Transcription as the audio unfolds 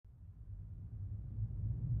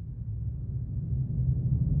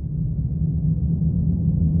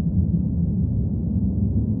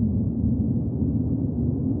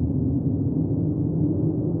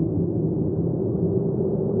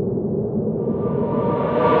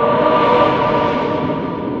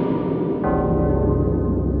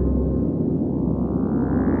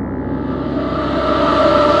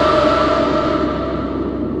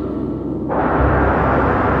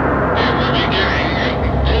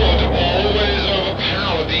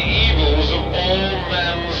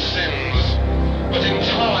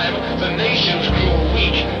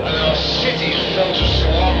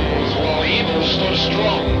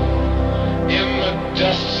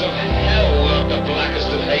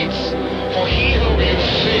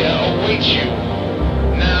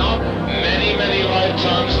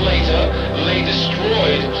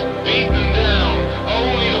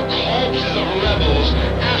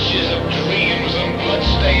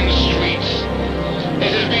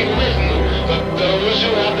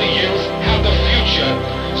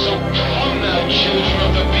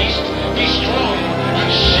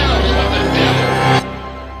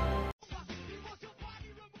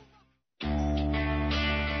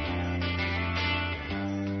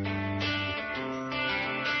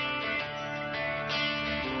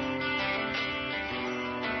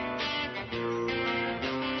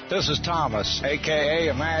This is Thomas,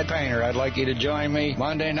 a.k.a. a Mad Painter. I'd like you to join me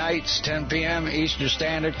Monday nights, 10 p.m. Eastern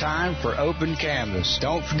Standard Time for Open Canvas.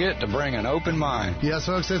 Don't forget to bring an open mind. Yes,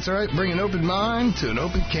 folks, that's right. Bring an open mind to an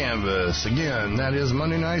open canvas. Again, that is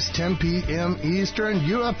Monday nights, 10 p.m. Eastern.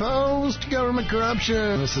 UFOs to government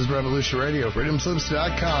corruption. This is Revolution Radio,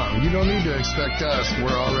 freedomslips.com. You don't need to expect us. We're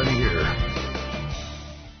already here.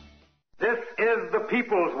 This is the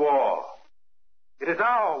people's war. It is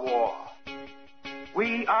our war.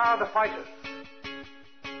 We are the fighters.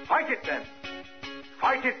 Fight it then.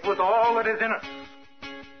 Fight it with all that is in us.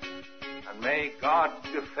 And may God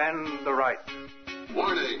defend the right.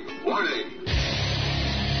 Warning, warning.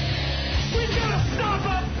 We've got to stop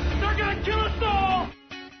them. They're going to kill us all.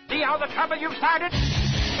 See how the trouble you've started?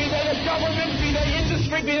 Be they the government, be they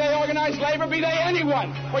industry, be they organized labor, be they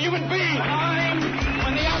anyone, or human beings. Time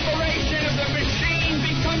when the operation of the machine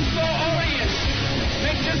becomes so odious,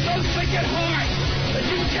 makes you so sick at heart that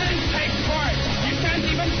you can't take part. You can't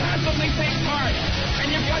even passively take part. And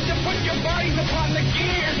you've got to put your bodies upon the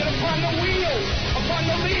gears and upon the wheels, upon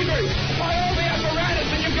the levers, upon all the apparatus,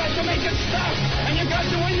 and you've got to make it stop. And you've got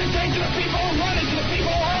to indicate to the people who run it, to the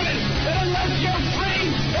people who own it, that unless you're free,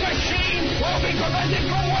 the machine will be prevented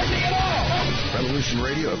from working at all. Revolution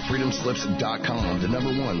Radio at freedomslips.com, the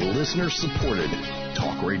 #1 listener-supported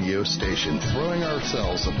talk radio station, throwing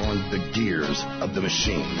ourselves upon the gears of the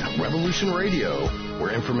machine. Revolution Radio,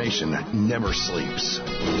 where information never sleeps.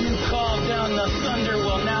 You called down the thunder,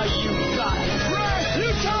 well now you got it. Right, you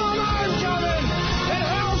tell them I'm coming, and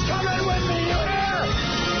hell's coming with me, you hear?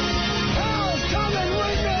 Hell's coming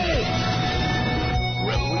with me!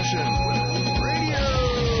 Revolution Radio.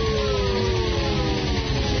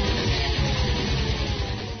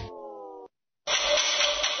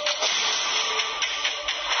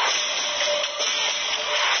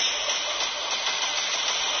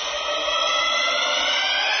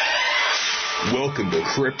 Welcome to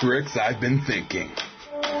Crypt Rick's I've Been Thinking.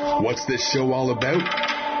 What's this show all about?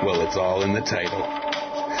 Well, it's all in the title.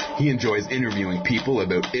 He enjoys interviewing people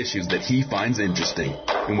about issues that he finds interesting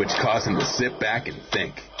and which cause him to sit back and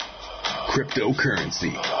think.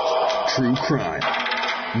 Cryptocurrency, true crime,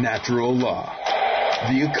 natural law,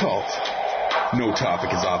 the occult. No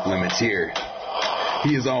topic is off limits here.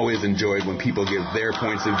 He has always enjoyed when people give their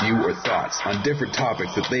points of view or thoughts on different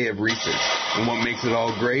topics that they have researched. And what makes it all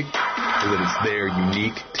great is that it's their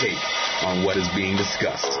unique take on what is being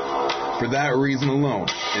discussed. For that reason alone,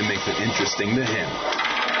 it makes it interesting to him.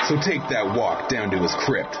 So take that walk down to his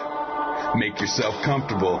crypt. Make yourself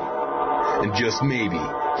comfortable. And just maybe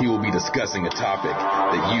he will be discussing a topic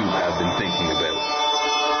that you have been thinking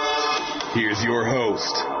about. Here's your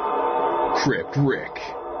host, Crypt Rick.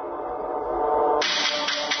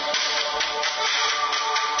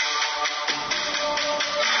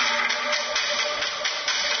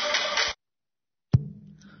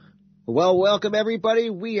 Well, welcome everybody.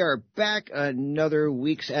 We are back. Another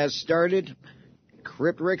week's has started.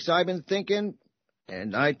 Crypt Rick's I've Been Thinking.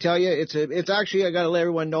 And I tell you, it's actually, I got to let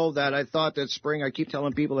everyone know that I thought that spring, I keep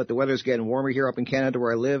telling people that the weather's getting warmer here up in Canada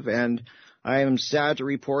where I live. And I am sad to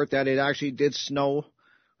report that it actually did snow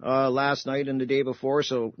last night and the day before.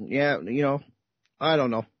 So, yeah, you know, I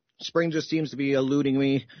don't know. Spring just seems to be eluding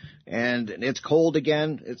me. And it's cold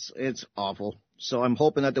again. It's awful. So I'm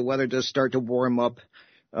hoping that the weather does start to warm up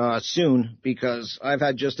soon, because I've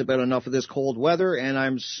had just about enough of this cold weather, and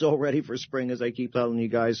I'm so ready for spring, as I keep telling you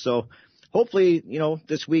guys. So hopefully, you know,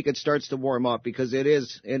 this week it starts to warm up, because it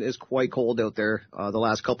is quite cold out there the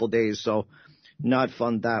last couple of days, so not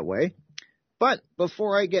fun that way. But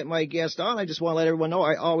before I get my guest on, I just want to let everyone know,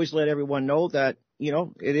 I always let everyone know that, you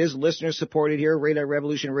know, it is listener supported here right at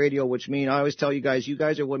Revolution Radio, which means I always tell you guys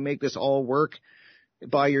are what make this all work,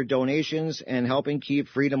 by your donations and helping keep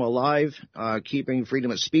freedom alive, keeping freedom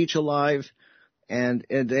of speech alive. And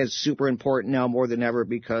it's super important now more than ever,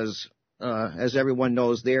 because, as everyone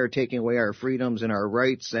knows, they are taking away our freedoms and our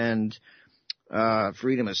rights and,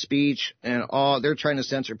 freedom of speech and all. They're trying to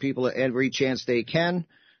censor people at every chance they can.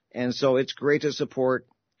 And so it's great to support,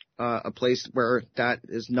 a place where that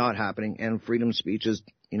is not happening, and freedom of speech is,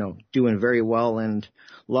 you know, doing very well, and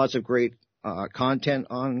lots of great content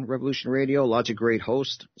on Revolution Radio, lots of great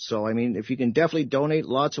hosts. So, I mean, if you can definitely donate,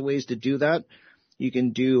 lots of ways to do that. You can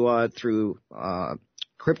do through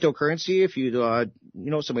cryptocurrency. If you, you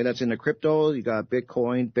know, somebody that's into crypto, you got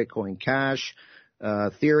Bitcoin, Bitcoin Cash,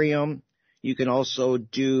 Ethereum. You can also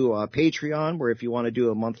do Patreon, where if you want to do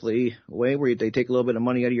a monthly way, where they take a little bit of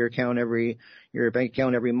money out of your account your bank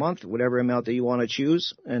account every month, whatever amount that you want to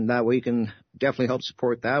choose, and that way you can definitely help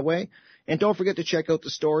support that way. And don't forget to check out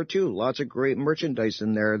the store too. Lots of great merchandise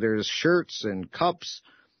in there. There's shirts and cups,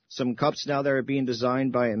 some cups now that are being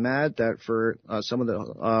designed by Matt that for some of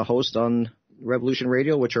the hosts on Revolution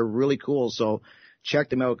Radio, which are really cool. So check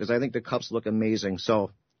them out because I think the cups look amazing.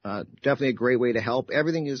 So definitely a great way to help.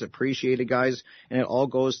 Everything is appreciated, guys, and it all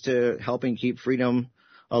goes to helping keep freedom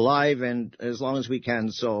alive and as long as we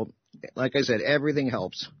can. So like I said, everything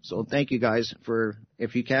helps. So thank you guys for,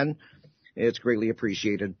 if you can, it's greatly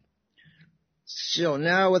appreciated. So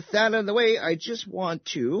now with that out of the way, I just want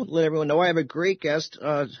to let everyone know I have a great guest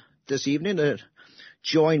this evening to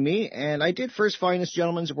join me. And I did first find this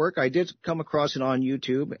gentleman's work. I did come across it on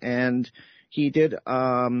YouTube, and he did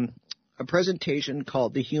a presentation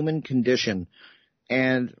called The Human Condition.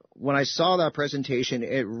 And when I saw that presentation,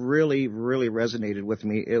 it really, really resonated with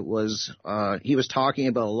me. It was he was talking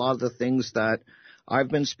about a lot of the things that I've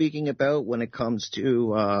been speaking about when it comes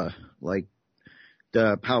to like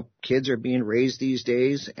how kids are being raised these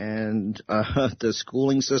days and the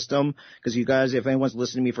schooling system. Because you guys, if anyone's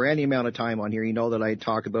listening to me for any amount of time on here, you know that I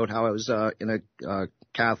talk about how I was in a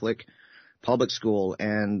Catholic public school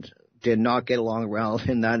and did not get along well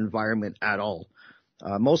in that environment at all.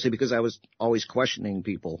 Mostly because I was always questioning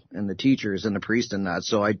people and the teachers and the priest and that.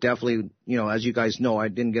 So I definitely, you know, as you guys know, I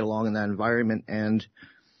didn't get along in that environment. And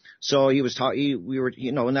so he was we were,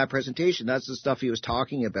 you know, in that presentation, that's the stuff he was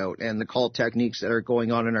talking about and the cult techniques that are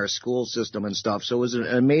going on in our school system and stuff. So it was an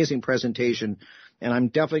amazing presentation. And I'm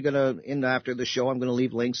definitely going to, after the show, I'm going to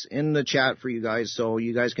leave links in the chat for you guys so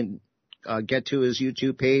you guys can get to his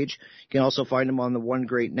YouTube page. You can also find him on the One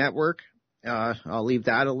Great Network. I'll leave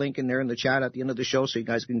that a link in there in the chat at the end of the show so you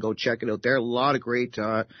guys can go check it out there. A lot of great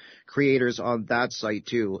creators on that site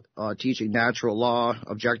too, teaching natural law,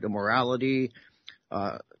 objective morality,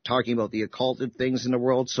 talking about the occulted things in the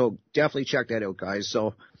world. So definitely check that out, guys.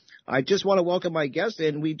 So I just want to welcome my guest,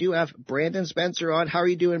 and we do have Brandon Spencer on. How are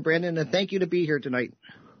you doing, Brandon? And thank you to be here tonight.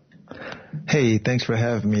 Hey, thanks for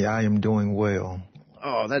having me. I am doing well.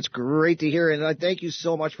 Oh, that's great to hear. And I thank you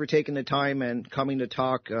so much for taking the time and coming to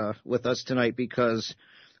talk with us tonight, because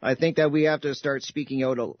I think that we have to start speaking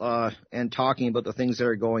out and talking about the things that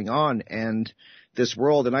are going on and this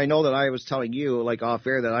world. And I know that I was telling you, like off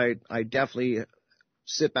air, that I definitely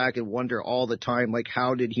sit back and wonder all the time, like,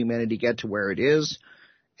 how did humanity get to where it is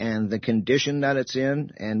and the condition that it's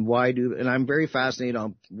in, and and I'm very fascinated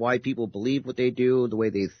on why people believe what they do, the way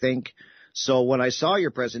they think. So when I saw your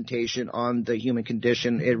presentation on the human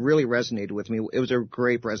condition, it really resonated with me. It was a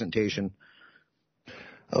great presentation.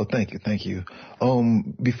 Oh, thank you. Thank you.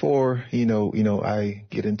 Before, I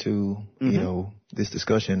get into, this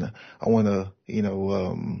discussion, I want to,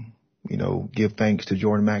 give thanks to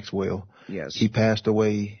Jordan Maxwell. Yes. He passed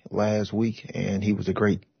away last week, and he was a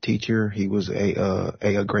great teacher. He was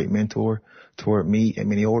a great mentor toward me and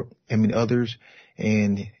many others.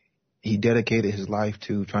 And he dedicated his life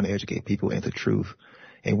to trying to educate people into truth.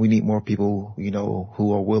 And we need more people,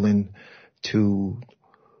 who are willing to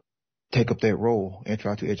take up that role and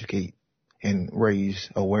try to educate and raise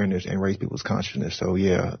awareness and raise people's consciousness. So,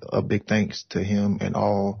 yeah, a big thanks to him and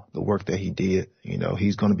all the work that he did.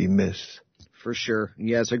 He's going to be missed. For sure.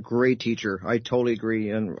 Yeah, it's a great teacher. I totally agree.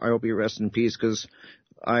 And I hope he rests in peace, because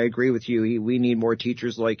I agree with you. We need more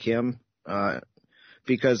teachers like him.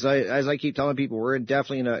 Because as I keep telling people, we're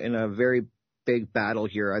definitely in a very big battle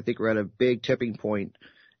here. I think we're at a big tipping point,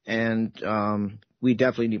 and we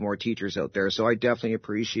definitely need more teachers out there. So I definitely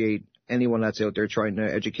appreciate anyone that's out there trying to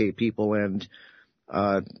educate people and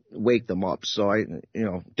wake them up. So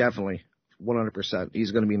definitely 100%.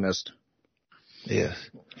 He's going to be missed. Yes,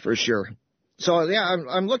 for sure. So yeah,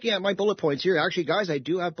 I'm looking at my bullet points here. Actually, guys, I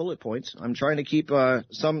do have bullet points. I'm trying to keep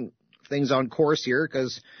some things on course here,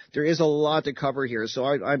 because there is a lot to cover here. So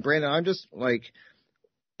I'm Brandon, I'm just like,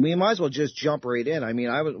 we might as well just jump right in. I mean,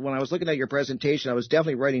 when I was looking at your presentation, I was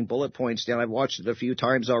definitely writing bullet points down. I've watched it a few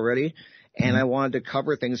times already, and I wanted to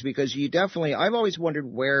cover things because I've always wondered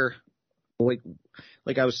where,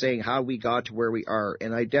 like I was saying, how we got to where we are.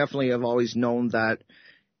 And I definitely have always known that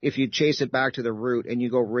if you chase it back to the root and you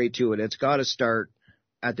go right to it, it's got to start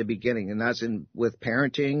at the beginning. And that's with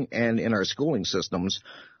parenting and in our schooling systems.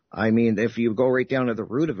 I mean, if you go right down to the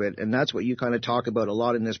root of it, and that's what you kind of talk about a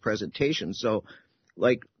lot in this presentation. So,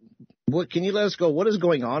 like, can you let us go? What is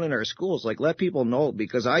going on in our schools? Like, let people know,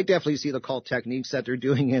 because I definitely see the cult techniques that they're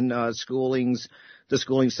doing in the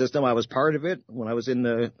schooling system. I was part of it when I was in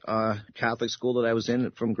the Catholic school that I was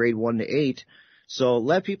in from grade 1 to 8. So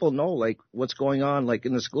let people know, like, what's going on, like,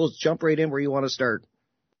 in the schools. Jump right in where you want to start.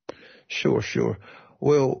 Sure.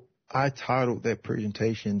 Well, I titled that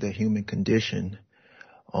presentation The Human Condition.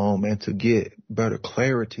 And to get better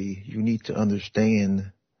clarity, you need to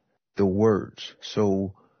understand the words.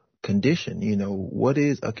 So condition, what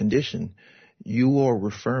is a condition? you are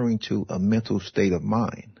referring to a mental state of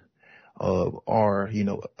mind, or,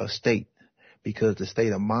 a state, because the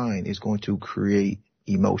state of mind is going to create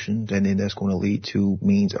emotions, and then that's going to lead to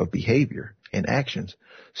means of behavior and actions.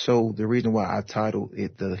 So the reason why I titled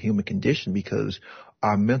it The Human Condition, because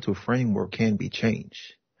our mental framework can be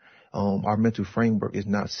changed. Our mental framework is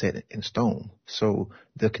not set in stone. So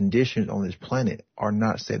the conditions on this planet are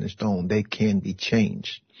not set in stone. They can be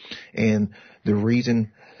changed. And the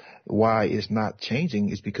reason why it's not changing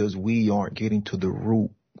is because we aren't getting to the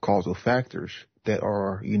root causal factors that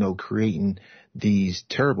are, creating these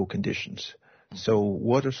terrible conditions. So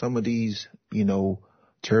what are some of these,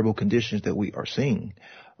 terrible conditions that we are seeing?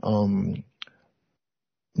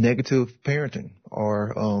 Negative parenting,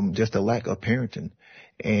 or just a lack of parenting.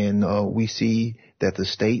 And we see that the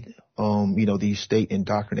state, these state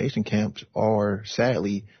indoctrination camps are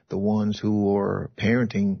sadly the ones who are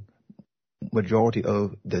parenting majority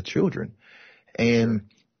of the children. And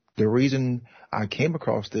the reason I came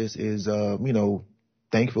across this is,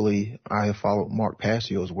 thankfully I have followed Mark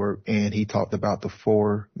Passio's work, and he talked about the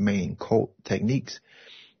 4 main cult techniques.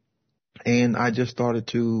 And I just started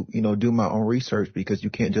to, do my own research, because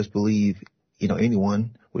you can't just believe,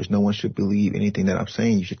 anyone, which no one should believe anything that I'm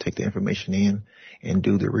saying. You should take the information in and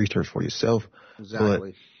do the research for yourself.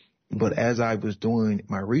 Exactly. But as I was doing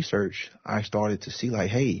my research, I started to see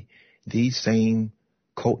like, hey, these same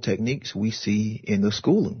cult techniques we see in the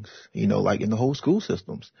schoolings, like in the whole school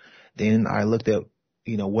systems. Then I looked at,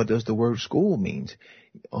 what does the word school mean?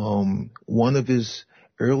 One of his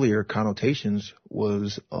earlier connotations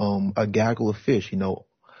was a gaggle of fish,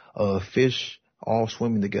 fish all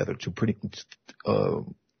swimming together to pretty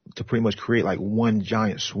much create like one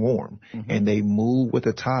giant swarm. Mm-hmm. And they move with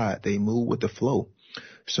the tide, they move with the flow.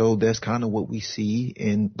 So that's kind of what we see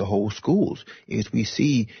in the whole schools, is we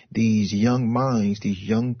see these young minds, these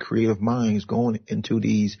young creative minds going into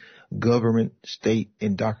these government state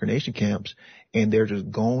indoctrination camps, and they're just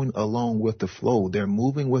going along with the flow. They're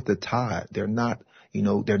moving with the tide. They're not,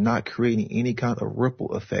 they're not creating any kind of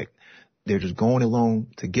ripple effect. They're just going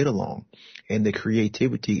along to get along, and the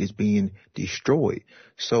creativity is being destroyed.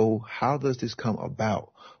 So how does this come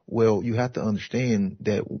about? Well, you have to understand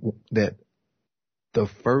that the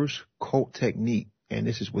first cult technique, and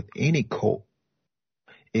this is with any cult,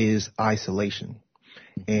 is isolation.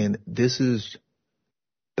 And this is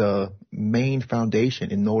the main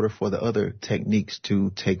foundation in order for the other techniques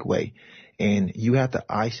to take away. And you have to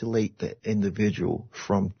isolate the individual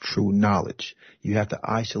from true knowledge. You have to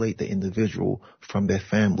isolate the individual from their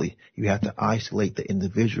family. You have to isolate the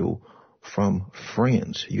individual from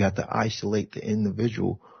friends. You have to isolate the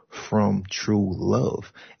individual from true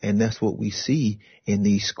love. And that's what we see in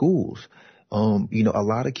these schools. A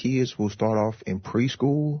lot of kids will start off in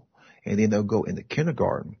preschool, and then they'll go into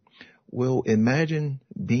kindergarten. Well, imagine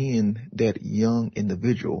being that young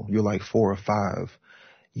individual. You're like 4 or 5.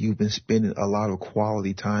 You've been spending a lot of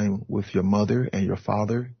quality time with your mother and your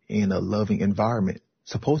father in a loving environment,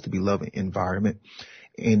 supposed to be loving environment.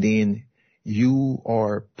 And then you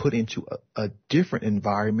are put into a different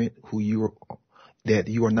environment that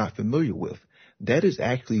you are not familiar with. That is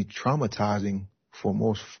actually traumatizing for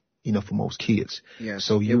most kids. Yes.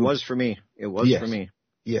 So it was for me. For me.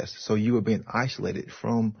 Yes. So you have been isolated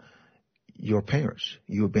from your parents.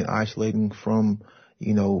 You have been isolating from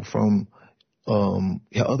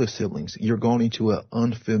your other siblings. You're going into an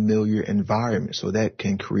unfamiliar environment, so that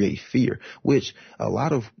can create fear, which a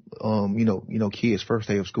lot of kids' first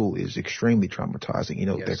day of school is extremely traumatizing.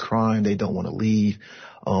 Yes. They're crying, they don't want to leave,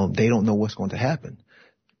 they don't know what's going to happen.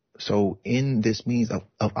 So in this means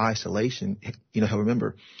of isolation,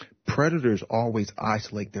 remember, predators always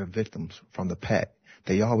isolate their victims from the pack.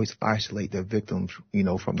 They always isolate their victims,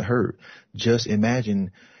 from the herd. Just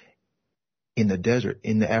imagine in the desert,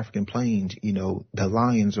 in the African plains, the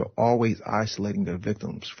lions are always isolating their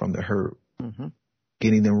victims from the herd, mm-hmm.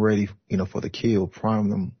 getting them ready, for the kill, priming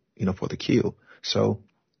them, for the kill. So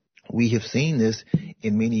we have seen this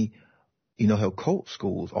in many, cult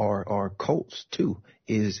schools or cults too,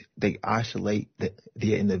 is they isolate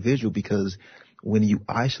the individual, because when you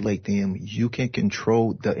isolate them, you can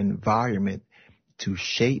control the environment to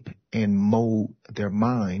shape and mold their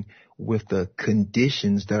mind with the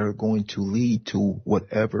conditions that are going to lead to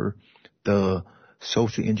whatever the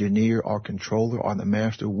social engineer or controller or the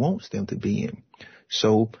master wants them to be in.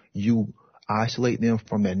 So you isolate them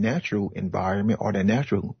from their natural environment or their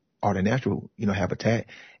natural habitat,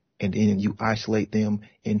 and then you isolate them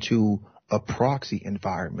into a proxy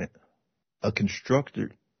environment, a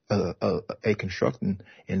constructing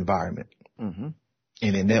environment. Mm-hmm.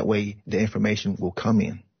 And in that way, the information will come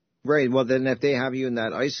in. Right. Well, then if they have you in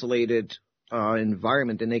that isolated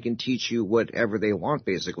environment, then they can teach you whatever they want,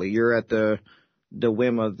 basically. You're at the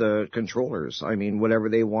whim of the controllers. I mean, whatever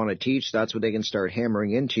they want to teach, that's what they can start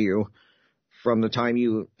hammering into you from the time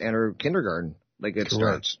you enter kindergarten. Like, it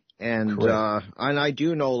starts. And I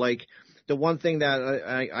do know, like, the one thing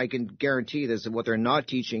that I can guarantee is that what they're not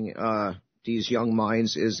teaching these young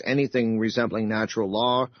minds is anything resembling natural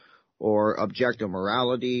law or objective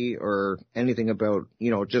morality or anything about,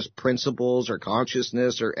 just principles or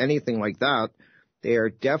consciousness or anything like that. They are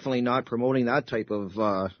definitely not promoting that type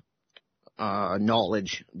of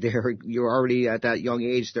knowledge. You're already at that young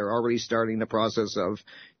age. They're already starting the process of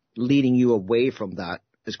leading you away from that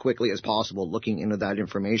as quickly as possible, looking into that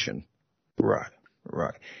information. Right.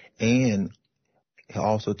 And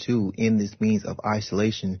also, too, in this means of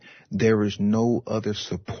isolation, there is no other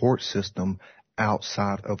support system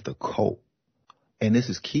outside of the cult. And this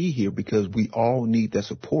is key here because we all need that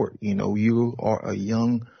support. You are a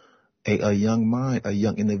young mind, a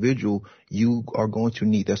young individual. You are going to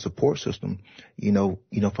need that support system,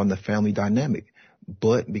 from the family dynamic.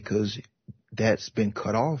 But because that's been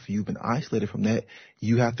cut off, you've been isolated from that,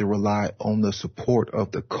 you have to rely on the support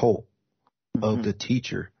of the cult, of the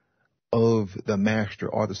teacher, of the master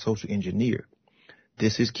or the social engineer.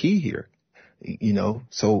 This is key here,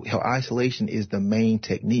 so how isolation is the main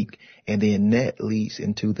technique. And then that leads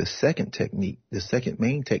into the second technique, the second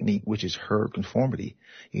main technique, which is herd conformity.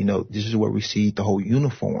 This is where we see the whole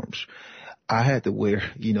uniforms. I had to wear,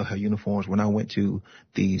 her uniforms when I went to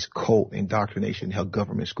these cult indoctrination,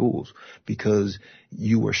 government schools, because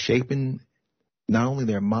you were shaping not only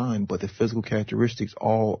their mind, but the physical characteristics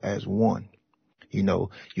all as one. You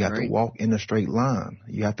have to walk in a straight line.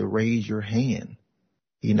 You have to raise your hand,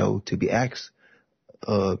 to be asked,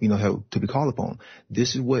 to be called upon.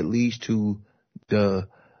 This is what leads to the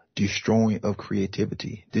destroying of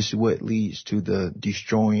creativity. This is what leads to the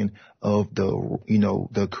destroying of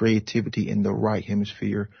the creativity in the right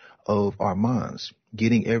hemisphere of our minds,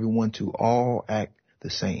 getting everyone to all act the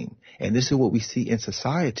same. And this is what we see in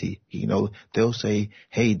society. They'll say,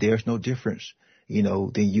 hey, there's no difference,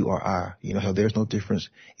 than you or I. How there's no difference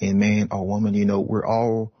in man or woman. We're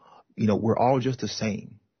all just the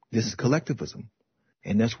same. This is collectivism.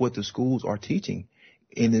 And that's what the schools are teaching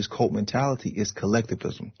in this cult mentality is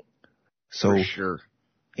collectivism. So for sure.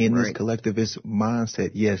 In this collectivist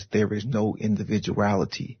mindset, yes, there is no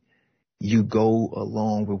individuality. You go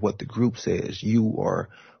along with what the group says. You are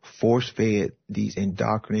force-fed these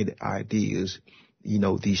indoctrinated ideas,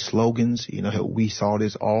 these slogans. We saw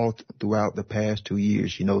this all throughout the past 2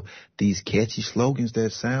 years. These catchy slogans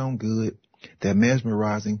that sound good, they're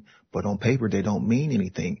mesmerizing, but on paper they don't mean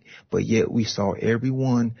anything. But yet we saw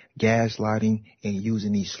everyone gaslighting and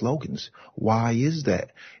using these slogans. Why is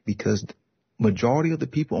that? Because majority of the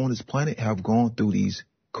people on this planet have gone through these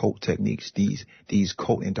cult techniques, these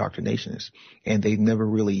cult indoctrinations, and they've never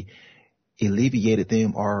really alleviated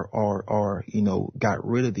them or got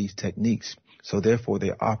rid of these techniques. So therefore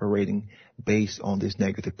they're operating based on this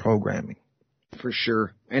negative programming. For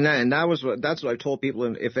sure. And that's what I've told people.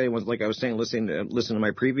 And if anyone's, like I was saying, listen to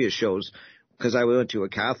my previous shows, because I went to a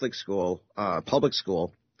Catholic school, public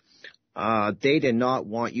school, they did not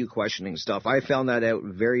want you questioning stuff. I found that out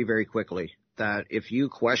very, very quickly, that if you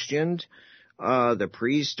questioned the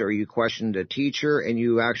priest or you questioned a teacher and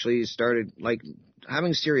you actually started like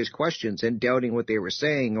having serious questions and doubting what they were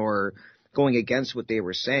saying or going against what they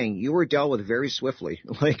were saying, you were dealt with very swiftly.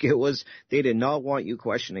 Like they did not want you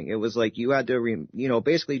questioning. It was like you had to,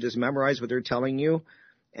 basically just memorize what they're telling you,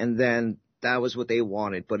 and then that was what they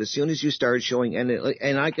wanted. But as soon as you started showing,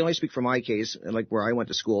 and I can only speak for my case, like where I went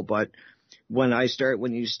to school, but when I started,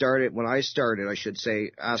 I should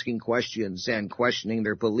say, asking questions and questioning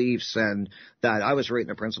their beliefs, and that I was right in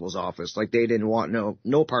the principal's office. Like they didn't want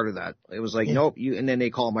no part of that. It was like, nope, and then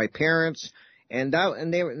they called my parents. And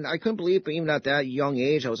I couldn't believe, but even at that young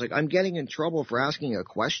age, I was like, I'm getting in trouble for asking a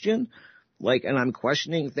question, and I'm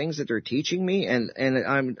questioning things that they're teaching me, and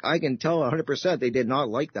I can tell 100% they did not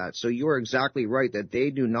like that. So you are exactly right that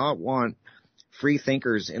they do not want free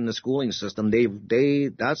thinkers in the schooling system.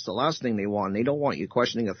 That's the last thing they want. They don't want you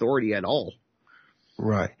questioning authority at all.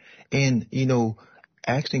 Right. And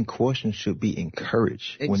asking questions should be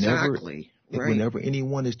encouraged. Exactly. Whenever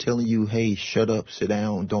anyone is telling you, hey, shut up, sit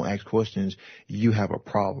down, don't ask questions, you have a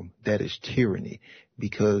problem. That is tyranny.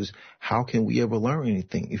 Because how can we ever learn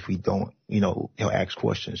anything if we don't, ask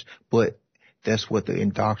questions? But that's what the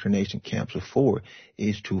indoctrination camps are for,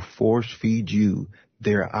 is to force feed you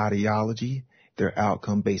their ideology, their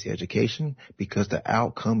outcome-based education, because the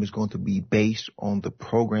outcome is going to be based on the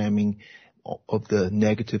programming of the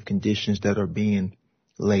negative conditions that are being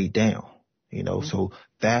laid down. You know, so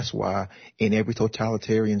that's why in every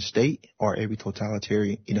totalitarian state or every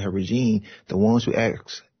totalitarian, regime, the ones who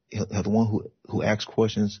ask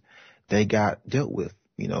questions, they got dealt with.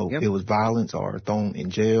 You know, It was violence or thrown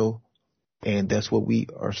in jail. And that's what we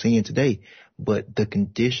are seeing today. But the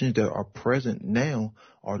conditions that are present now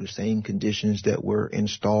are the same conditions that were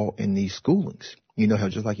installed in these schoolings. You know how,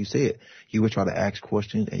 just like you said, you would try to ask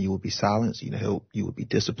questions and you would be silenced. You know how you would be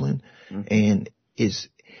disciplined. And it's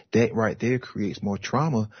that right there creates more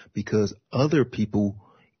trauma because other people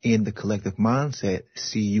in the collective mindset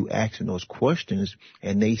see you asking those questions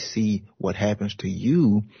and they see what happens to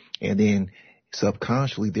you. And then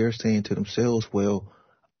subconsciously they're saying to themselves, well,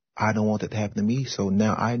 I don't want that to happen to me, so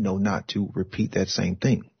now I know not to repeat that same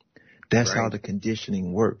thing. That's how the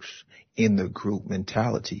conditioning works in the group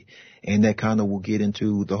mentality. And that kind of will get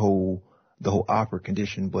into the whole operant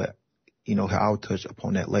condition, but I'll touch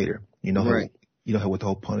upon that later. How with the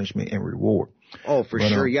whole punishment and reward. Oh, for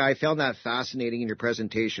sure. Yeah, I found that fascinating in your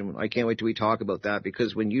presentation. I can't wait till we talk about that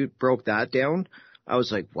because when you broke that down, I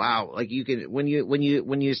was like, wow, like you can, when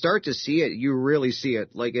you start to see it, you really see it.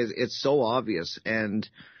 Like it's so obvious. And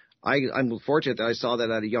I'm fortunate that I saw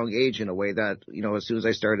that at a young age in a way that, as soon as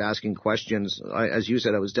I started asking questions, as you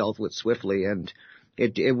said, I was dealt with swiftly. And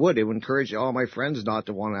it would encourage all my friends not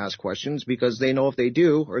to want to ask questions because they know if they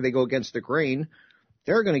do or they go against the grain,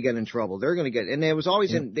 they're going to get in trouble. They're going to get, and it was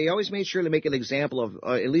always they always made sure to make an example of,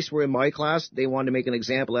 at least we're in my class, they wanted to make an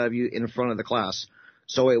example out of you in front of the class.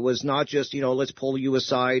 So it was not just, let's pull you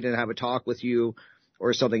aside and have a talk with you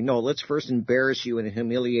or something. No, let's first embarrass you and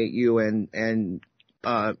humiliate you and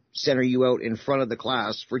center you out in front of the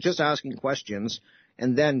class for just asking questions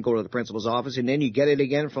and then go to the principal's office and then you get it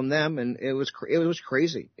again from them. And it was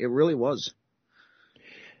crazy. It really was.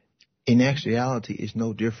 In actuality, it's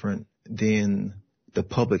no different than the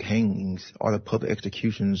public hangings or the public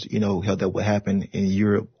executions, how that would happen in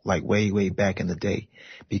Europe, like way, way back in the day,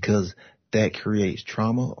 because that creates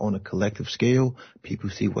trauma on a collective scale. People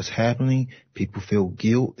see what's happening. People feel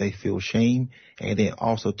guilt. They feel shame. And then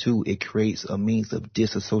also, too, it creates a means of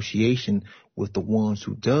disassociation with the ones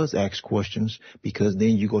who does ask questions because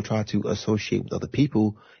then you go try to associate with other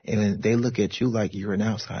people and then they look at you like you're an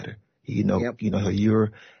outsider.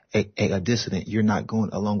 You're a dissident. You're not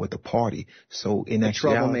going along with the party. So in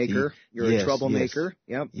actuality, troublemaker. You're a troublemaker.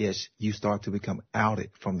 Yes, you start to become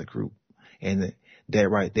outed from the group. And that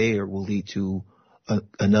right there will lead to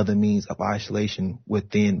another means of isolation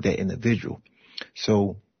within that individual.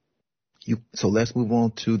 So let's move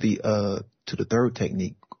on to the third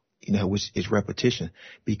technique, which is repetition,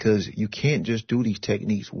 because you can't just do these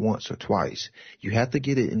techniques once or twice. You have to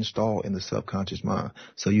get it installed in the subconscious mind.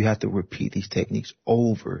 So you have to repeat these techniques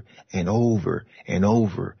over and over and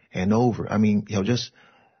over and over. I mean, just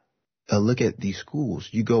look at these schools.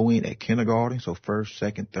 You go in at kindergarten, so 1st,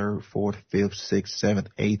 2nd, 3rd, 4th, 5th, 6th, 7th,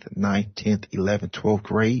 8th, 9th, 10th, 11th, 12th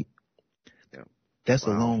grade. Yep. That's a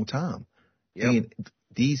long time. Yep. And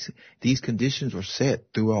these conditions are set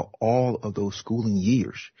throughout all of those schooling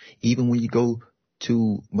years. Even when you go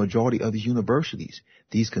to majority of the universities,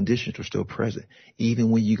 these conditions are still present.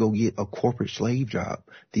 Even when you go get a corporate slave job,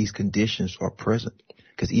 these conditions are present.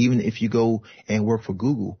 Because even if you go and work for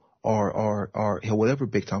Google, or whatever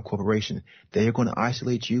big time corporation, they're going to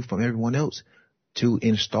isolate you from everyone else to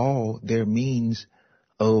install their means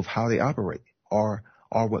of how they operate or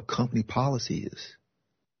what company policy is.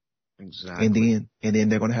 Exactly. And then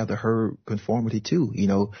they're going to have the herd conformity too.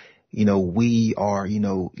 We are,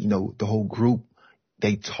 the whole group,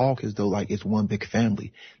 they talk as though like it's one big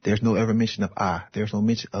family. There's no ever mention of I. There's no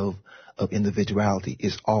mention of individuality.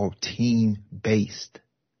 It's all team based.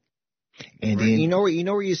 And then, you know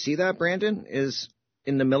where you see that, Brandon, is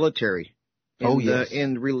in the military.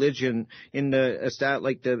 In religion, in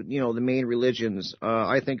the main religions.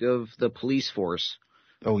 I think of the police force.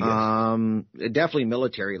 Oh yes. Definitely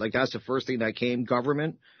military. Like that's the first thing that came.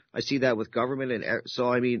 Government. I see that with government, and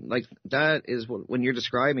so I mean, like that is when you're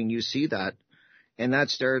describing, you see that, and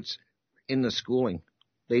that starts in the schooling.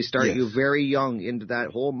 They start you very young into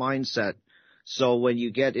that whole mindset. So when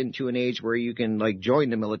you get into an age where you can like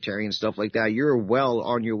join the military and stuff like that, you're well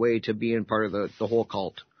on your way to being part of the whole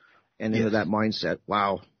cult and into that mindset.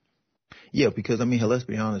 Wow. Yeah, because I mean, let's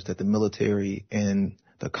be honest, that the military and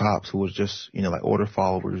the cops who was just, like order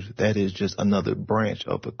followers, that is just another branch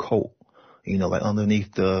of the cult, like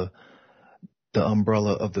underneath the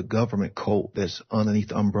umbrella of the government cult that's underneath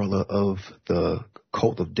the umbrella of the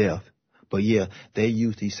cult of death. But yeah, they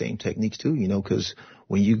use these same techniques too, because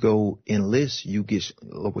when you go enlist, you get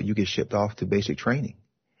shipped off to basic training.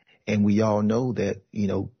 And we all know that,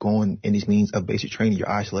 going in these means of basic training, you're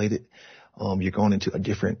isolated. You're going into a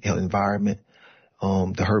different environment.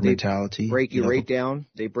 The herd mentality. Break you right down.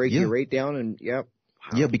 They break you right down, and yep.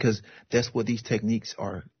 Wow. Yeah, because that's what these techniques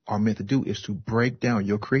are meant to do, is to break down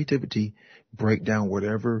your creativity, break down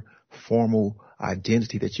whatever formal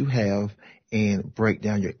identity that you have, and break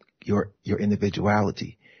down your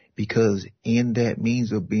individuality. Because in that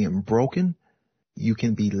means of being broken, you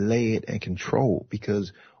can be led and controlled.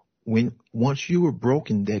 Because once you are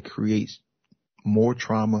broken, that creates more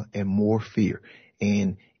trauma and more fear.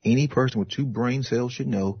 And any person with 2 brain cells should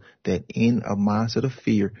know that in a mindset of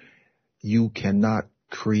fear, you cannot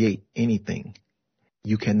create anything.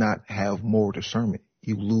 You cannot have moral discernment.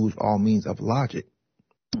 You lose all means of logic.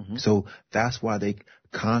 Mm-hmm. So that's why they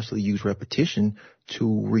constantly use repetition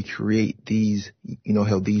to recreate these,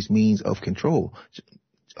 these means of control.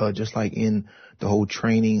 Just like in the whole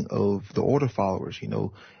training of the order followers,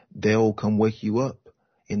 they'll come wake you up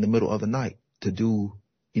in the middle of the night to do,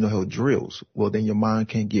 drills. Well, then your mind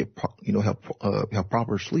can't get, have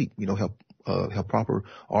proper sleep, have proper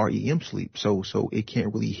REM sleep. So it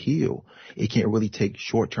can't really heal. It can't really take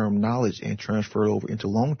short-term knowledge and transfer it over into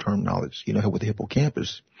long-term knowledge, with the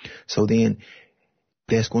hippocampus. So then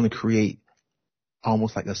that's going to create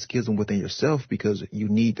almost like a schism within yourself, because you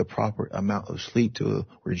need the proper amount of sleep to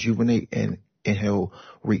rejuvenate and help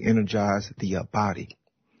re-energize the body.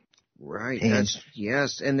 Right.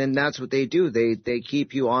 Yes. And then that's what they do. They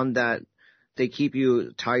keep you on that. They keep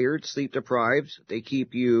you tired, sleep deprived. They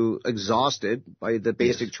keep you exhausted by the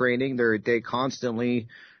basic training. They constantly,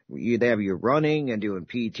 they have you running and doing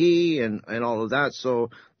PT and all of that. So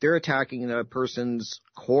they're attacking a person's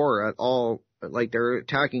core at all. Like they're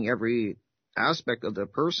attacking every aspect of the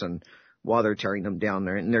person while they're tearing them down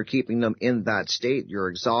there, and they're keeping them in that state. You're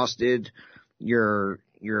exhausted. You're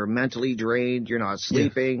mentally drained. You're not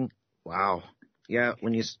sleeping. Yeah. Wow. Yeah.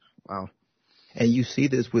 Wow. And you see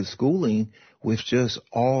this with schooling, with just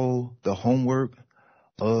all the homework.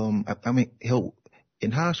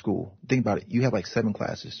 In high school, think about it. You have like 7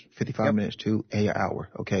 classes, 55 minutes to an hour.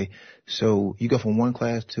 Okay. So you go from one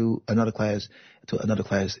class to another class to another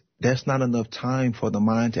class. That's not enough time for the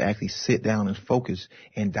mind to actually sit down and focus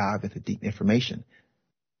and dive into deep information.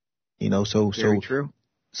 Very true.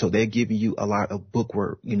 So they're giving you a lot of book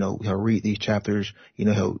work. He'll read these chapters,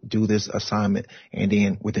 he'll do this assignment, and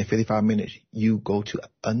then within 55 minutes, you go to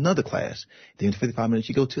another class. Then in 55 minutes,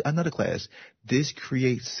 you go to another class. This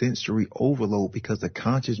creates sensory overload because the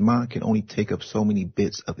conscious mind can only take up so many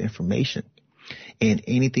bits of information. And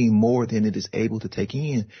anything more than it is able to take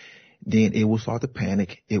in, then it will start to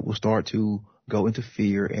panic. It will start to go into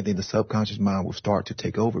fear, and then the subconscious mind will start to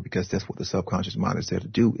take over, because that's what the subconscious mind is there to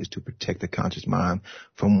do, is to protect the conscious mind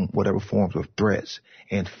from whatever forms of threats.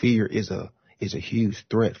 And fear is a huge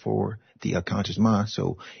threat for the conscious mind.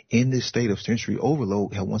 So in this state of sensory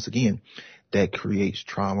overload, once again, that creates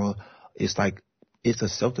trauma. It's a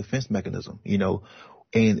self-defense mechanism,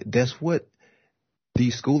 and that's what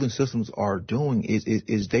these schooling systems are doing,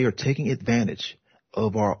 is they are taking advantage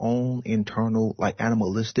of our own internal, like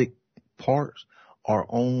animalistic parts, our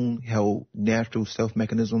own natural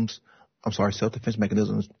self-defense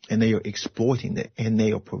mechanisms, and they are exploiting that, and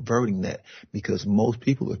they are perverting that, because most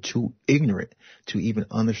people are too ignorant to even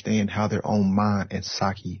understand how their own mind and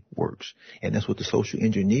psyche works. And that's what the social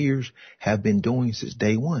engineers have been doing since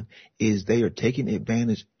day one, is they are taking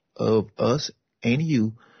advantage of us and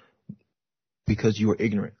you, because you are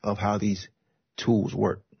ignorant of how these tools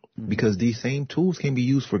work. Mm-hmm. Because these same tools can be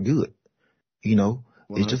used for good.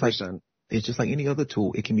 100%. It's just like any other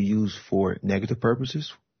tool. It can be used for negative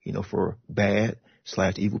purposes, for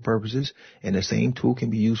bad/evil purposes. And the same tool can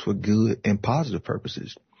be used for good and positive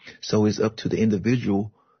purposes. So it's up to the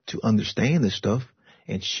individual to understand this stuff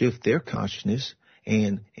and shift their consciousness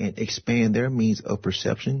and expand their means of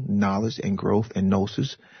perception, knowledge, and growth and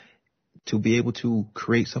gnosis, to be able to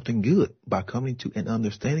create something good by coming to an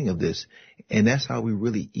understanding of this. And that's how we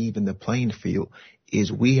really even the playing field,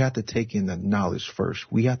 is we have to take in the knowledge first.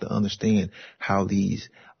 We have to understand how these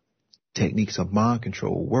techniques of mind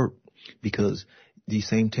control work, because these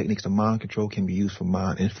same techniques of mind control can be used for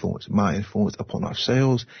mind influence upon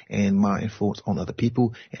ourselves, and mind influence on other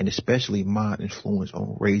people, and especially mind influence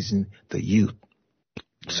on raising the youth.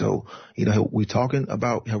 So, we're talking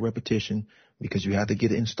about repetition, because you have to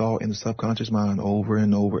get it installed in the subconscious mind over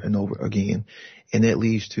and over and over again. And that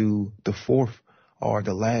leads to the fourth, or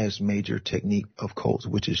the last major technique of cults,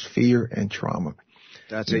 which is fear and trauma.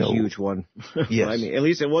 That's a huge one. Yes. I mean, at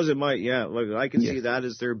least it wasn't look, I can see that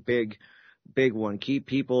as their big one. Keep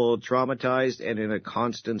people traumatized and in a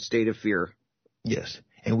constant state of fear. Yes.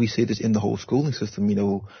 And we see this in the whole schooling system.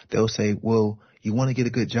 They'll say, well, you want to get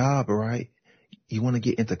a good job, all right? you want to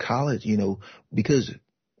get into college, because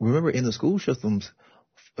remember in the school systems,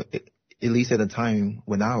 at least at the time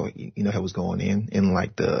when I, was going in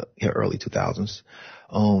like the early 2000s,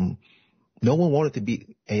 no one wanted to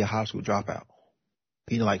be a high school dropout.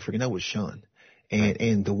 Like freaking that was shunned.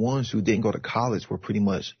 And the ones who didn't go to college were pretty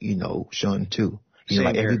much, shunned too.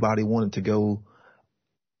 Like everybody wanted to go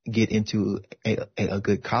get into a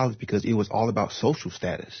good college because it was all about social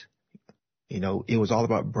status. It was all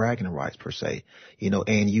about bragging rights per se,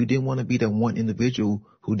 and you didn't want to be the one individual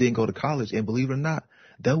who didn't go to college. And believe it or not,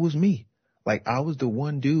 that was me. Like I was the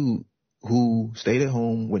one dude who stayed at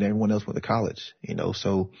home when everyone else went to college,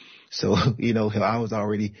 so, I was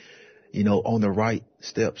already, on the right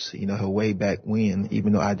steps, way back when,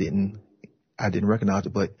 even though I didn't recognize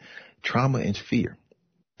it, but trauma and fear,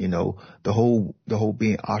 the whole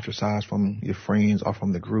being ostracized from your friends or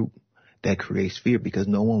from the group, that creates fear because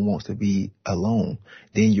no one wants to be alone.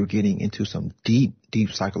 Then you're getting into some deep,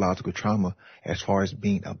 deep psychological trauma as far as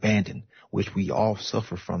being abandoned, which we all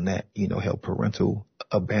suffer from that, parental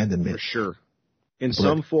abandonment. For sure. In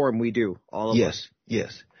some form we do, all of us.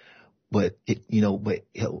 Yes. But in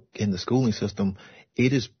the schooling system,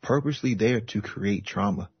 it is purposely there to create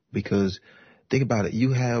trauma because think about it.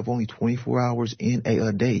 You have only 24 hours in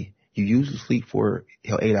a day. You usually sleep for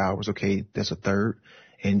 8 hours. Okay. That's a third.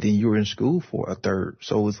 And then you're in school for a third.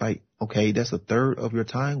 So it's like, okay, that's a third of your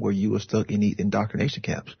time where you are stuck in these indoctrination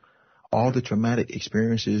camps. All the traumatic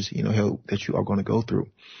experiences, that you are going to go through.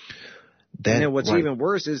 And then what's even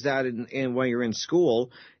worse is that when you're in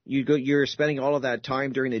school, you're spending all of that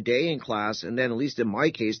time during the day in class. And then at least in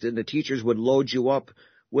my case, then the teachers would load you up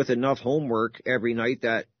with enough homework every night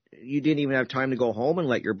that you didn't even have time to go home and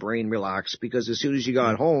let your brain relax because as soon as you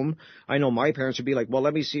got home, I know my parents would be like, well,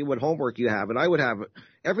 let me see what homework you have. And I would have,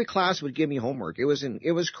 every class would give me homework. It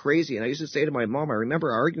was crazy. And I used to say to my mom, I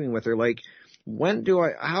remember arguing with her, like,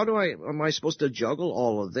 am I supposed to juggle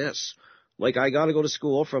all of this? Like, I got to go to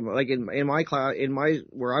school from, like, in my class,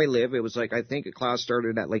 where I live, it was like, I think a class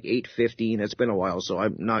started at like 8:15. It's been a while, so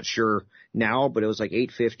I'm not sure now, but it was like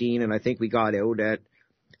 8:15. And I think we got out at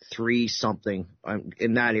 3 something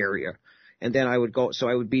in that area. And then I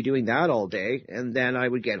would be doing that all day. And then I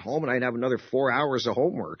would get home and I'd have another 4 hours of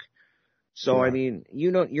homework. So, yeah. I mean,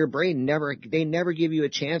 your brain they never give you a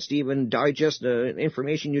chance to even digest the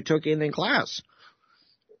information you took in class.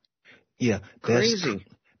 Yeah. Crazy.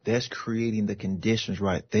 That's creating the conditions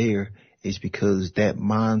right there is because that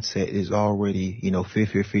mindset is already,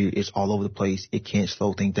 fear. It's all over the place. It can't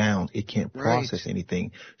slow things down. It can't process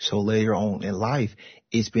anything. So later on in life,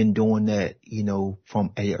 it's been doing that,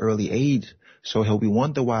 from an early age. So we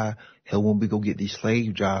wonder why, when we go get these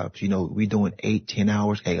slave jobs, we doing 8-10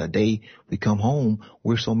 hours a day. We come home,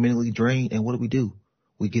 we're so mentally drained. And what do?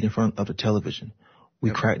 We get in front of the television. We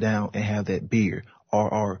crack down and have that beer.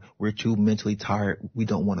 Or we're too mentally tired. We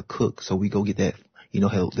don't want to cook. So we go get that, the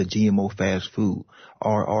GMO fast food,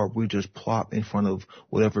 or we just plop in front of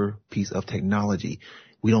whatever piece of technology.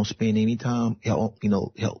 We don't spend any time, help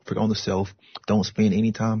on the self. Don't spend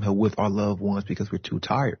any time with our loved ones because we're too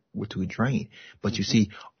tired. We're too drained. But you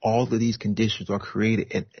see, all of these conditions are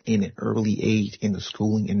created in an early age in the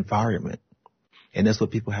schooling environment. And that's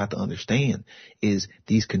what people have to understand is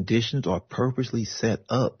these conditions are purposely set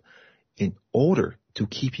up in order to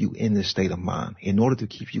keep you in this state of mind, in order to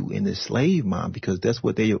keep you in this slave mind, because that's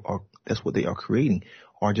what they are creating,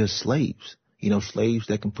 are just slaves, slaves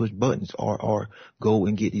that can push buttons or go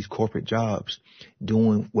and get these corporate jobs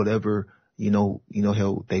doing whatever,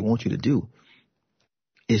 hell they want you to do.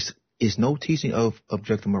 It's no teaching of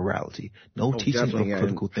objective morality, no teaching of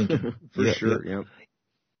critical thinking. For sure. Yeah.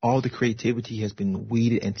 All the creativity has been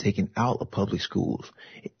weeded and taken out of public schools.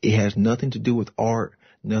 It has nothing to do with art,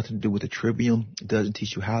 nothing to do with the trivium. It doesn't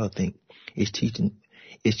teach you how to think. It's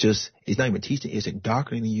not even teaching. It's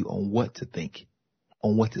indoctrinating you on what to think,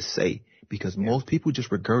 on what to say, because most people just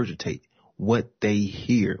regurgitate what they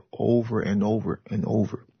hear over and over and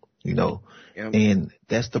over, and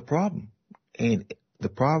that's the problem. And the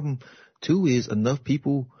problem too is enough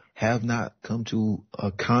people have not come to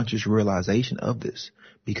a conscious realization of this,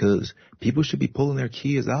 because people should be pulling their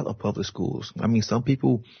kids out of public schools. I mean, some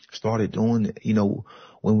people started doing,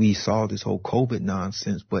 when we saw this whole COVID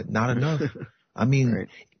nonsense, but not enough. I mean,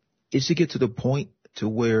 it should get to the point to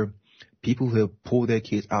where people have pulled their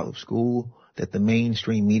kids out of school that the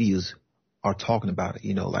mainstream medias are talking about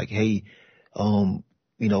it, like, hey,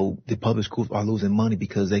 the public schools are losing money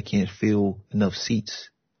because they can't fill enough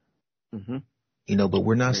seats. Mm-hmm. But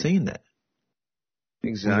we're not seeing that.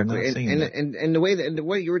 Exactly. And the way and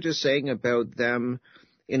what you were just saying about them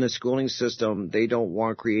in the schooling system, they don't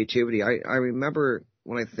want creativity. I remember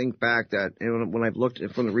when I think back that, and when I've looked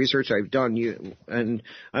from the research I've done,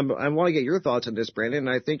 I want to get your thoughts on this, Brandon.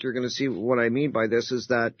 And I think you're going to see what I mean by this is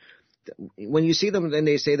that when you see them, then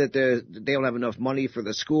they say that they don't have enough money for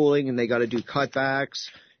the schooling and they got to do cutbacks.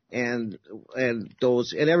 And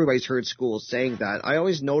everybody's heard schools saying that. I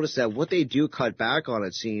always notice that what they do cut back on,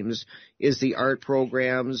 it seems, is the art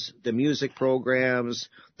programs, the music programs,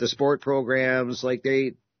 the sport programs. Like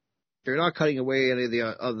they're not cutting away any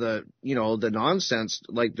of the the nonsense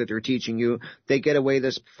like that they're teaching you. They get away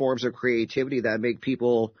this forms of creativity that make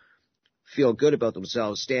people feel good about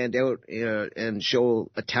themselves, stand out, and show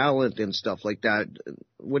a talent and stuff like that.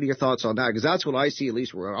 What are your thoughts on that? Because that's what I see, at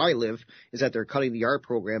least where I live, is that they're cutting the art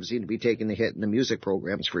programs, seem to be taking the hit in the music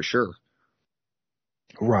programs for sure.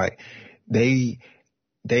 Right. They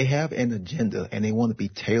have an agenda and they want to be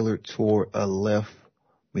tailored toward a left,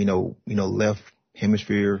 left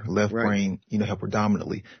hemisphere, left brain,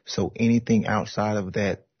 predominantly. So anything outside of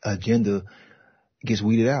that agenda gets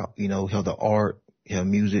weeded out. How the art,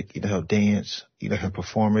 music, how dance, how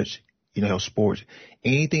performance, how sports,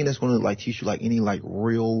 anything that's going to teach you any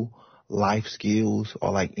real life skills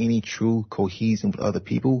or any true cohesion with other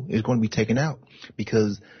people is going to be taken out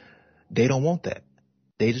because they don't want that.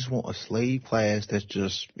 They just want a slave class that's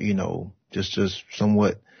just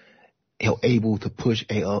somewhat able to push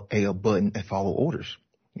a button and follow orders,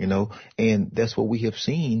 and that's what we have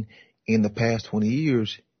seen in the past 20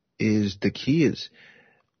 years is the kids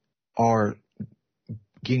are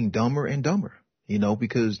getting dumber and dumber,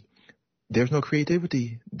 because there's no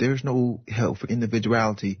creativity. There's no help for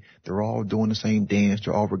individuality. They're all doing the same dance.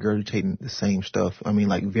 They're all regurgitating the same stuff. I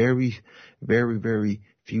mean, very, very, very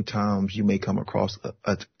few times you may come across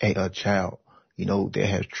a child, that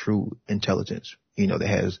has true intelligence, that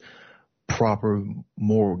has proper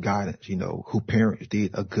moral guidance, who parents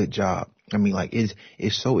did a good job. I mean,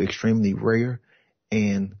 it's so extremely rare.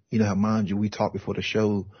 And, mind you, we talked before the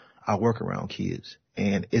show, I work around kids.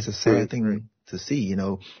 And it's a sad thing to see,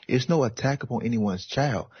 it's no attack upon anyone's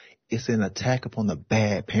child. It's an attack upon the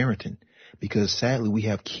bad parenting because sadly we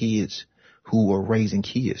have kids who are raising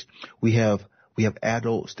kids. We have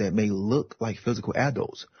adults that may look like physical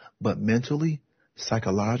adults, but mentally,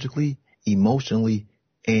 psychologically, emotionally,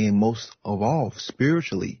 and most of all,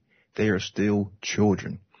 spiritually, they are still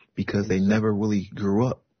children because they never really grew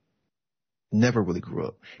up. Never really grew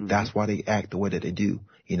up. Mm-hmm. That's why they act the way that they do.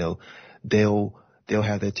 They'll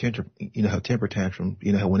have their temper tantrum,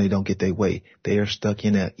 when they don't get their way. They are stuck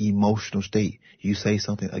in an emotional state. You say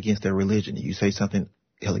something against their religion. You say something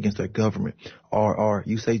against their government, or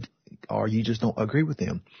you just don't agree with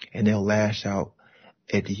them, and they'll lash out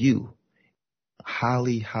at you.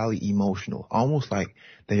 Highly, highly emotional, almost like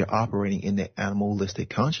they are operating in their animalistic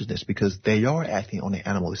consciousness because they are acting on their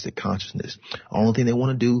animalistic consciousness. Only thing they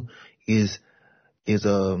want to do is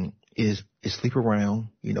sleep around,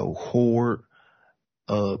 hoard,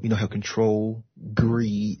 have control,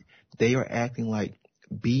 greed. They are acting like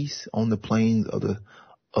beasts on the plains of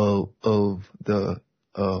the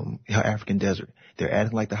African desert. They're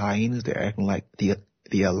acting like the hyenas. They're acting like the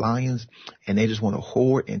lions, and they just want to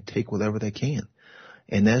hoard and take whatever they can.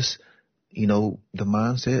 And that's, the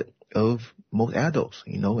mindset of most adults,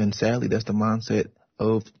 and sadly that's the mindset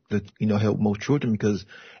of help most children because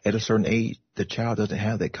at a certain age, the child doesn't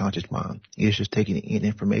have that conscious mind. It's just taking in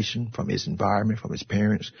information from its environment, from its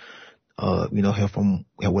parents, help from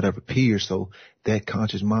whatever peers. So that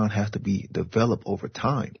conscious mind has to be developed over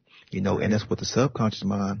time, and that's what the subconscious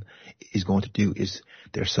mind is going to do is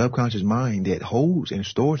their subconscious mind that holds and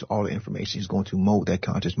stores all the information is going to mold that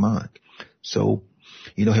conscious mind. So,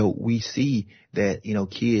 we see that,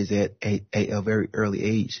 kids at a very early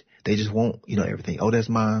age, they just want, everything. Oh, that's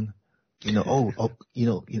mine. How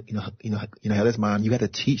that's mine. You have to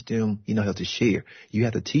teach them, how to share. You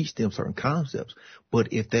have to teach them certain concepts.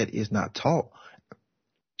 But if that is not taught,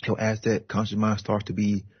 as that conscious mind starts to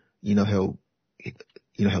be,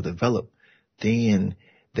 develop, then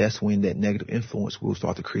that's when that negative influence will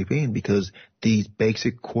start to creep in because these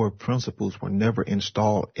basic core principles were never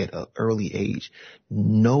installed at an early age.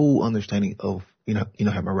 No understanding of,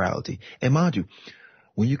 morality. And mind you,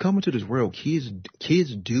 when you come into this world, kids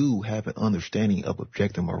do have an understanding of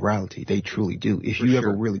objective morality. They truly do. If you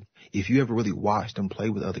ever really watch them play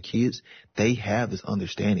with other kids, they have this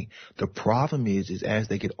understanding. The problem is as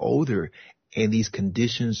they get older and these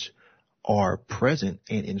conditions are present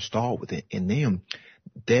and installed within them,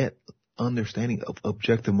 that understanding of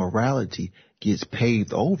objective morality gets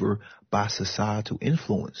paved over by societal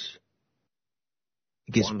influence.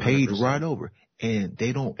 It gets 100%. Paved right over. And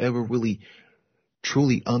they don't ever really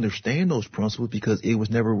truly understand those principles because it was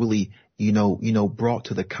never really, brought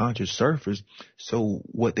to the conscious surface. So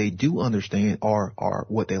what they do understand or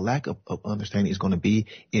what they lack of understanding is going to be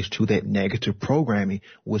is to that negative programming,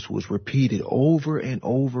 which was repeated over and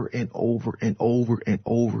over and over and over and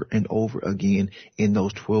over and over again in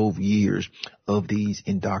those 12 years of these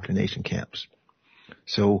indoctrination camps.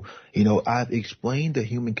 So, I've explained the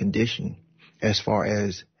human condition as far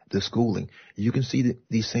as the schooling. You can see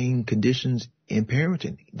these same conditions in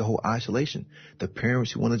parenting, the whole isolation. The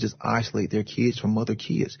parents who want to just isolate their kids from other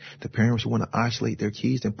kids. The parents who want to isolate their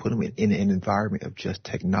kids and put them in an environment of just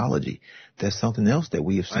technology. That's something else that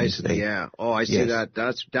we have seen today. Yeah. Oh, I see that.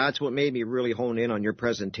 That's what made me really hone in on your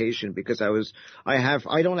presentation because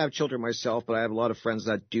I don't have children myself, but I have a lot of friends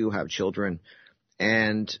that do have children.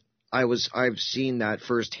 And I've seen that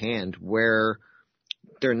firsthand where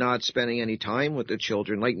they're not spending any time with the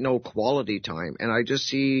children, like no quality time. And I just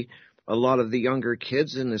see a lot of the younger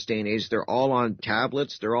kids in this day and age, they're all on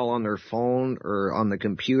tablets, they're all on their phone or on the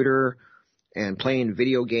computer and playing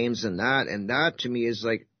video games and that to me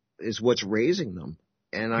is what's raising them.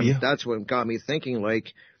 And that's what got me thinking,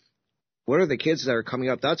 like, what are the kids that are coming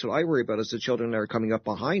up? That's what I worry about is the children that are coming up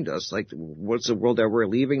behind us. Like, what's the world that we're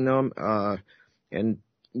leaving them? And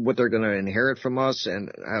what they're going to inherit from us. And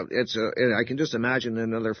I can just imagine in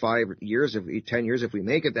another 10 years, if we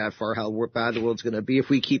make it that far, how bad the world's going to be if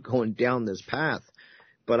we keep going down this path.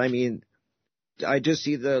 But I mean, I just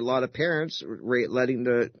see a lot of parents letting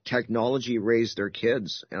the technology raise their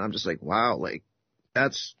kids. And I'm just like, wow, like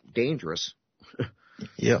that's dangerous.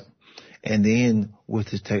 Yep. And then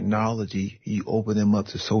with this technology, you open them up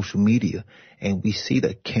to social media, and we see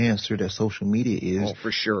the cancer that social media is. Oh,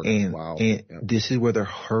 for sure. And, wow. And this is where the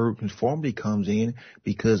herd conformity comes in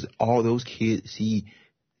because all those kids see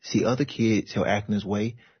other kids how acting this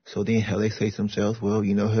way. So then how they say to themselves, well,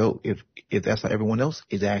 if that's how everyone else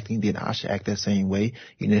is acting, then I should act that same way.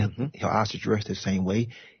 How I should dress the same way.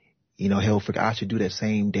 I should do that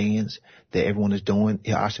same dance that everyone is doing.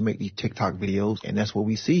 I should make these TikTok videos. And that's what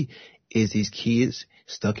we see is these kids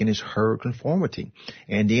stuck in this herd conformity.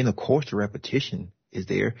 And then, of course, the repetition is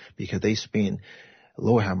there because they spend,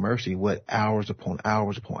 Lord have mercy, hours upon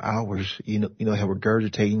hours upon hours, how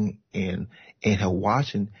regurgitating and how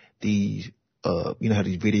watching these, how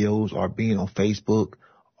these videos are being on Facebook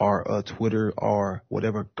or Twitter or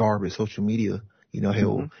whatever garbage social media,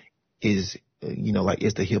 is,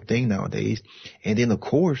 it's the hip thing nowadays. And then, of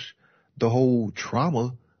course, the whole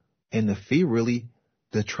trauma and the fear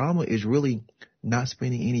the trauma is really not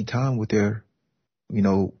spending any time with their,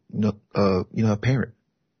 parent.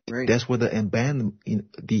 Right. That's where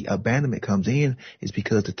the abandonment comes in is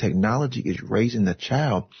because the technology is raising the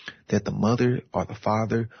child that the mother or the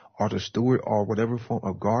father or the steward or whatever form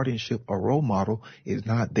of guardianship or role model is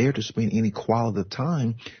not there to spend any quality of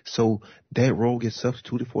time. So that role gets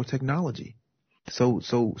substituted for technology. So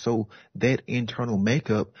that internal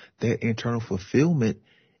makeup, that internal fulfillment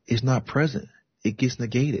is not present. It gets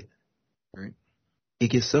negated. Right. It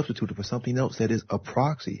gets substituted for something else that is a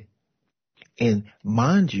proxy. And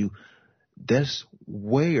mind you, that's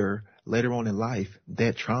where later on in life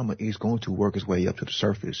that trauma is going to work its way up to the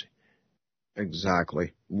surface.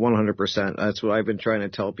 Exactly. 100%. That's what I've been trying to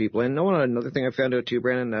tell people. And another thing I found out too,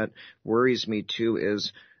 Brandon, that worries me too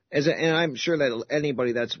and I'm sure that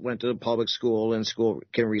anybody that's went to public school and school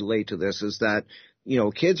can relate to this, is that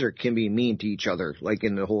kids can be mean to each other, like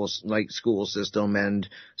in the whole school system and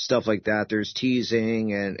stuff like that. There's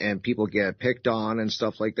teasing and people get picked on and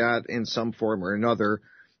stuff like that in some form or another.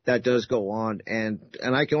 That does go on. And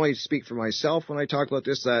I can only speak for myself when I talk about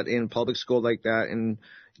this, that in public school like that, and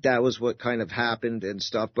that was what kind of happened and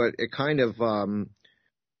stuff. But it kind of,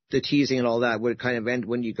 the teasing and all that would kind of end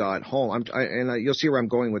when you got home. You'll see where I'm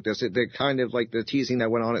going with this. The kind of like the teasing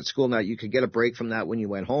that went on at school, now you could get a break from that when you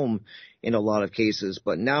went home in a lot of cases.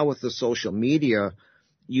 But now with the social media,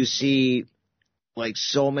 you see like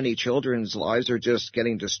so many children's lives are just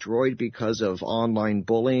getting destroyed because of online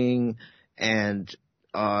bullying and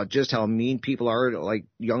just how mean people are. Like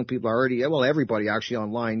young people are already, well, everybody actually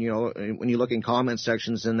online, when you look in comment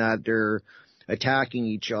sections and that, they're attacking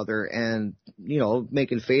each other and,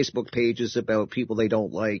 making Facebook pages about people they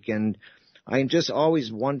don't like. And I'm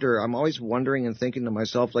always wondering and thinking to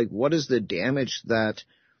myself, like, what is the damage that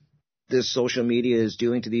this social media is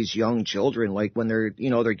doing to these young children? Like when they're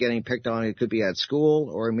getting picked on, it could be at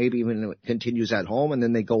school or maybe even it continues at home, and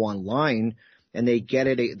then they go online and they get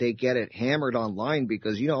it hammered online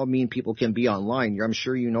because, how mean people can be online. I'm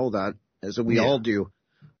sure you know that, as we all do.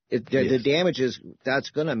 The damage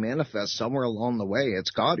that's going to manifest somewhere along the way.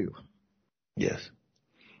 It's got to. Yes.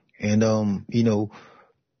 And,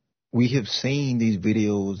 we have seen these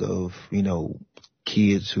videos of,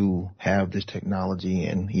 kids who have this technology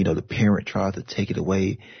and, the parent tries to take it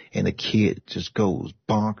away and the kid just goes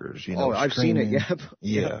bonkers, I've seen it.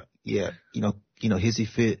 Yep. Yeah. Hissy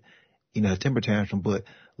fit, a temper tantrum, but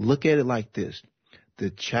look at it like this.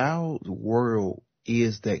 The child's world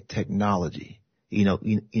is that technology,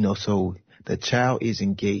 so the child is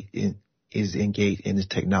engaged in this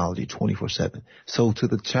technology 24/7. So to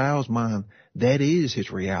the child's mind, that is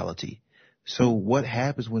his reality. So what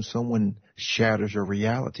happens when someone shatters your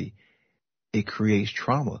reality? It creates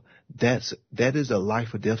trauma. That is a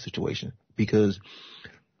life or death situation, because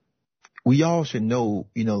we all should know,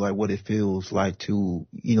 like what it feels like to,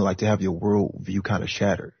 like to have your worldview kind of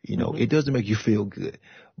shattered. It doesn't make you feel good,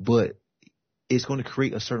 but it's going to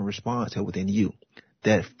create a certain response within you.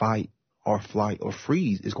 That fight or flight or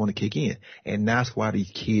freeze is going to kick in. And that's why these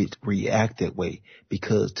kids react that way,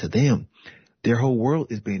 because to them, their whole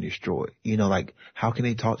world is being destroyed. Like how can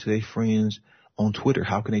they talk to their friends on Twitter?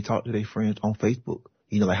 How can they talk to their friends on Facebook?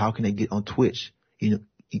 Like how can they get on Twitch?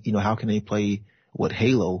 How can they play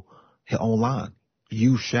Halo online?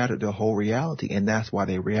 You shattered their whole reality, and that's why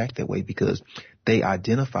they react that way, because they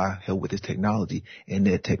identify with this technology, and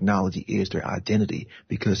that technology is their identity.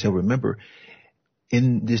 Because remember,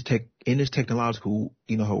 in this technological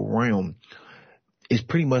realm, it's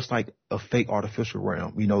pretty much like a fake artificial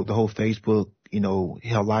realm. The whole Facebook,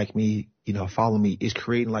 like me, follow me, is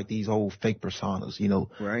creating like these old fake personas,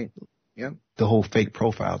 Right. Yeah. The whole fake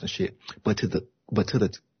profiles and shit. But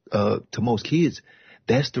to most kids,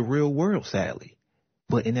 that's the real world, sadly.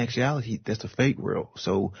 But in actuality, that's the fake world.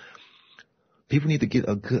 So people need to get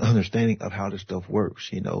a good understanding of how this stuff works,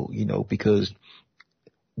 because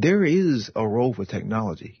there is a role for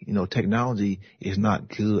technology. Technology is not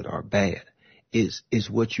good or bad. It's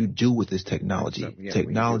what you do with this technology.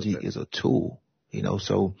 Technology is a tool,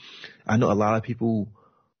 so I know a lot of people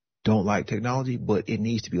don't like technology, but it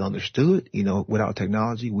needs to be understood. Without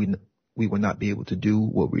technology, we would not be able to do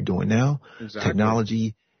what we're doing now. Exactly.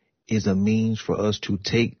 Technology is a means for us to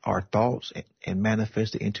take our thoughts and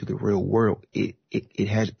manifest it into the real world. It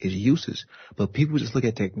has its uses, but people just look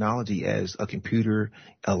at technology as a computer,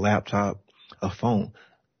 a laptop, a phone.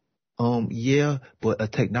 But a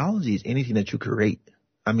technology is anything that you create.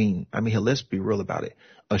 I mean, let's be real about it.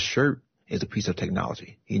 A shirt is a piece of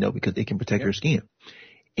technology, because it can protect your skin.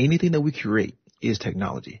 Anything that we create is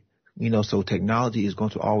technology, so technology is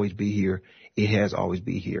going to always be here. It has always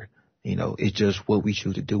been here. It's just what we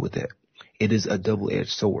choose to do with it. It is a double-edged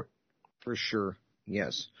sword. For sure.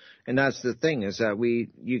 Yes. And that's the thing, is that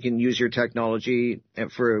you can use your technology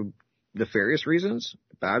for nefarious reasons,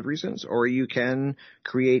 bad reasons, or you can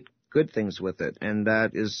create good things with it. And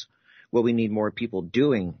that is what we need more people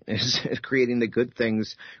doing, is creating the good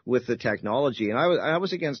things with the technology. And I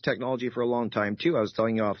was against technology for a long time too. I was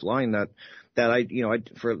telling you offline that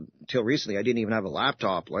till recently I didn't even have a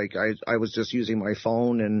laptop. Like I was just using my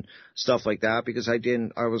phone and stuff like that, because I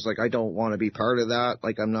was like, I don't want to be part of that.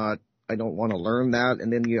 Like I don't want to learn that.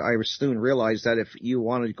 And then I soon realized that if you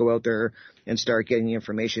want to go out there and start getting the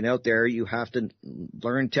information out there, you have to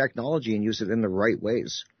learn technology and use it in the right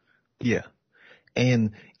ways. Yeah.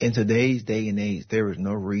 And in today's day and age, there is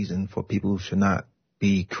no reason for people who should not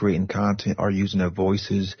be creating content or using their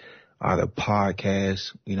voices, either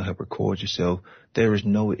podcasts, help record yourself. There is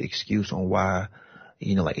no excuse on why,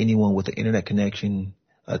 like anyone with an internet connection,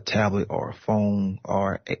 a tablet or a phone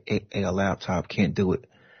or a laptop can't do it.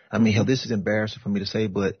 I mean, hell, this is embarrassing for me to say,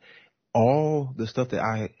 but all the stuff that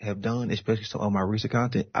I have done, especially some of my recent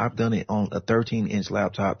content, I've done it on a 13-inch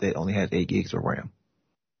laptop that only has 8 gigs of RAM.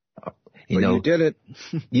 You did it.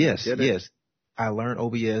 Yes, yes. I learned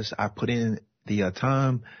OBS. I put in the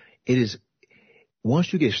time. It is,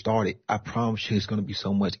 once you get started, I promise you it's going to be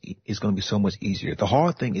so much easier. The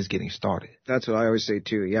hard thing is getting started. That's what I always say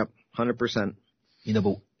too. Yep. 100%.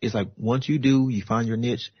 But it's like once you find your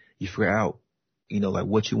niche, you figure out, like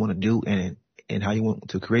what you want to do and how you want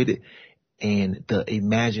to create it. And the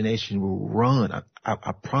imagination will run.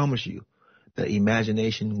 I promise you, the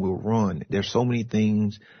imagination will run. There's so many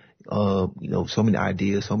things, so many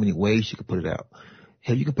ideas, so many ways you can put it out.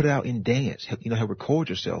 Hell, you can put it out in dance, record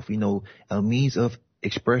yourself, a means of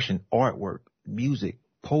expression, artwork, music,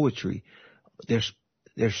 poetry. There's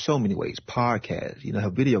so many ways, podcasts,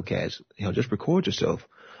 video casts, just record yourself.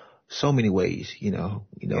 So many ways, Yeah,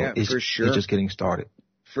 it's, for sure. It's just getting started.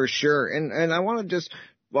 For sure. And I want to just,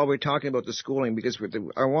 while we're talking about the schooling, because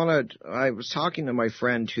I was talking to my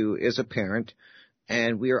friend who is a parent,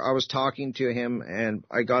 and I was talking to him, and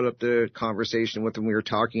I got up the conversation with him. We were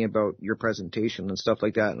talking about your presentation and stuff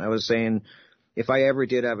like that. And I was saying, if I ever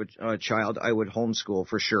did have a child, I would homeschool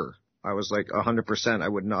for sure. I was like 100%. I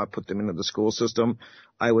would not put them into the school system.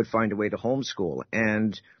 I would find a way to homeschool.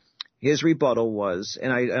 And his rebuttal was,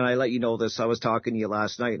 and I let you know this, I was talking to you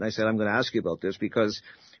last night and I said, I'm going to ask you about this because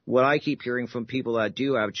what I keep hearing from people that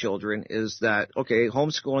do have children is that, okay,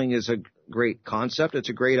 homeschooling is a great concept. It's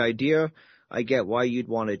a great idea. I get why you'd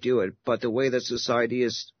want to do it. But the way that society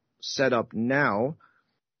is set up now,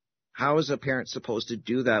 how is a parent supposed to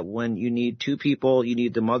do that when you need two people? You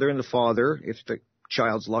need the mother and the father. If the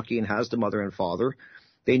child's lucky and has the mother and father,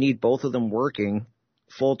 they need both of them working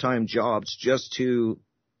full-time jobs just to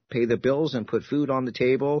pay the bills and put food on the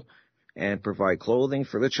table and provide clothing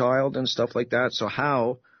for the child and stuff like that. So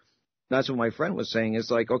how, that's what my friend was saying,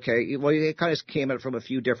 is like, okay, well, it kind of came at it from a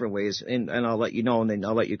few different ways, and I'll let you know, and then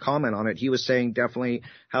I'll let you comment on it. He was saying definitely,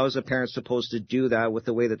 how is a parent supposed to do that with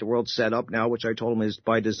the way that the world's set up now, which I told him is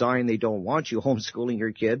by design. They don't want you homeschooling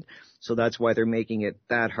your kid, so that's why they're making it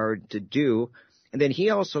that hard to do. And then he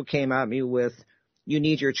also came at me with, you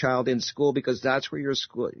need your child in school because that's where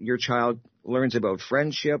your child learns about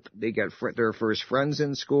friendship. They get their first friends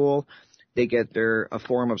in school. They get a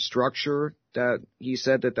form of structure that he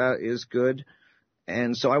said that is good.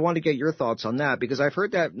 And so I want to get your thoughts on that because I've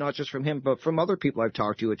heard that not just from him, but from other people I've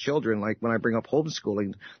talked to with children. Like when I bring up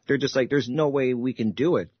homeschooling, they're just like, there's no way we can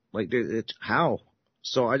do it. Like, it's how?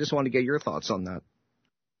 So I just want to get your thoughts on that.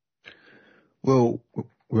 Well,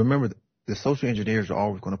 remember, the social engineers are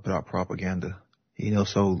always going to put out propaganda.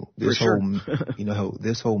 So this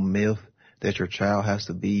this whole myth that your child has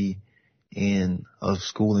to be in a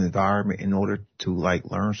school environment in order to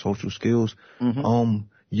learn social skills. Mm-hmm.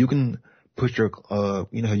 You can put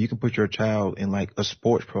your child in a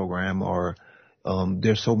sports program, or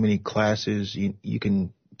there's so many classes. You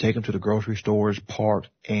can take them to the grocery stores, park,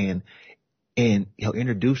 and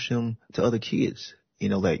introduce them to other kids.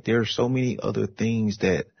 There's so many other things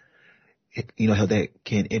that that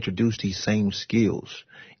can introduce these same skills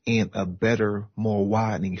in a better, more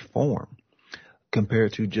widening form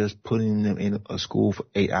compared to just putting them in a school for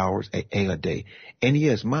 8 hours a day. And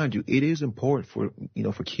yes, mind you, it is important for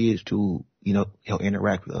kids to,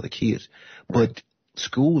 interact with other kids, but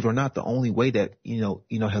schools are not the only way that, how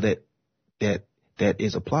that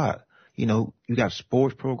is applied. You got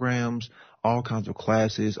sports programs, all kinds of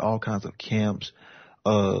classes, all kinds of camps,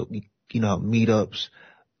 meetups.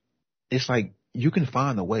 It's like you can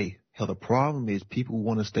find a way. Hell, the problem is people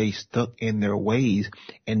want to stay stuck in their ways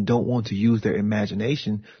and don't want to use their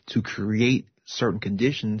imagination to create certain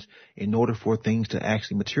conditions in order for things to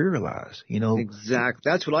actually materialize, Exactly.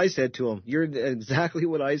 That's what I said to him. You're exactly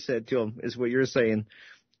what I said to him is what you're saying.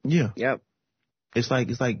 Yeah. Yep. It's like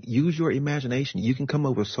use your imagination. You can come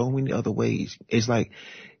up with so many other ways. It's like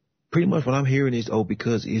pretty much what I'm hearing is,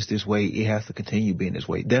 because it's this way, it has to continue being this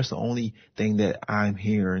way. That's the only thing that I'm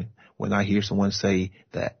hearing when I hear someone say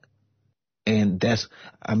that. And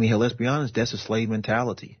let's be honest, that's a slave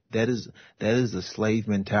mentality. That is a slave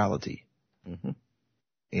mentality. Mm-hmm.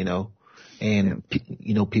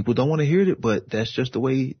 People don't want to hear it, but that's just the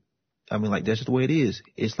way, that's just the way it is.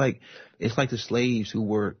 It's like the slaves who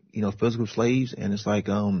were, physical slaves, and it's like,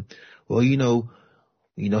 how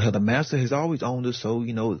the master has always owned us, so,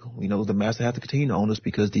 the master has to continue to own us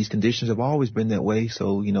because these conditions have always been that way,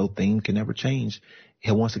 so, things can never change.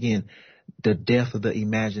 And once again, the death of the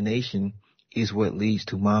imagination is what leads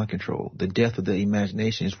to mind control. The death of the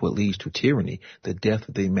imagination is what leads to tyranny. The death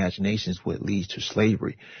of the imagination is what leads to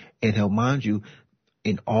slavery. And mind you,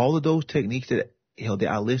 in all of those techniques that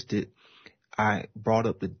I listed, I brought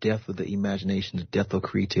up the death of the imagination, the death of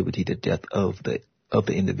creativity, the death of the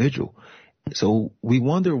individual. So we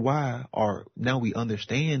wonder why, or now we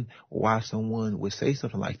understand why someone would say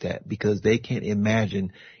something like that, because they can't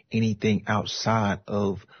imagine anything outside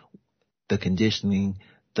of the conditioning,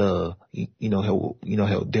 how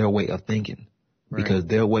their way of thinking, right. Because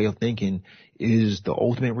their way of thinking is the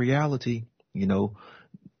ultimate reality, Yeah.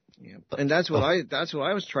 And that's what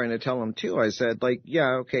I was trying to tell him too. I said,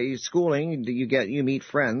 schooling, you meet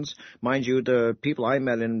friends. Mind you, the people I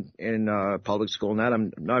met in public school,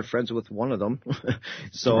 I'm not friends with one of them.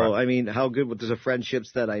 So, right. How good were the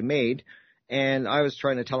friendships that I made? And I was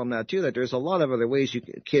trying to tell him that too, that there's a lot of other ways you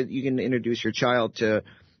can introduce your child to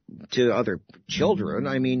other children.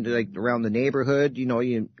 Around the neighborhood,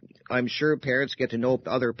 I'm sure parents get to know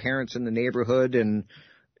other parents in the neighborhood, and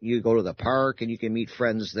you go to the park and you can meet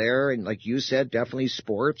friends there. And like you said, definitely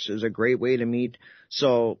sports is a great way to meet.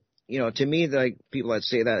 So, to me, people that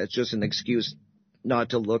say that, it's just an excuse not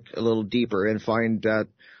to look a little deeper and find that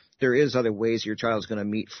there is other ways your child's going to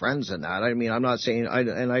meet friends in that. I mean, I'm not saying,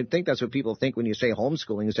 and I think that's what people think when you say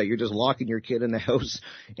homeschooling, is that you're just locking your kid in the house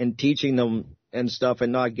and teaching them and stuff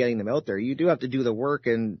and not getting them out there. You do have to do the work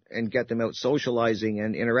and get them out socializing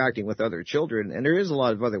and interacting with other children. And there is a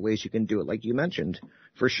lot of other ways you can do it, like you mentioned,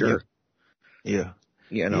 for sure. Yeah.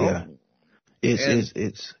 You know? Yeah.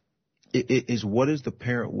 It's what is the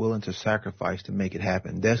parent willing to sacrifice to make it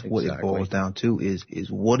happen? That's what it boils down to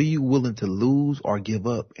is what are you willing to lose or give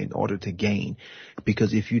up in order to gain?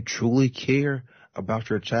 Because if you truly care about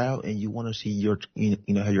your child and you want to see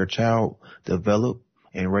have your child develop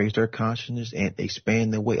and raise their consciousness and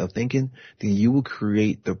expand their way of thinking, then you will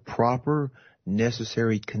create the proper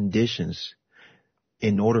necessary conditions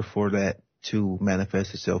in order for that to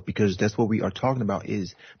manifest itself. Because that's what we are talking about,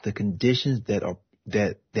 is the conditions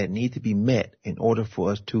that need to be met in order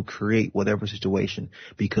for us to create whatever situation.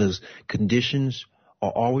 Because conditions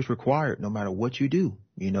are always required no matter what you do.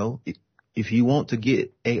 You know, if you want to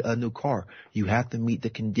get a new car, you have to meet the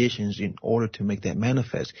conditions in order to make that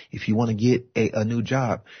manifest. If you want to get a new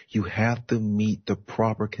job, you have to meet the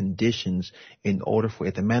proper conditions in order for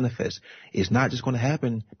it to manifest. It's not just going to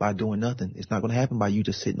happen by doing nothing. It's not going to happen by you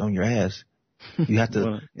just sitting on your ass. You have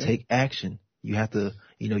to take action. You have to,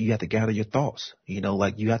 you have to gather your thoughts. You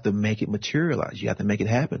have to make it materialize. You have to make it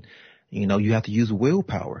happen. You have to use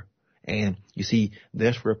willpower. And you see,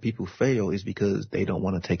 that's where people fail, is because they don't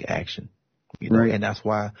want to take action. Right. And that's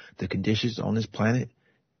why the conditions on this planet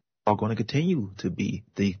are going to continue to be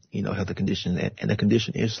the, health condition, and the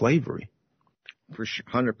condition is slavery. For sure,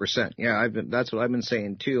 100%. Yeah, that's what I've been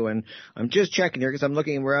saying too. And I'm just checking here because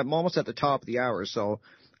I'm almost at the top of the hour. So,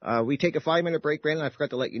 we take a 5-minute break, Brandon. I forgot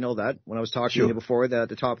to let you know that when I was talking to you before, that at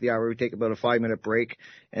the top of the hour we take about a 5-minute break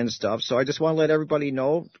and stuff. So I just want to let everybody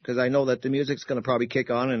know, because I know that the music's going to probably kick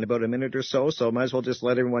on in about a minute or so. So I might as well just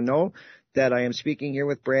let everyone know that I am speaking here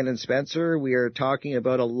with Brandon Spencer. We are talking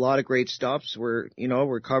about a lot of great stuff. We're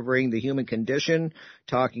covering the human condition,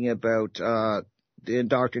 talking about, the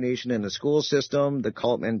indoctrination in the school system, the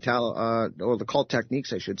cult or the cult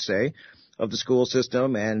techniques, I should say, of the school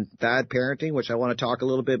system, and bad parenting, which I want to talk a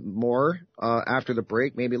little bit more after the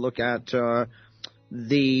break. Maybe look at the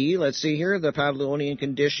Pavlovian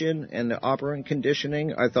condition and the operant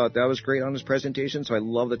conditioning. I thought that was great on his presentation, so I'd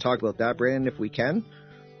love to talk about that, Brandon, if we can.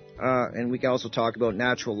 And we can also talk about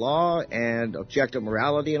natural law and objective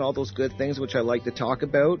morality and all those good things, which I like to talk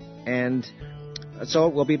about. And so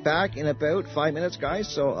we'll be back in about 5 minutes, guys,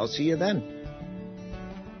 so I'll see you then.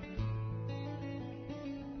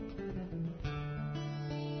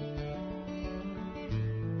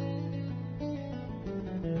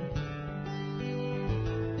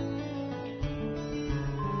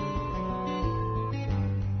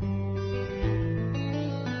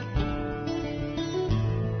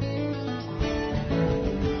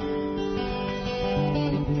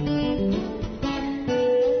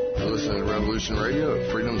 Radio at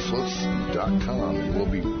freedomslips.com, and we'll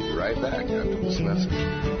be right back after this message.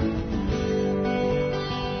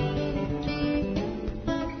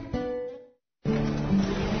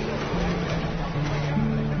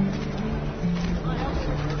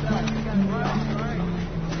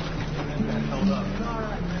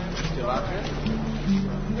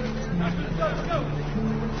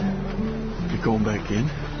 You're going back in?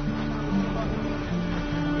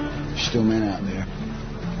 There's still men out there.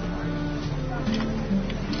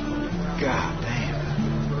 God damn.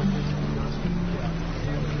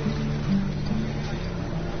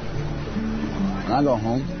 When I go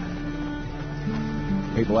home,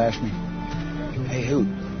 people ask me, "Hey, Hoot,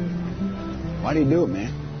 why do you do it,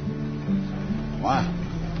 man? Why?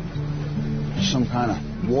 Some kind of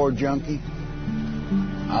war junkie?"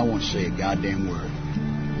 I won't say a goddamn word.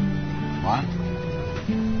 Why?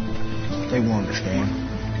 They won't understand.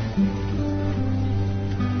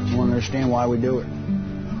 They won't understand why we do it.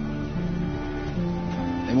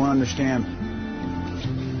 They won't understand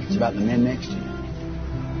it's about the men next to you.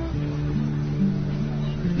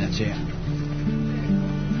 And that's it.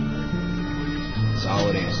 That's all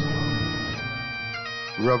it is.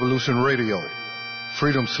 Revolution Radio,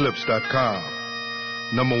 freedomslips.com,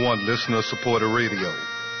 #1 listener-supported radio,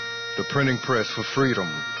 the printing press for freedom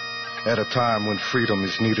at a time when freedom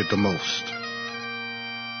is needed the most.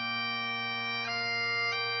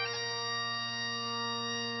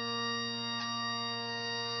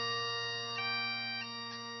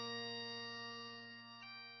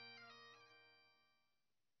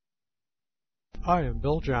 I am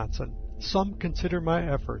Bill Johnson. Some consider my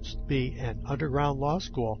efforts to be an underground law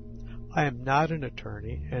school. I am not an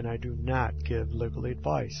attorney, and I do not give legal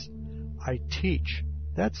advice. I teach.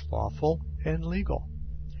 That's lawful and legal.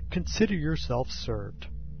 Consider yourself served.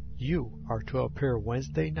 You are to appear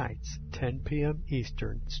Wednesday nights, 10 p.m.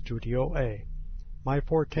 Eastern, Studio A. My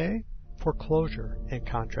forte? Foreclosure and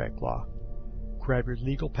contract law. Grab your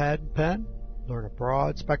legal pad and pen. Learn a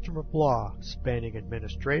broad spectrum of law spanning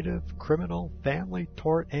administrative, criminal, family,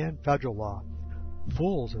 tort, and federal law.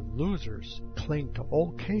 Fools and losers cling to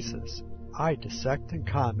old cases. I dissect and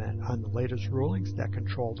comment on the latest rulings that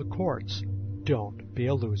control the courts. Don't be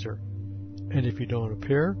a loser. And if you don't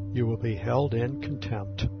appear, you will be held in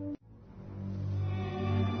contempt.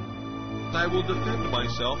 I will defend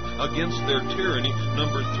myself against their tyranny.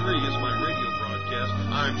 Number 3 is my radio broadcast.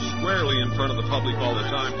 I'm squarely in front of the public all the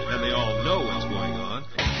time, and they all know what's going on.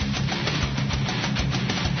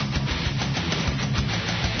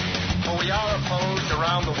 For we are opposed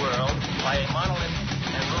around the world by a monolithic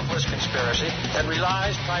and ruthless conspiracy that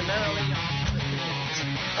relies primarily on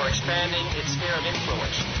for expanding its sphere of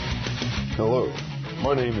influence. Hello,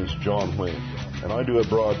 my name is John Wayne, and I do a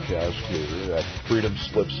broadcast here at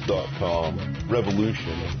freedomslips.com,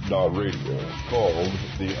 revolution.radio, called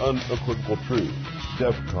The Unequivocal Truth,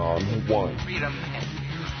 DEFCON 1. Freedom and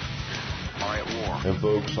fear are at war. And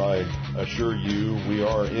folks, I assure you we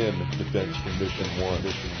are in Defense for Mission 1,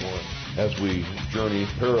 as we journey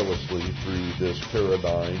perilously through this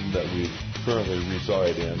paradigm that we currently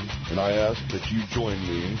reside in. And I ask that you join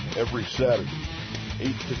me every Saturday, 8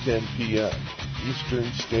 to 10 p.m.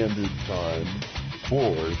 Eastern Standard Time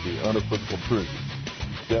for The Unequivocal Truth,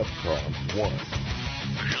 DEFCON 1.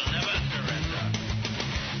 We shall never surrender.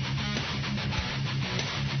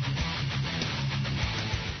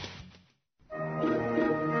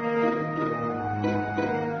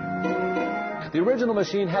 The original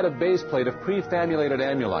machine had a base plate of prefamulated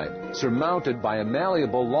amulite, surmounted by a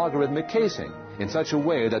malleable logarithmic casing, in such a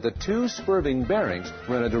way that the two spurving bearings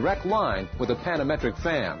were in a direct line with a panametric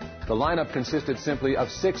fan. The lineup consisted simply of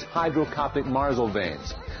 6 hydrocoptic Marsal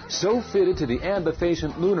vanes, so fitted to the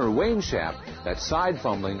ambifacient lunar wane shaft that side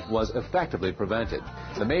fumbling was effectively prevented.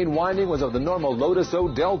 The main winding was of the normal Lotus O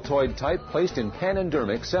deltoid type, placed in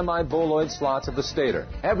panendermic semi-boloid slots of the stator,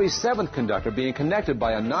 every 7th conductor being connected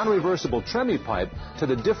by a non-reversible Tremie pipe to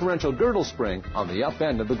the differential girdle spring on the up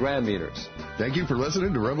end of the gram meters. Thank you for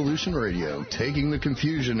listening to Revolution Radio, taking the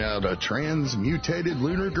confusion out of transmutated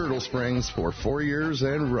lunar girdle springs for 4 years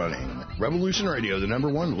and running. Revolution Radio, the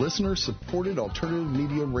 #1 listener-supported alternative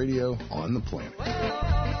media radio on the planet.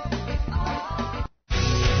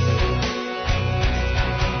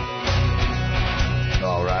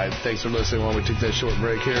 All right, thanks for listening while we took that short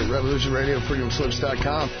break here at Revolution Radio,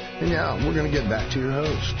 freedomslips.com. And now we're going to get back to your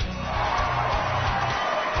host.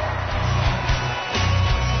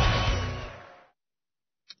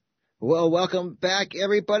 Well, welcome back,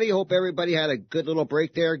 everybody. Hope everybody had a good little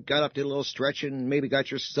break there, got up, did a little stretching, maybe got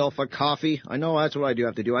yourself a coffee. I know that's what I do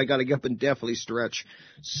have to do. I got to get up and definitely stretch.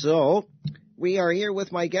 So we are here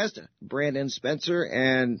with my guest, Brandon Spencer,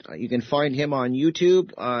 and you can find him on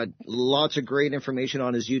YouTube. Lots of great information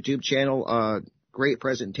on his YouTube channel, great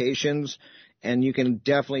presentations, and you can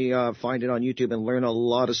definitely find it on YouTube and learn a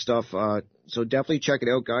lot of stuff. So definitely check it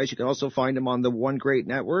out, guys. You can also find him on the One Great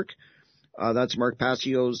Network. That's Mark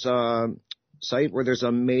Passio's site, where there's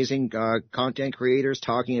amazing content creators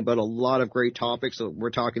talking about a lot of great topics that we're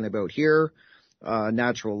talking about here.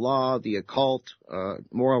 Natural law, the occult,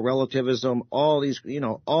 moral relativism, all these,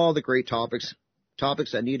 all the great topics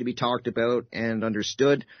that need to be talked about and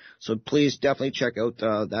understood. So please definitely check out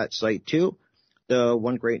that site too. The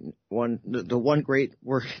One Great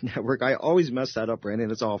Work Network. I always mess that up, Brandon.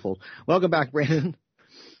 It's awful. Welcome back, Brandon.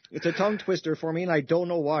 It's a tongue twister for me, and I don't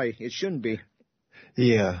know why. It shouldn't be.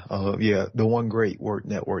 Yeah, the One Great Work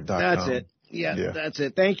Network.com. That's it. Yeah, that's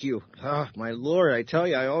it. Thank you. Oh, my Lord, I tell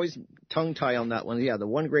you, I always tongue tie on that one. Yeah, the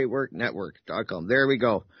One Great Work Network.com. There we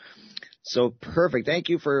go. So perfect. Thank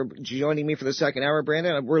you for joining me for the second hour,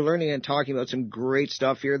 Brandon. We're learning and talking about some great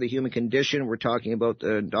stuff here, the human condition. We're talking about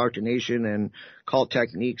the indoctrination and cult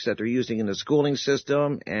techniques that they're using in the schooling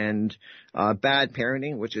system, and bad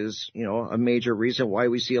parenting, which is, a major reason why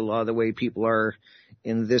we see a lot of the way people are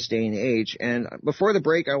in this day and age. And before the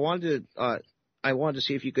break, I wanted to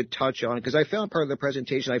see if you could touch on, because I found part of the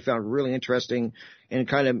presentation I found really interesting and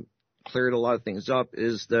kind of cleared a lot of things up,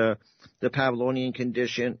 is the Pavlovian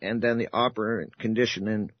condition and then the operant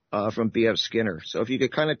conditioning from B.F. Skinner. So if you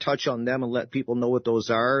could kind of touch on them and let people know what those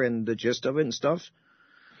are and the gist of it and stuff.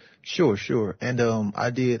 Sure. And I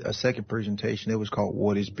did a second presentation. It was called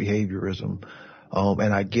What is Behaviorism?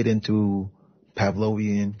 And I get into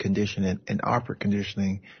Pavlovian conditioning and operant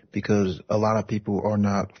conditioning because a lot of people are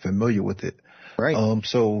not familiar with it. Right.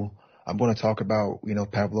 So I'm going to talk about,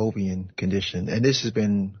 Pavlovian conditioning. And this has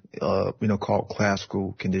been, called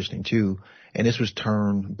classical conditioning too. And this was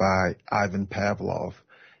termed by Ivan Pavlov.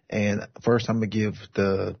 And first I'm going to give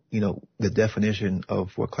the definition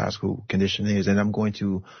of what classical conditioning is. And I'm going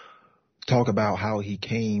to talk about how he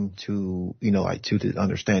came to, to the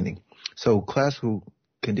understanding. So classical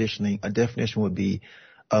conditioning, a definition would be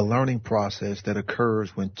a learning process that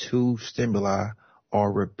occurs when two stimuli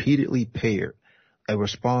are repeatedly paired. A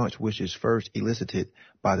response which is first elicited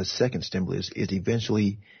by the second stimulus is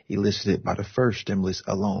eventually elicited by the first stimulus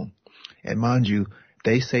alone. And mind you,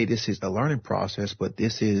 they say this is a learning process, but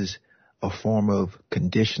this is a form of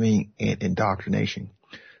conditioning and indoctrination.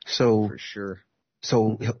 So, for sure.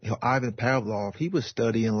 So Ivan Pavlov, he was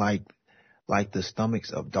studying like the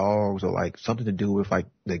stomachs of dogs, or like something to do with like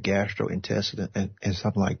the gastrointestinal and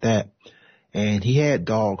something like that. And he had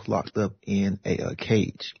dogs locked up in a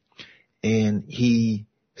cage. And he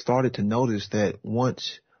started to notice that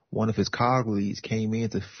once one of his colleagues came in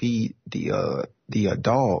to feed the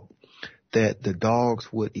dog, that the dogs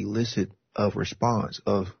would elicit a response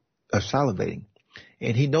of salivating.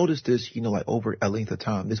 And he noticed this, like over a length of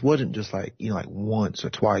time. This wasn't just like, like once or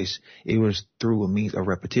twice. It was through a means of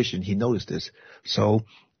repetition. He noticed this. So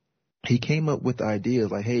he came up with the idea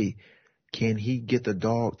like, hey, can he get the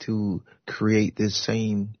dog to create this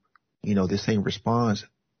same response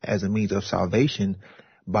as a means of salvation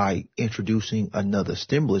by introducing another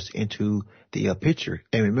stimulus into the picture?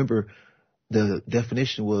 And remember, the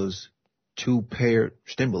definition was two paired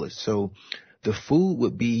stimulus. So the food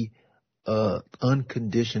would be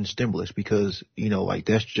unconditioned stimulus, because,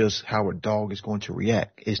 that's just how a dog is going to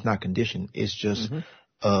react. It's not conditioned. It's just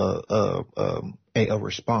a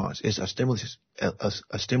response. It's a stimulus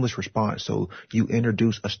response. So you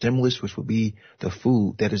introduce a stimulus, which would be the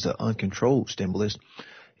food, that is an uncontrolled stimulus.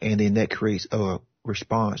 And then that creates a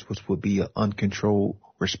response, which would be an uncontrolled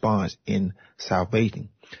response in salvating.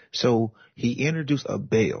 So he introduced a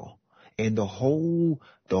bell, and the whole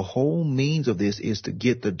means of this is to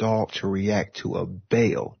get the dog to react to a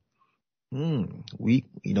bell. We've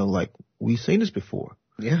seen this before.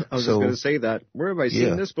 Yeah, I was just going to say that. Where have I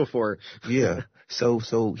seen this before? Yeah.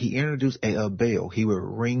 So he introduced a bell. He would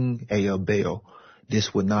ring a bell.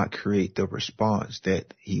 This would not create the response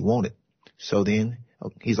that he wanted. So then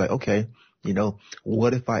he's like, okay,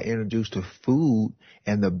 what if I introduce the food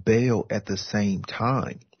and the bell at the same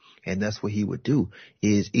time? And that's what he would do,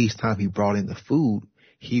 is each time he brought in the food,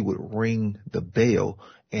 he would ring the bell,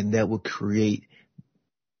 and that would create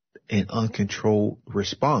an uncontrolled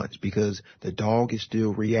response, because the dog is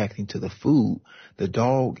still reacting to the food. The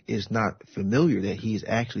dog is not familiar that he is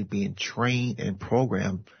actually being trained and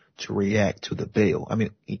programmed to react to the bell. I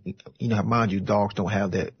mean, mind you, dogs don't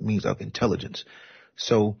have that means of intelligence.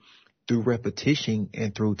 So through repetition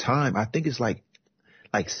and through time, I think it's like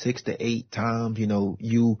 6 to 8 times,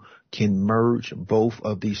 you can merge both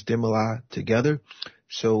of these stimuli together.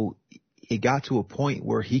 So it got to a point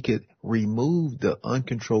where he could remove the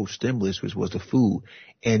uncontrolled stimulus, which was the food,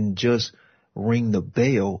 and just ring the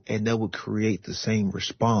bell, and that would create the same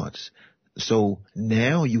response. So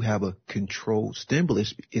now you have a controlled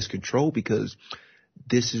stimulus. It's controlled because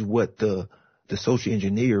this is what the social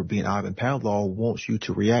engineer, being Ivan Pavlov, wants you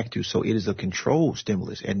to react to. So it is a controlled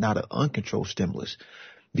stimulus and not an uncontrolled stimulus,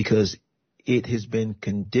 because it has been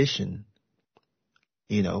conditioned,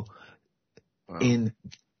 it's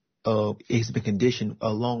been conditioned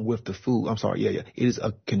along with the food. It is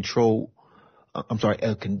a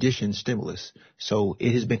conditioned stimulus. So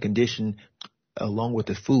it has been conditioned along with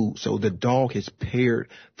the food. So the dog has paired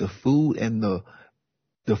the food and the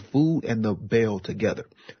bell together.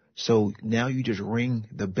 So now you just ring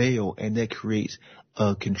the bell, and that creates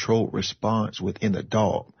a controlled response within the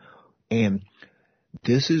dog. And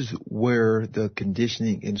this is where the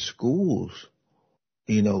conditioning in schools,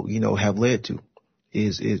 have led to,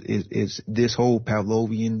 is this whole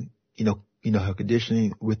Pavlovian,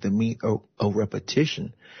 conditioning with the means of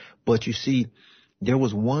repetition. But you see, there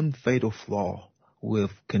was one fatal flaw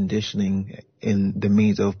with conditioning in the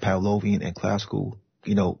means of Pavlovian and classical,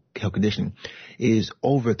 conditioning, is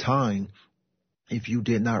over time, if you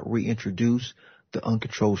did not reintroduce the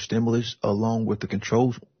uncontrolled stimulus along with the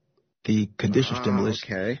conditioned stimulus,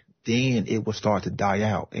 then it will start to die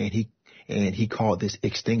out. And he called this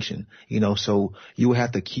extinction, so you will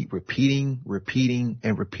have to keep repeating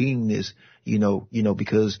this,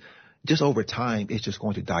 because just over time, it's just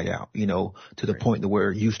going to die out, to the point to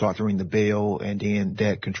where you start to ring the bell, and then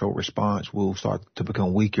that control response will start to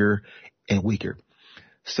become weaker and weaker.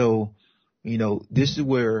 So, this is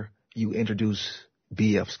where you introduce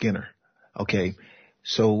B.F. Skinner. Okay.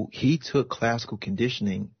 So he took classical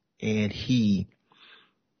conditioning and he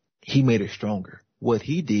made it stronger. What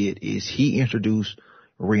he did is he introduced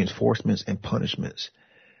reinforcements and punishments.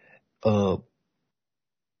 All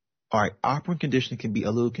right, operant conditioning can be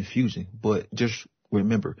a little confusing, but just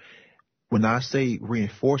remember, when I say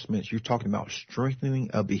reinforcements, you're talking about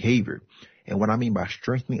strengthening a behavior. And what I mean by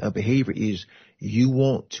strengthening a behavior is you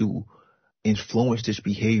want to influence this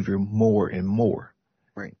behavior more and more.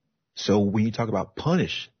 Right. So when you talk about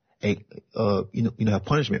punishment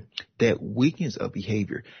that weakens a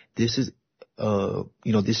behavior, this is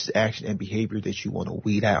this is action and behavior that you want to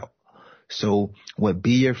weed out. So what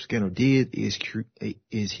B.F. Skinner did is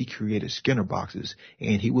he created Skinner boxes,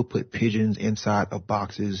 and he would put pigeons inside of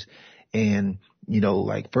boxes, and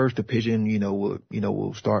like first the pigeon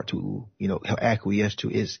will start to acquiesce to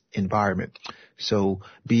its environment. So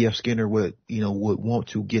B.F. Skinner would want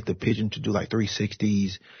to get the pigeon to do like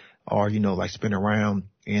 360s or like spin around,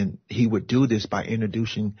 and he would do this by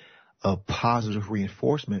introducing a positive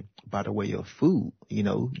reinforcement by the way of food.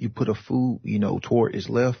 You put a food, toward its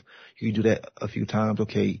left. You do that a few times.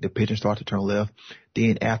 Okay, the pigeon starts to turn left.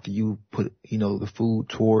 Then after you put, the food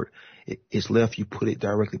toward its left, you put it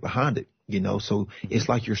directly behind it. So it's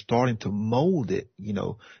like you're starting to mold it,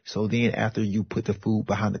 So then after you put the food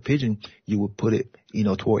behind the pigeon, you would put it,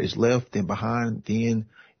 toward its left, then behind,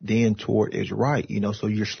 then toward its right, So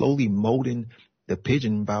you're slowly molding the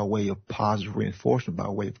pigeon by way of positive reinforcement, by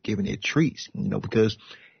way of giving it treats, because,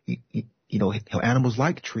 how animals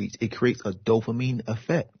like treats. It creates a dopamine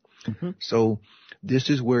effect. Mm-hmm. So this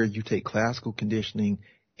is where you take classical conditioning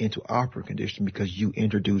into operant conditioning, because you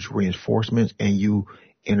introduce reinforcements and you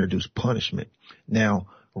introduce punishment. Now,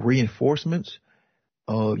 reinforcements,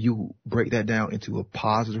 you break that down into a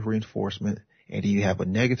positive reinforcement, and then you have a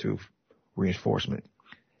negative reinforcement.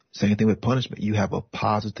 Same thing with punishment. You have a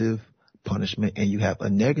positive punishment and you have a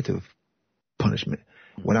negative punishment.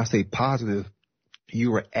 When I say positive,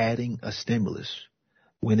 you are adding a stimulus.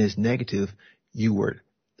 When it's negative, you are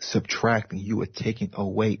subtracting, you are taking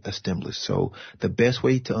away a stimulus. So the best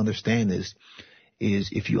way to understand this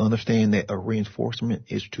is if you understand that a reinforcement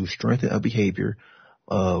is to strengthen a behavior,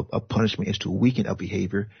 a punishment is to weaken a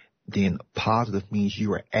behavior, then positive means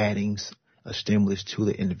you are adding a stimulus to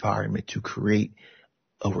the environment to create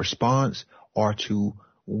a response or to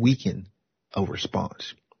weaken a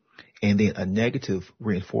response. And then a negative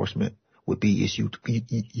reinforcement would be is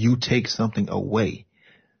you take something away.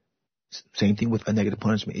 Same thing with a negative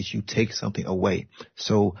punishment is you take something away.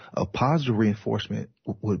 So a positive reinforcement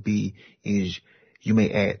would be is you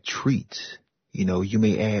may add treats, you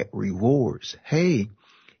may add rewards. Hey,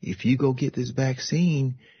 if you go get this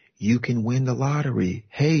vaccine, you can win the lottery.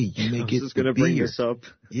 Hey, you may get the beer. Bring this up.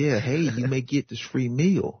 Yeah, hey, you may get this free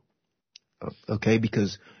meal. Okay,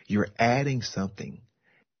 because you're adding something.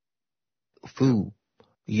 Food,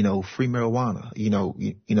 free marijuana,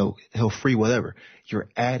 health free, whatever. You're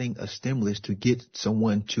adding a stimulus to get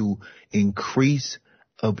someone to increase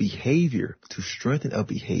a behavior, to strengthen a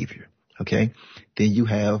behavior. Okay, then you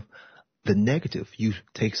have the negative. You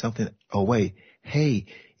take something away. Hey,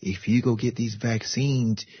 if you go get these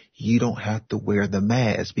vaccines, you don't have to wear the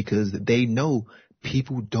mask, because they know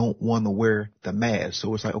people don't want to wear the mask.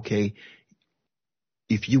 So it's like, okay,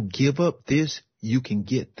 if you give up this, you can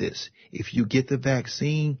get this. If you get the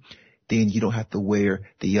vaccine, then you don't have to wear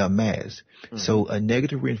the mask. Mm-hmm. So a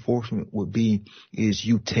negative reinforcement would be is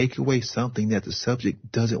you take away something that the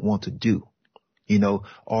subject doesn't want to do.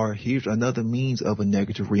 Or here's another means of a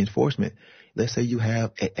negative reinforcement. Let's say you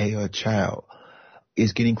have a child.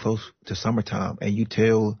 It's getting close to summertime, and you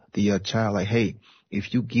tell the child, like, hey,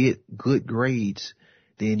 if you get good grades,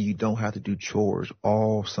 then you don't have to do chores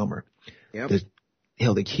all summer. Yep.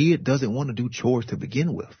 The kid doesn't want to do chores to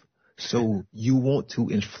begin with. So you want to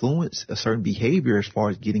influence a certain behavior as far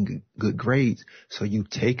as getting good grades. So you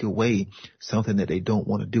take away something that they don't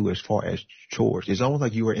want to do as far as chores. It's almost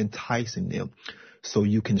like you are enticing them so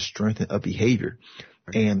you can strengthen a behavior.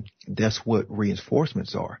 And that's what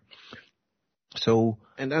reinforcements are. So,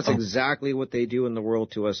 and that's exactly what they do in the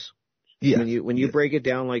world to us. Yeah. When you break it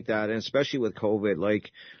down like that, and especially with COVID,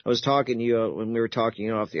 like I was talking to you when we were talking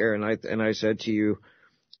off the air, and I said to you,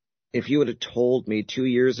 if you would have told me 2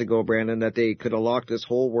 years ago, Brandon, that they could have locked this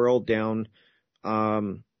whole world down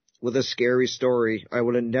with a scary story, I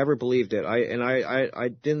would have never believed it. I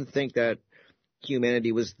didn't think that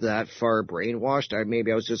humanity was that far brainwashed.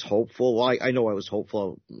 Maybe I was just hopeful. Well, I know I was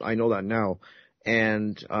hopeful. I know that now.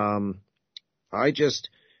 And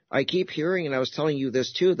I keep hearing, and I was telling you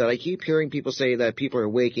this too, that I keep hearing people say that people are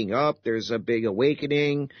waking up. There's a big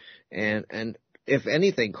awakening, and if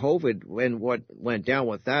anything, COVID and what went down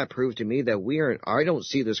with that proved to me that I don't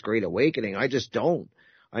see this great awakening. I just don't.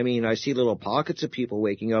 I mean, I see little pockets of people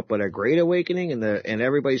waking up, but a great awakening and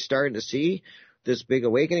everybody's starting to see this big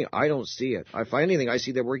awakening, I don't see it. If anything, I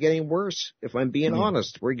see that we're getting worse. If I'm being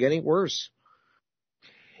honest, we're getting worse.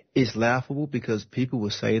 It's laughable because people will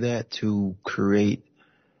say that to create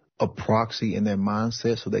a proxy in their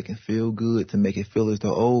mindset so they can feel good, to make it feel as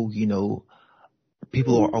though,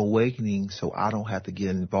 people are awakening so I don't have to get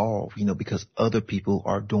involved, because other people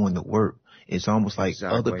are doing the work. It's almost like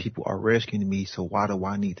other people are rescuing me, so why do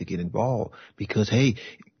I need to get involved? Because, hey,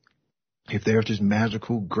 if there's this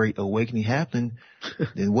magical great awakening happening,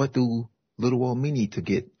 then what do little old me need to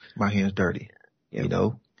get my hands dirty?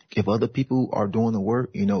 Yep. If other people are doing the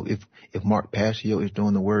work, if Mark Passio is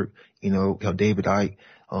doing the work, help David Icke,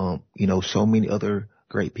 so many other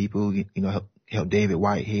great people, help David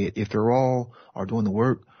Whitehead, if they're all are doing the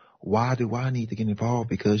work, why do I need to get involved?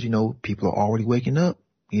 Because, people are already waking up,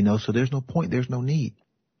 so there's no point, there's no need.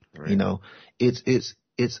 Right.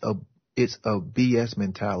 It's a BS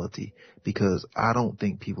mentality because I don't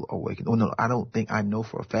think people are waking up. I know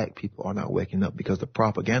for a fact people are not waking up because the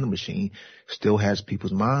propaganda machine still has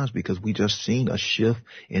people's minds because we just seen a shift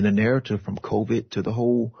in the narrative from COVID to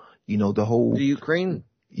the Ukraine.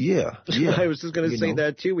 Yeah. I was just going to say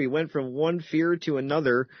that too. We went from one fear to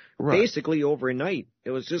another basically overnight.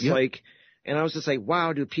 It was just and I was just like,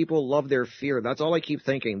 wow, do people love their fear? That's all I keep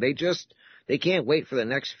thinking. They can't wait for the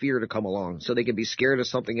next fear to come along so they can be scared of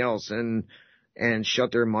something else and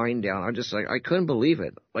shut their mind down. I'm just like, I couldn't believe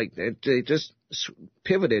it. Like they just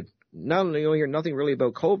pivoted. Now you hear nothing really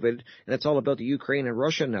about COVID, and it's all about the Ukraine and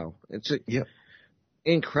Russia now. It's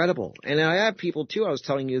incredible. And I have people too, I was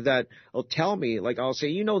telling you, that will tell me, like I'll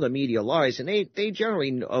say, the media lies, and they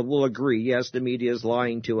generally will agree, yes, the media is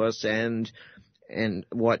lying to us and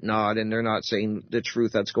whatnot, and they're not saying the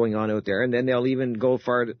truth that's going on out there. And then they'll even go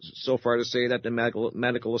so far to say that the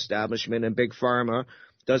medical establishment and big pharma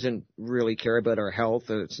doesn't really care about our health,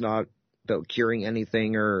 and it's not about curing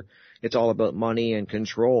anything, or it's all about money and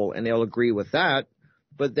control, and they'll agree with that.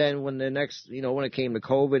 But then when when it came to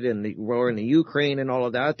COVID and the war in the Ukraine and all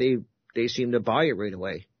of that, they seem to buy it right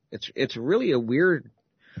away. It's really a weird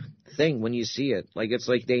thing when you see it. Like, it's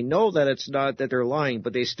like they know that it's not that they're lying,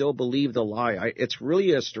 but they still believe the lie. It's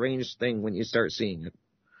really a strange thing when you start seeing it.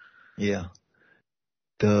 Yeah.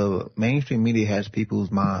 The mainstream media has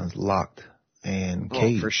people's minds locked and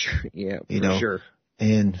caged. For sure. Yeah, for sure.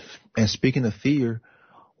 And speaking of fear,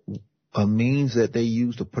 a means that they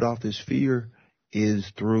use to put off this fear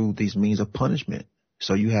is through these means of punishment.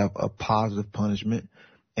 So you have a positive punishment.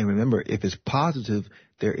 And remember, if it's positive,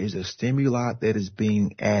 there is a stimuli that is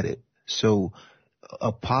being added. So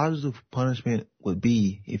a positive punishment would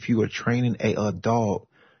be if you are training a dog,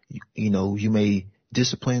 you may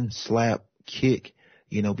discipline, slap, kick,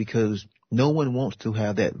 because no one wants to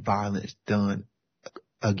have that violence done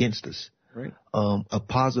against us. Right. A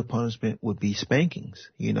positive punishment would be spankings.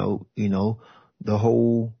 The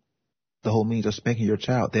whole means of spanking your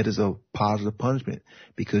child, that is a positive punishment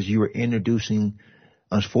because you are introducing,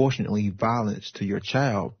 unfortunately, violence to your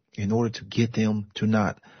child in order to get them to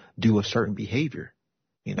not do a certain behavior.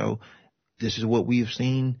 This is what we have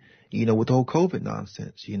seen, with the whole COVID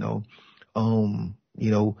nonsense,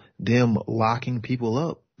 them locking people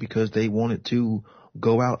up because they wanted to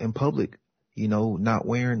go out in public, not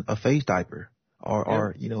wearing a face diaper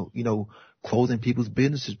or closing people's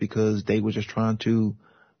businesses because they were just trying to,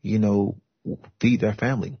 feed their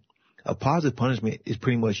family. A positive punishment is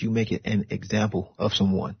pretty much you make it an example of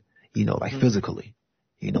someone, physically,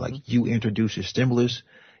 like you introduce your stimulus,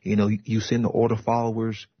 you send the order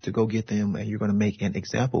followers to go get them and you're going to make an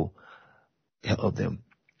example of them.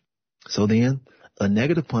 So then a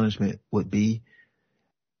negative punishment would be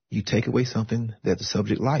you take away something that the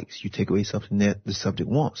subject likes. You take away something that the subject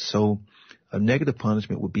wants. So a negative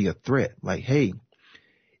punishment would be a threat. Like, hey,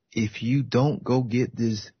 if you don't go get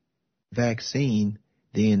this vaccine,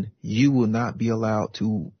 then you will not be allowed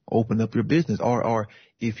to open up your business. Or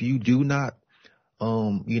if you do not,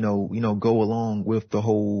 go along with the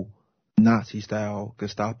whole Nazi style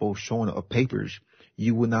Gestapo showing of papers,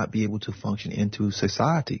 you will not be able to function into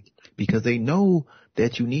society because they know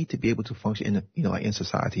that you need to be able to function in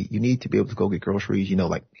society. You need to be able to go get groceries,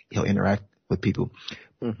 interact with people.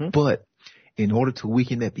 Mm-hmm. But in order to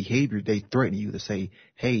weaken that behavior, they threaten you to say,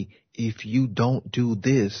 hey, if you don't do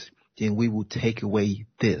this, then we will take away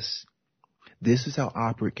this. This is how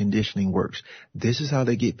operant conditioning works. This is how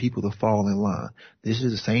they get people to fall in line. This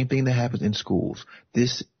is the same thing that happens in schools.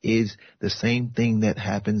 This is the same thing that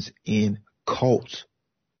happens in cults.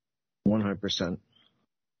 100%.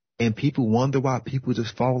 And people wonder why people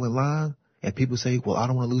just fall in line. And people say, well, I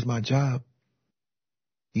don't want to lose my job.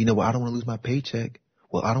 I don't want to lose my paycheck.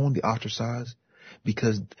 well, I don't want to be ostracized,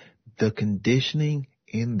 because the conditioning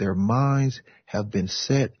in their minds have been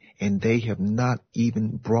set, and they have not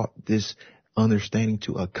even brought this understanding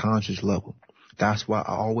to a conscious level. That's why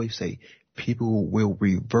I always say people will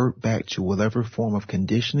revert back to whatever form of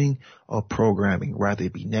conditioning or programming, rather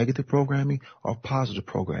it be negative programming or positive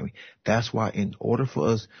programming. That's why in order for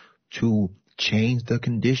us to change the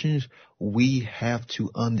conditions, we have to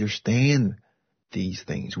understand these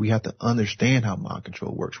things. We have to understand how mind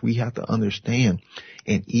control works. We have to understand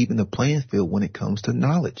and even the playing field when it comes to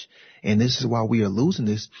knowledge. And this is why we are losing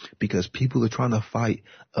this, because people are trying to fight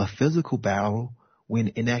a physical battle when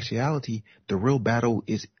in actuality, the real battle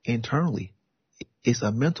is internally. It's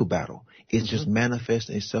a mental battle. It's just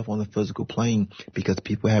manifesting itself on the physical plane because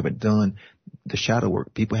people haven't done the shadow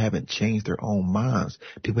work. People haven't changed their own minds.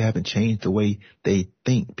 People haven't changed the way they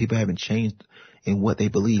think. People haven't changed in what they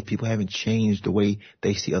believe. People haven't changed the way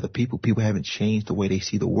they see other people. People haven't changed the way they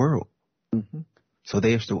see the world. So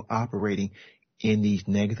they are still operating in these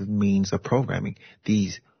negative means of programming,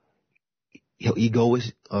 these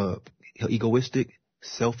egoistic,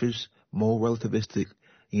 selfish, more relativistic,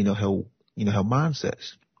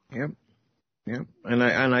 mindsets. Yep. Yeah, and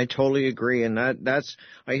I totally agree, and that's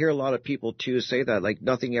I hear a lot of people too say that, like,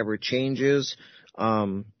 nothing ever changes.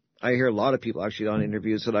 I hear a lot of people actually on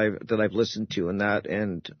interviews that I've listened to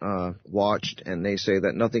and watched, and they say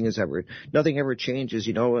that nothing ever changes,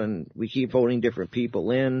 and we keep voting different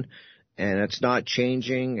people in, and it's not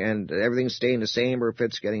changing, and everything's staying the same, or if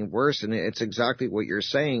it's getting worse. And it's exactly what you're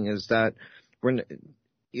saying, is that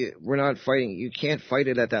we're not fighting. You can't fight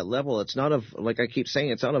it at that level. It's not like I keep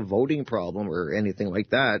saying, it's not a voting problem or anything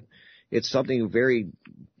like that. It's something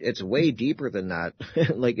it's way deeper than that.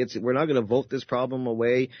 Like, we're not going to vote this problem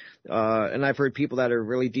away. And I've heard people that are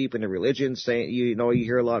really deep into religion saying, you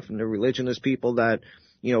hear a lot from the religionist people that,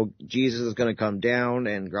 Jesus is going to come down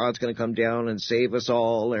and God's going to come down and save us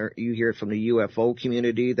all. Or you hear it from the UFO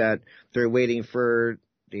community that they're waiting for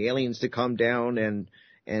the aliens to come down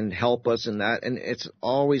and help us in that. And it's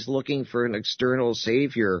always looking for an external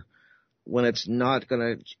savior when it's not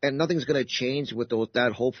and nothing's going to change with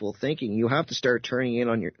that hopeful thinking. You have to start turning in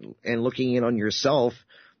on and looking in on yourself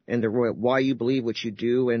and why you believe what you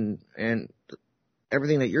do and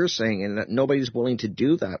everything that you're saying, and that nobody's willing to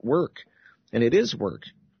do that work. And it is work.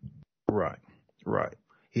 Right.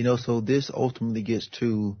 So this ultimately gets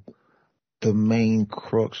to the main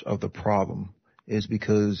crux of the problem, is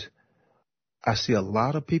because I see a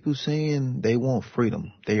lot of people saying they want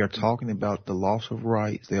freedom. They are talking about the loss of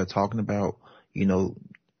rights. They are talking about, the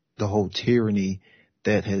whole tyranny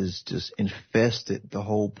that has just infested the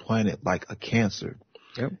whole planet like a cancer.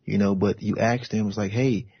 Yep. But you ask them, it's like,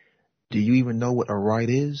 hey, do you even know what a right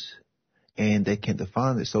is? And they can't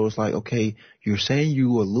define it. So it's like, okay, you're saying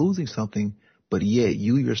you are losing something, but yet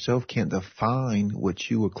you yourself can't define what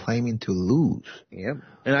you were claiming to lose. Yeah.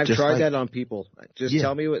 And I've tried that on people. Just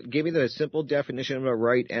tell me give me the simple definition of a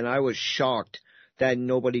right, and I was shocked that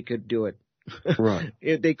nobody could do it. Right.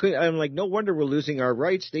 They could. I'm like, no wonder we're losing our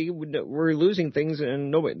rights. We're losing things,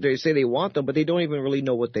 and they say they want them, but they don't even really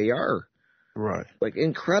know what they are. Right. Like,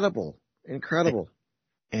 incredible.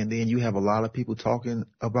 And then you have a lot of people talking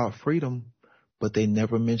about freedom, but they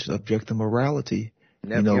never mention objective morality.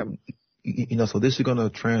 So this is going to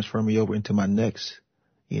transfer me over into my next,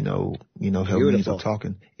 how means of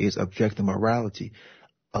talking is objective morality.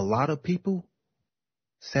 A lot of people,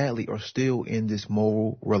 sadly, are still in this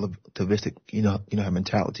moral relativistic,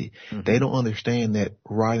 mentality. Mm-hmm. They don't understand that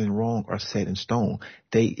right and wrong are set in stone.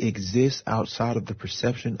 They exist outside of the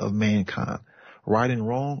perception of mankind. Right and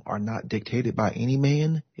wrong are not dictated by any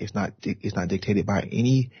man. It's not dictated by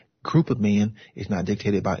any group of men. It's not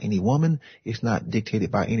dictated by any woman. It's not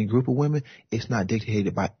dictated by any group of women. It's not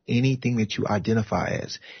dictated by anything that you identify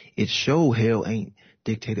as. It sure hell ain't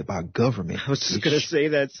dictated by government. I was just going to say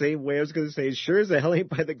that same way. I was going to say, it sure as the hell ain't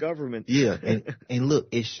by the government. Yeah, and look,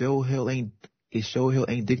 it sure hell ain't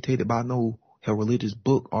dictated by no religious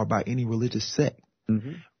book or by any religious sect.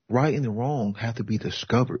 Mm-hmm. Right and the wrong have to be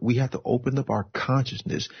discovered. We have to open up our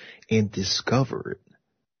consciousness and discover it,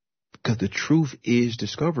 because the truth is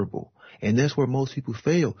discoverable. And that's where most people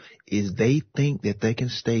fail, is they think that they can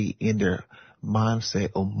stay in their mindset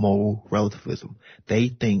of moral relativism. They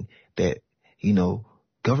think that,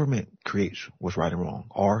 government creates what's right and wrong.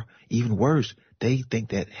 Or even worse, they think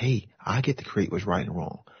that, hey, I get to create what's right and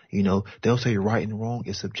wrong. They'll say right and wrong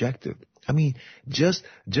is subjective. I mean, just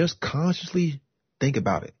consciously think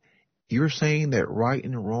about it. You're saying that right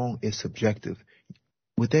and wrong is subjective.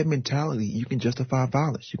 With that mentality, you can justify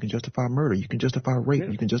violence. You can justify murder. You can justify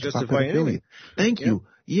rape. You can justify pedophilia. Thank you.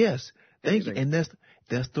 Yes. Thank you. And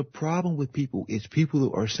That's the problem with people. It's people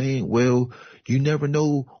who are saying, well, you never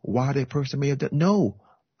know why that person may have done. No,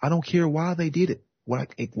 I don't care why they did it.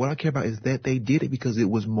 What I care about is that they did it because it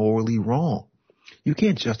was morally wrong. You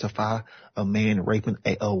can't justify a man raping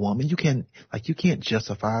a woman. You can't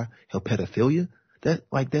justify her pedophilia.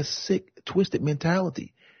 That's sick, twisted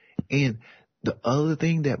mentality. And the other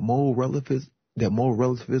thing that moral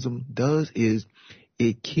relativism does is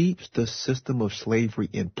it keeps the system of slavery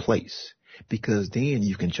in place, because then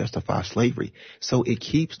you can justify slavery. So it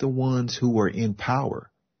keeps the ones who are in power,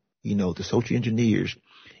 the social engineers,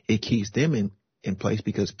 it keeps them in place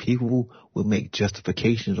because people will make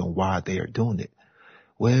justifications on why they are doing it.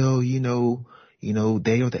 Well,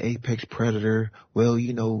 they are the apex predator. Well,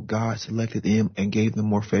 God selected them and gave them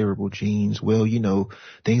more favorable genes. Well,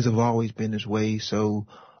 things have always been this way. So,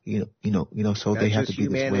 so that's they have to be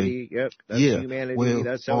humanity. This way. Yep. That's humanity. Well,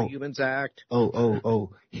 that's how humans act.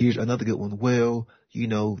 Here's another good one. Well,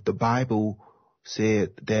 the Bible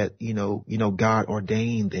said that, God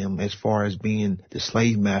ordained them as far as being the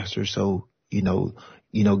slave master. So,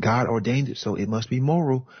 God ordained it. So it must be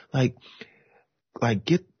moral. Like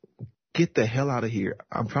get the hell out of here.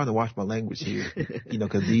 I'm trying to watch my language here,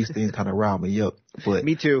 because these things kind of rile me up. But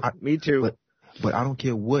me too. But I don't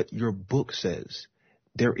care what your book says.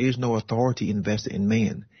 There is no authority invested in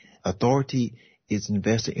man. Authority is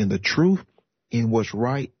invested in the truth, in what's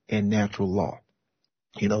right, and natural law.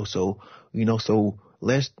 So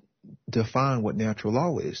let's define what natural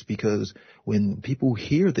law is, because when people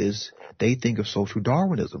hear this, they think of social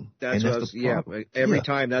Darwinism. Every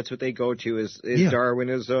time that's what they go to is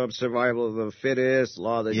Darwinism, survival of the fittest,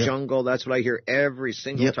 law of the jungle. That's what I hear every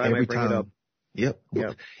single time I bring it up. Yep.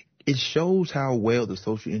 It shows how well the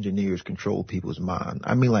social engineers control people's mind.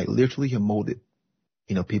 I mean, like literally have molded,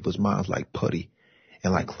 people's minds like putty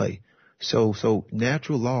and like clay. So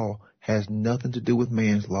natural law has nothing to do with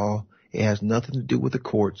man's law. It has nothing to do with the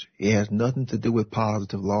courts. It has nothing to do with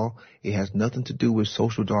positive law. It has nothing to do with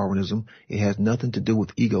social Darwinism. It has nothing to do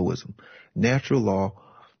with egoism. Natural law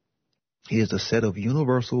is a set of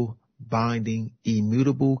universal, binding,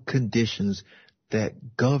 immutable conditions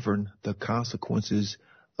that govern the consequences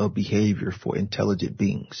of behavior for intelligent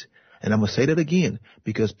beings. And I'm going to say that again,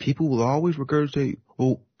 because people will always regurgitate,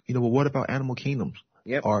 well, what about animal kingdoms?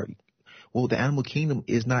 Yep. The animal kingdom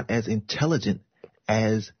is not as intelligent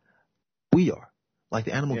as we are. Like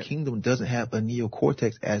the animal kingdom doesn't have a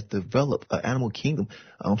neocortex as developed. The animal kingdom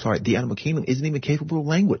isn't even capable of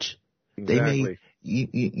language. Exactly.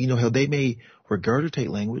 They may regurgitate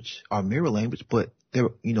language or mirror language, but they're,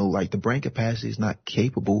 like the brain capacity is not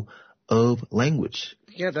capable of language.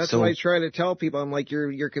 Yeah, that's why I try to tell people. I'm like,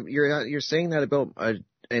 you're saying that about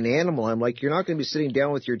an animal. I'm like, you're not going to be sitting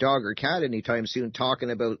down with your dog or cat anytime soon talking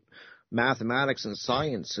about mathematics and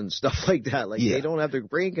science and stuff like that. Like they don't have the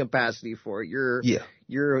brain capacity for it.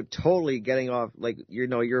 You're totally getting off. Like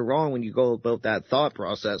you're wrong when you go about that thought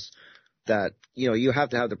process. That you have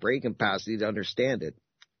to have the brain capacity to understand it.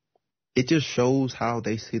 It just shows how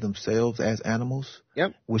they see themselves as animals.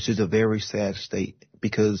 Yep. Which is a very sad state,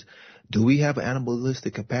 because do we have an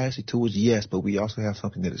animalistic capacity to it? Yes, but we also have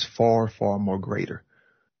something that is far, far more greater,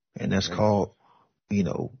 and that's called a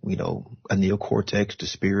neocortex, the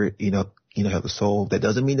spirit, have the soul. That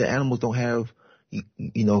doesn't mean that animals don't have,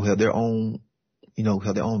 have their own,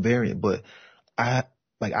 have their own variant. But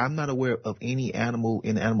I'm not aware of any animal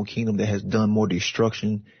in the animal kingdom that has done more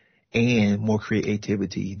destruction and more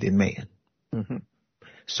creativity than man. Mm-hmm.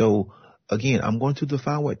 So again, I'm going to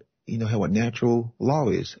define what natural law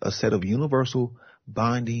is: a set of universal,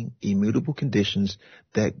 binding, immutable conditions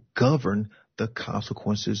that govern the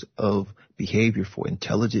consequences of behavior for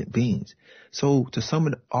intelligent beings. So to sum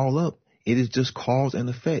it all up, it is just cause and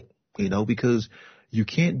effect, because you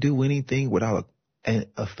can't do anything without an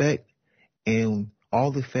effect, and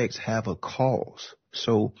all effects have a cause.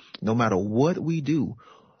 So no matter what we do,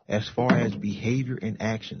 as far as behavior and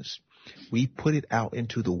actions, we put it out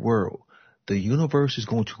into the world. The universe is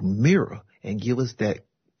going to mirror and give us that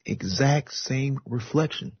exact same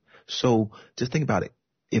reflection. So just think about it.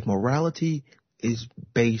 If morality is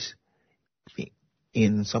based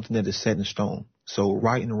in something that is set in stone, so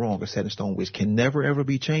right and wrong are set in stone, which can never ever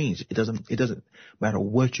be changed. It doesn't matter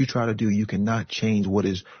what you try to do. You cannot change what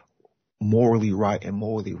is morally right and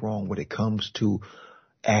morally wrong when it comes to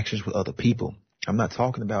actions with other people. I'm not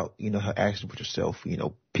talking about, her actions with yourself.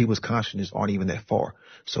 People's consciousness aren't even that far.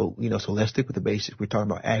 So, so let's stick with the basics. We're talking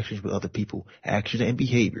about actions with other people, actions and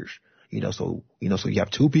behaviors. So you have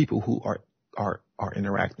two people who are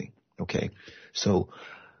interacting. Okay. So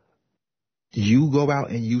you go out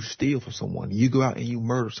and you steal from someone. You go out and you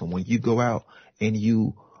murder someone. You go out and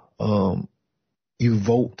you you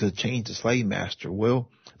vote to change the slave master. Well,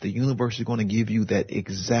 the universe is going to give you that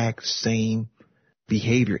exact same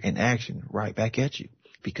behavior and action right back at you,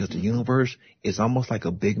 because the universe is almost like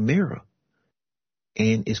a big mirror,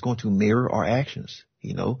 and it's going to mirror our actions.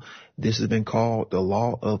 You know, this has been called the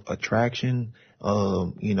law of attraction.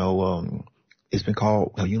 It's been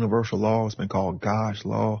called a universal law. It's been called God's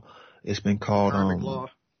law. It's been called karmic law.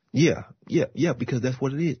 Yeah, because that's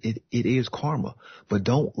what it is. It is karma. But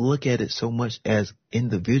don't look at it so much as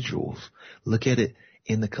individuals. Look at it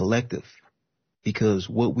in the collective. Because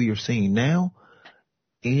what we are seeing now,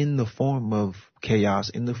 in the form of chaos,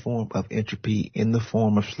 in the form of entropy, in the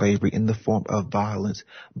form of slavery, in the form of violence,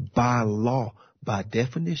 by law, by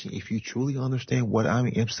definition, if you truly understand what I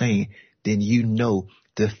am saying, then you know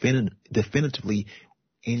definitively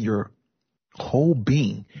in your whole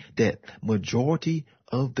being that majority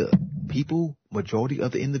of the people, majority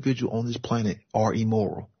of the individual on this planet are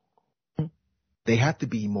immoral. They have to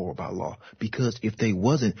be immoral by law, because if they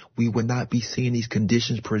wasn't, we would not be seeing these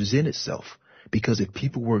conditions present itself. Because if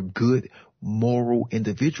people were good, moral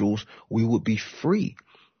individuals, we would be free.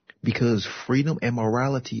 Because freedom and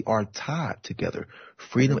morality are tied together.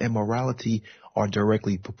 Freedom and morality are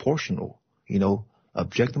directly proportional. You know,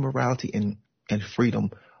 objective morality and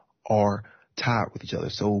freedom are tied with each other.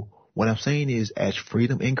 So what I'm saying is, as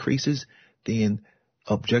freedom increases, then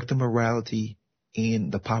objective morality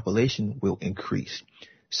in the population will increase.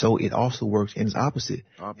 So it also works in its opposite.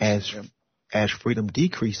 As freedom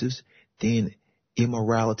decreases, then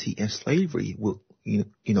immorality and slavery will,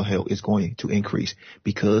 is going to increase,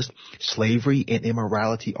 because slavery and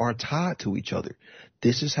immorality are tied to each other.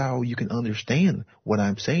 This is how you can understand what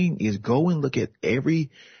I'm saying. Is go and look at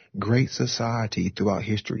every great society throughout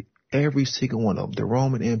history. Every single one of them, the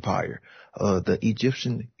Roman Empire, the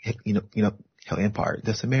Egyptian, empire,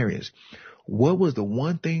 the Sumerians. What was the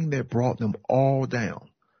one thing that brought them all down?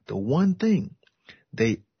 The one thing,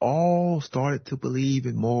 they all started to believe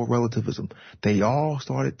in moral relativism. They all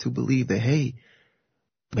started to believe that, hey,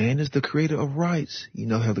 man is the creator of rights. You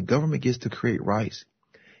know how the government gets to create rights.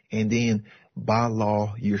 And then by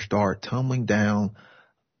law, you start tumbling down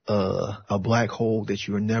a black hole that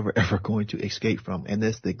you are never ever going to escape from. And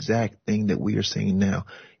that's the exact thing that we are seeing now.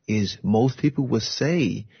 Is most people would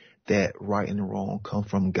say that right and wrong come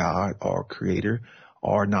from God or creator,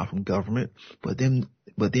 or not from government. But then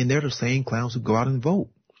they're the same clowns who go out and vote.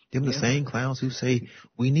 They're the same clowns who say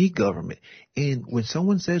we need government. And when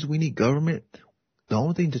someone says we need government, the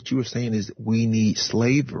only thing that you are saying is we need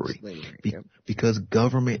slavery. Because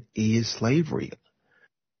government is slavery.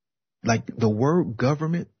 Like the word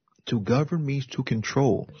government, to govern means to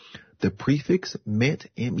control. The prefix ment,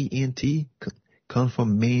 M-E-N-T, comes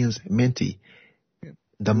from man's menti,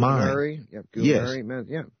 the mind. Yes.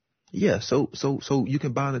 Yeah. So you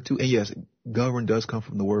combine the two, and yes, govern does come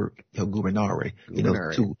from the word gubernare,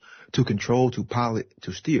 to control, to pilot,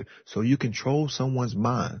 to steer. So you control someone's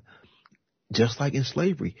mind, just like in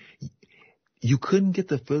slavery. You couldn't get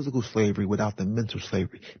the physical slavery without the mental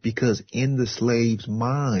slavery, because in the slaves'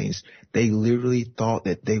 minds, they literally thought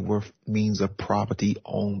that they were means of property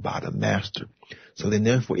owned by the master. So then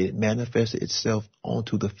therefore it manifested itself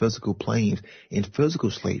onto the physical planes in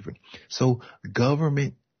physical slavery. So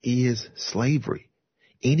government is slavery.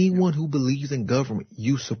 Anyone who believes in government,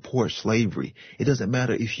 you support slavery. It doesn't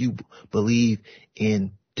matter if you believe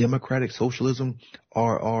in democratic socialism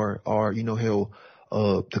or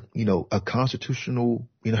a constitutional,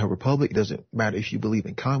 republic. It doesn't matter if you believe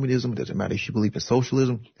in communism. It doesn't matter if you believe in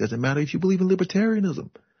socialism. It doesn't matter if you believe in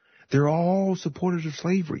libertarianism. They're all supporters of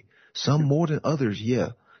slavery. Some more than others,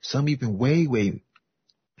 yeah. Some even way,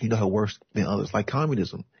 worse than others, like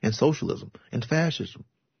communism and socialism and fascism.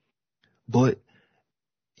 But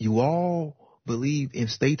you all believe in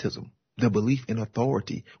statism, the belief in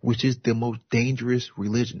authority, which is the most dangerous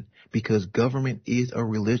religion, because government is a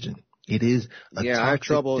religion. It is a I have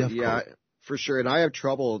trouble. For sure. And I have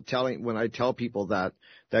trouble when I tell people that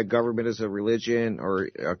government is a religion or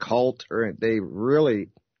a cult, or they really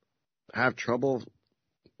have trouble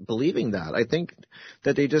believing that. I think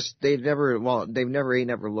that they've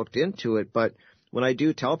never looked into it. But when I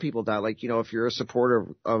do tell people that, if you're a supporter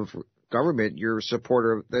of government, you're a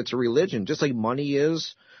supporter, that's a religion, just like money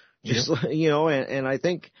is, and I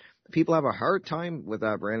think people have a hard time with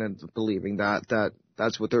that, Brandon, believing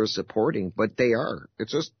that's what they're supporting, but they are.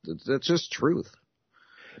 It's just truth.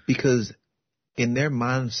 Because in their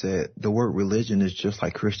mindset, the word religion is just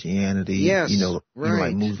like Christianity,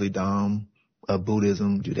 like Muslim,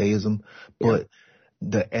 Buddhism, Judaism. But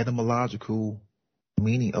the etymological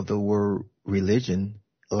meaning of the word religion,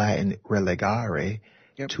 Latin relegare,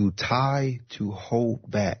 to tie, to hold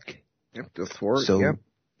back. Yep, the thwart. So, yep.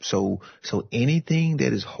 So anything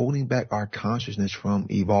that is holding back our consciousness from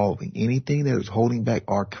evolving, anything that is holding back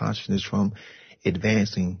our consciousness from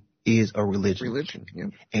advancing is a religion. Religion, yeah.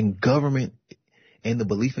 And government and the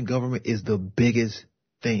belief in government is the biggest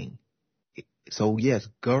thing. So yes,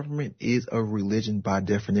 government is a religion by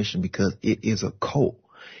definition because it is a cult.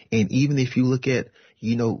 And even if you look at,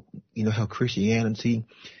 you know how Christianity,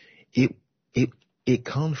 it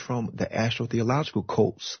comes from the astrotheological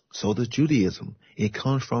cults. So does Judaism. It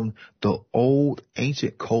comes from the old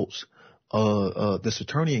ancient cults, the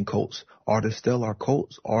Saturnian cults, or the stellar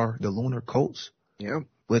cults, or the lunar cults. Yeah.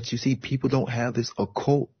 But you see, people don't have this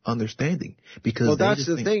occult understanding because well, that's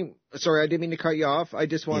the thing. Sorry, I didn't mean to cut you off. I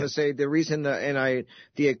just want to say the reason, because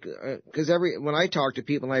when I talk to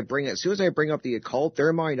people and as soon as I bring up the occult,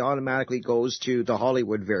 their mind automatically goes to the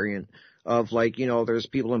Hollywood variant of like, there's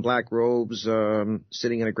people in black robes,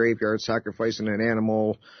 sitting in a graveyard sacrificing an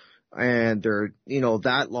animal, and they're,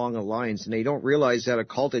 that long of lines, and they don't realize that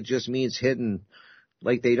occult, it just means hidden.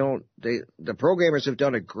 Like the programmers have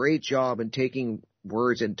done a great job in taking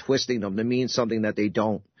words and twisting them to mean something that they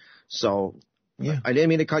don't. So yeah. I didn't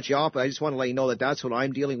mean to cut you off, but I just want to let you know that that's what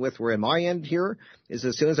I'm dealing with. Where in my end here is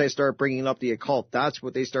as soon as I start bringing up the occult, that's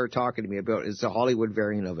what they start talking to me about, is the Hollywood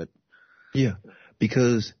variant of it. Yeah,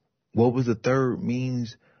 because what was the third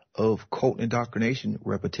means of cult indoctrination?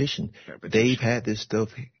 Repetition. They've had this stuff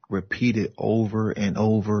repeated over and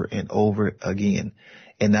over and over again.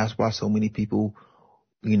 And that's why so many people,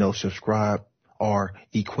 subscribe or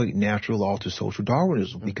equate natural law to social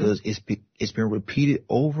Darwinism, because it's been repeated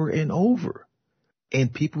over and over.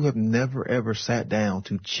 And people have never ever sat down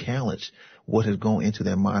to challenge what has gone into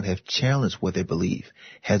their mind, have challenged what they believe,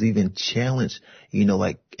 has even challenged,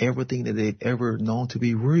 like everything that they've ever known to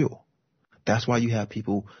be real. That's why you have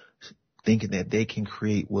people thinking that they can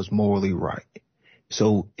create what's morally right.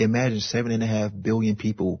 So imagine 7.5 billion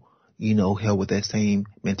people, held with that same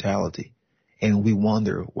mentality. And we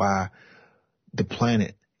wonder why the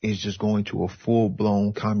planet is just going to a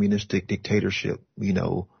full-blown communistic dictatorship.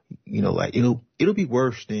 Like it'll be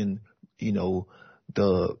worse than, the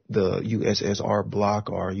USSR bloc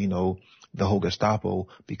or, the whole Gestapo,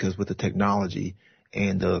 because with the technology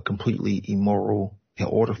and the completely immoral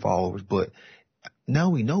order followers. But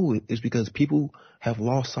now we know it's because people have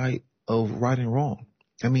lost sight of right and wrong.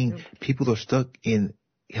 I mean, people are stuck in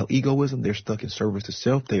egoism. They're stuck in service to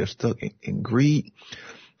self. They are stuck in greed.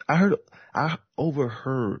 I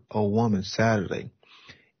overheard a woman Saturday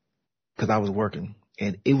because I was working,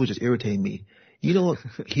 and it was just irritating me.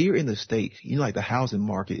 Here in the States, like the housing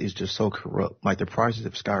market is just so corrupt. Like the prices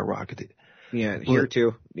have skyrocketed. Yeah, here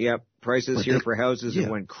too. Yep. Prices here for houses have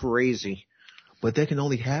went crazy. But that can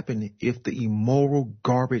only happen if the immoral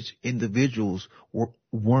garbage individuals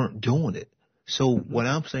weren't doing it. So what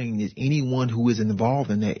I'm saying is anyone who is involved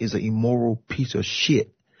in that is an immoral piece of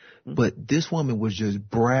shit. But this woman was just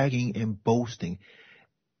bragging and boasting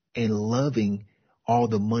and loving all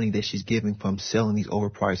the money that she's getting from selling these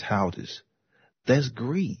overpriced houses. That's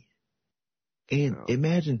greed. And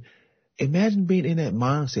imagine being in that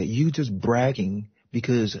mindset. You just bragging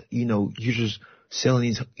because, you're just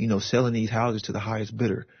selling these houses to the highest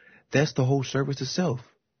bidder. That's the whole service to self.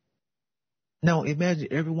 Now imagine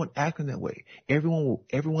everyone acting that way. Everyone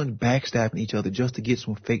backstabbing each other just to get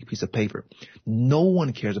some fake piece of paper. No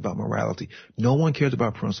one cares about morality. No one cares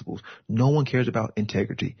about principles. No one cares about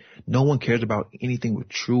integrity. No one cares about anything with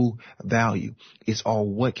true value. It's all,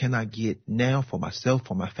 what can I get now for myself,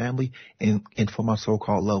 for my family, and for my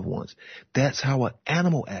so-called loved ones. That's how an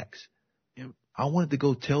animal acts. I wanted to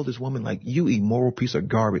go tell this woman, like, you immoral piece of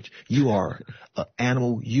garbage. You are an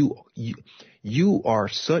animal. You are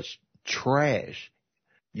such trash.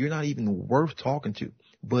 You're not even worth talking to.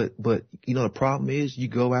 But the problem is, you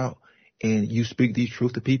go out and you speak these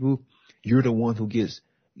truths to people. You're the one who gets,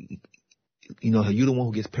 you're the one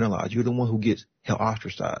who gets penalized. You're the one who gets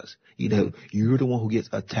ostracized. You're the one who gets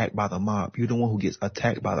attacked by the mob. You're the one who gets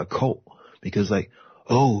attacked by the cult because, like,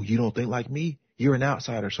 oh, you don't think like me? You're an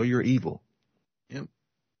outsider, so you're evil. Yep.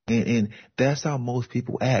 And that's how most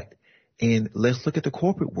people act. And let's look at the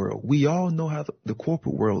corporate world. We all know how the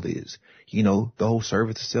corporate world is. The whole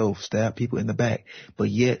service to self, stab people in the back. But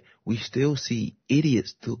yet we still see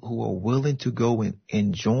idiots who are willing to go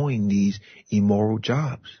and join these immoral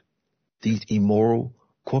jobs, these immoral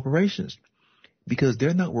corporations, because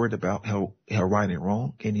they're not worried about how right and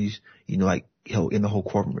wrong and these, in the whole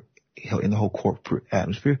corporate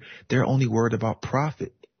atmosphere. They're only worried about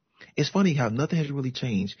profit. It's funny how nothing has really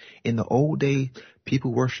changed. In the old days,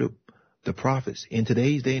 people worship the prophets. In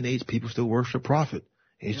today's day and age, people still worship prophet.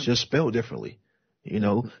 It's just spelled differently,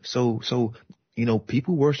 So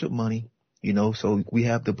people worship money, so we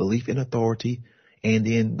have the belief in authority and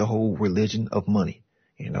then the whole religion of money,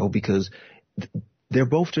 because they're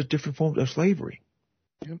both just different forms of slavery.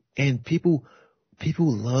 Yep. And people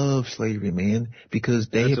love slavery, man, because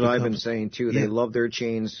that's what I've been saying too. Yeah. They love their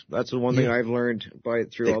chains. That's the one thing I've learned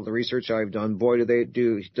through all the research I've done. Boy,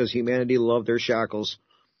 does humanity love their shackles.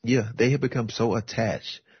 Yeah, they have become so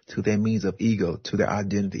attached to their means of ego, to their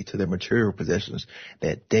identity, to their material possessions,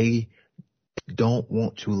 that they don't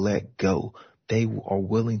want to let go. They are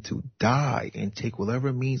willing to die and take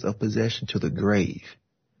whatever means of possession to the grave,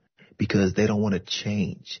 because they don't want to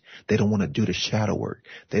change. They don't want to do the shadow work.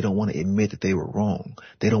 They don't want to admit that they were wrong.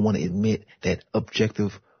 They don't want to admit that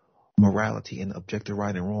objective morality and objective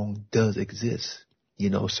right and wrong does exist.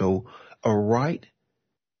 So a right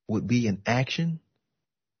would be an action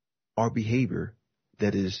or behavior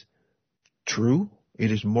that is true, it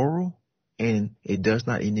is moral, and it does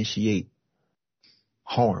not initiate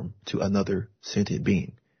harm to another sentient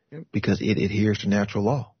being, because it adheres to natural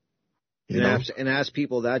law. And ask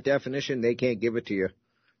people that definition, they can't give it to you.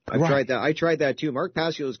 I've tried that. I tried that too. Mark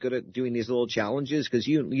Passio is good at doing these little challenges, because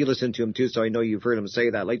you listen to him too, so I know you've heard him say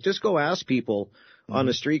that. Like, just go ask people on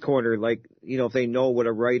the street corner, like, if they know what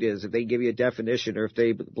a right is, if they give you a definition, or if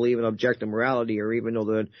they believe in objective morality, or even know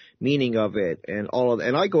the meaning of it, and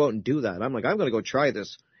and I go out and do that. I'm like, I'm going to go try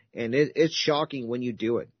this, and it's shocking when you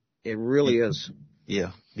do it. It really is.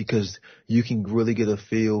 Yeah, because you can really get a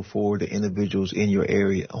feel for the individuals in your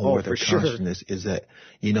area on where their consciousness is at.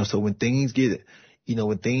 So when things get,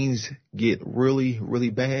 really, really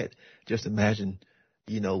bad, just imagine,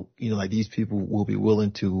 like these people will be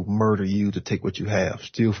willing to murder you to take what you have,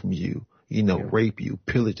 steal from you, rape you,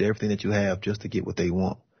 pillage everything that you have just to get what they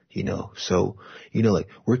want, So, like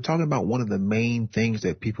we're talking about one of the main things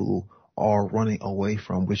that people are running away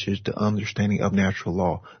from, which is the understanding of natural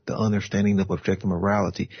law, the understanding of objective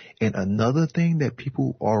morality. And another thing that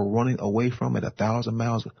people are running away from at 1,000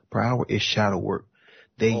 miles per hour is shadow work.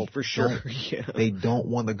 For sure. Yeah. They don't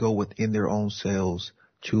want to go within their own selves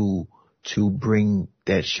to bring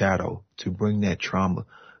that shadow, to bring that trauma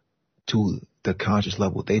to the conscious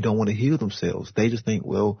level. They don't want to heal themselves. They just think,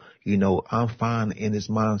 well, I'm fine in this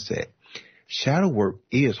mindset. Shadow work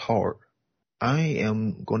is hard. I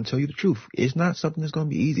am going to tell you the truth. It's not something that's going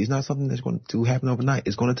to be easy. It's not something that's going to happen overnight.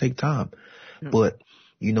 It's going to take time. Yeah. But,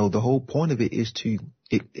 the whole point of it is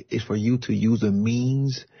for you to use a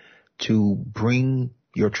means to bring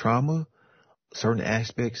your trauma, certain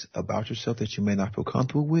aspects about yourself that you may not feel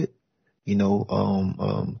comfortable with,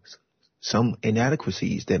 some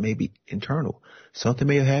inadequacies that may be internal. Something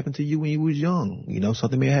may have happened to you when you was young.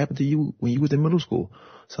 Something may have happened to you when you was in middle school.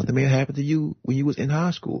 Something may have happened to you when you was in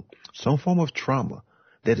high school. Some form of trauma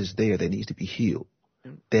that is there that needs to be healed,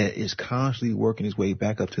 that is constantly working its way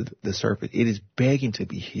back up to the surface. It is begging to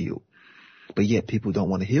be healed, but yet people don't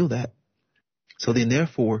want to heal that. So then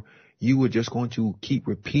therefore, you are just going to keep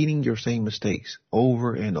repeating your same mistakes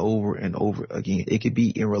over and over and over again. It could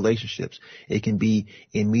be in relationships. It can be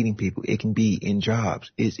in meeting people. It can be in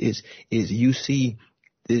jobs. Is you see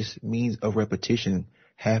this means of repetition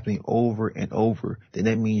happening over and over, then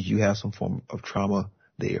that means you have some form of trauma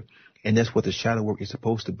there. And that's what the shadow work is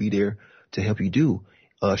supposed to be there to help you do.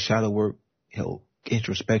 Shadow work,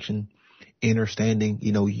 introspection, understanding,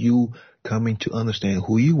 you coming to understand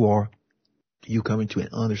who you are, you coming to an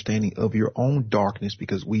understanding of your own darkness,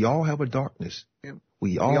 because we all have a darkness. Yeah.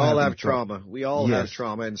 We all have trauma. We all have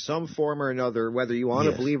trauma in some form or another, whether you want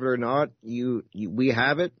to believe it or not. We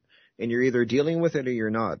have it, and you're either dealing with it or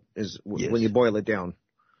you're not, when you boil it down.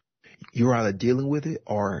 You're either dealing with it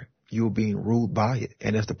or you're being ruled by it.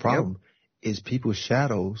 And that's the problem, is people's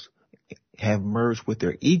shadows have merged with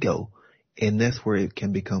their ego, and that's where it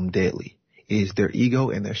can become deadly. Is their ego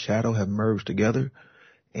and their shadow have merged together,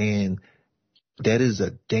 and that is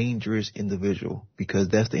a dangerous individual, because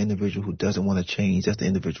that's the individual who doesn't want to change. That's the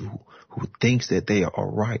individual who thinks that they are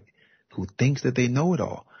right, who thinks that they know it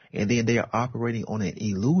all. And then they are operating on an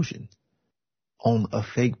illusion, on a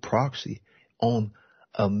fake proxy, on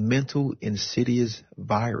a mental insidious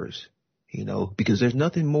virus, because there's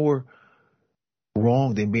nothing more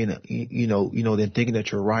wrong than being, than thinking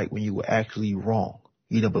that you're right when you were actually wrong,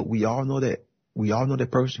 but we all know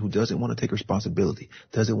that person who doesn't want to take responsibility,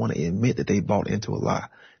 doesn't want to admit that they bought into a lie,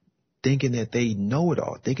 thinking that they know it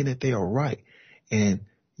all, thinking that they are right. And,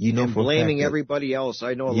 and blaming everybody else.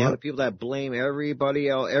 I know a lot of people that blame everybody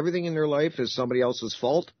else. Everything in their life is somebody else's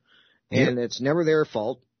fault, and it's never their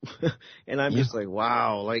fault. And I'm just like,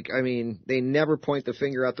 wow. They never point the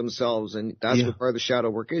finger at themselves, and that's what part of the shadow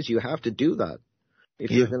work is. You have to do that.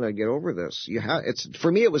 if you're going to get over this.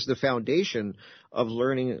 For me, it was the foundation of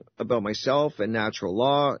learning about myself and natural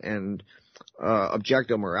law and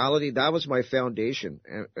objective morality. That was my foundation.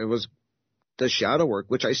 And it was the shadow work,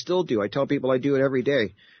 which I still do. I tell people I do it every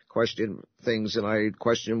day. Question things, and I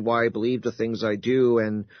question why I believe the things I do,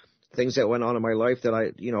 and things that went on in my life that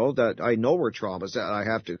I know were traumas that I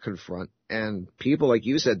have to confront. And people, like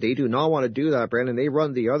you said, they do not want to do that, Brandon. They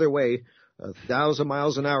run the other way 1,000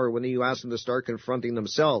 miles an hour when you ask them to start confronting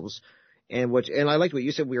themselves. And I liked what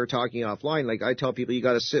you said. We were talking offline. Like, I tell people, you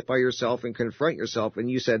got to sit by yourself and confront yourself. And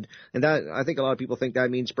you said, and that, I think a lot of people think that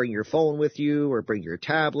means bring your phone with you or bring your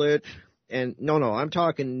tablet. And no, I'm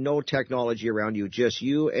talking no technology around you, just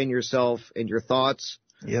you and yourself and your thoughts.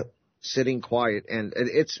 Yep. Sitting quiet. And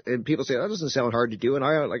people say, that doesn't sound hard to do. And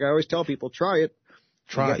I always tell people, try it.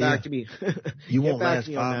 Get back to me. You won't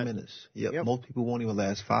last 5 minutes. Yep. Most people won't even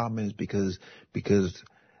last 5 minutes because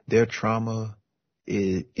their trauma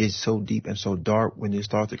is so deep and so dark. When they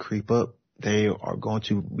start to creep up, they are going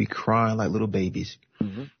to be crying like little babies.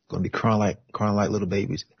 Mm-hmm. Going to be crying like little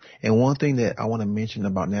babies. And one thing that I want to mention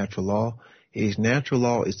about natural law is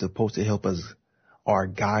supposed to help us or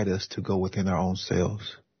guide us to go within our own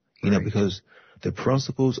selves. You know, because the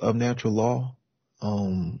principles of natural law,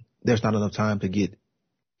 there's not enough time to get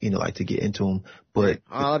into them. But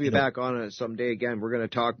I'll have you back on it someday again. We're going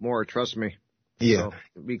to talk more. Trust me. Yeah. So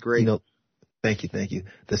it'd be great. Thank you.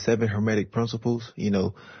 The 7 Hermetic principles,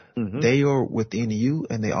 they are within you,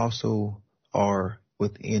 and they also are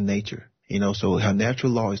within nature. So how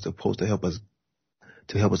natural law is supposed to help us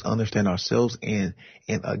understand ourselves, and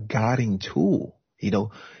a guiding tool.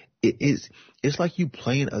 It's like you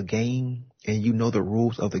playing a game and you know the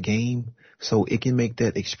rules of the game, so it can make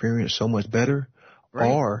that experience so much better. Right.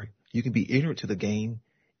 Or you can be ignorant to the game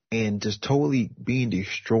and just totally being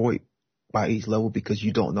destroyed by each level because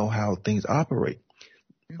you don't know how things operate.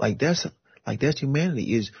 Like that's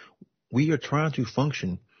humanity. Is we are trying to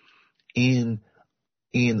function in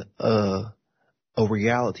a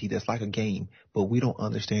reality that's like a game, but we don't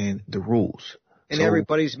understand the rules. And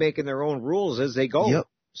everybody's making their own rules as they go. Yep.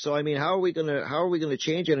 So I mean, how are we gonna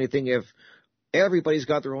change anything if everybody's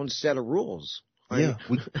got their own set of rules? Yeah.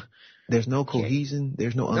 There's no cohesion.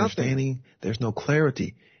 There's no understanding. There's no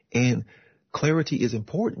clarity. And clarity is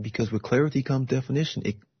important because with clarity comes definition.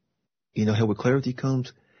 With clarity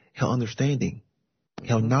comes understanding,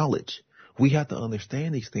 knowledge. We have to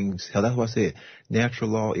understand these things. That's why I said natural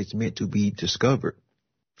law is meant to be discovered.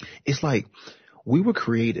 It's like we were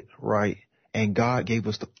created, right? And God gave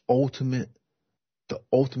us the ultimate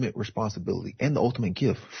responsibility and the ultimate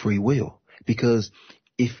gift, free will. Because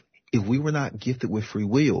if we were not gifted with free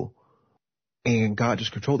will and God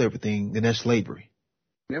just controlled everything, then that's slavery.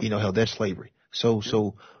 Yep. That's slavery.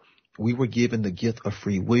 So we were given the gift of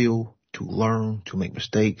free will to learn, to make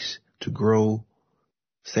mistakes, to grow,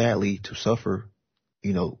 sadly, to suffer,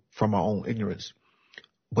 from our own ignorance.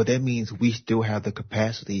 But that means we still have the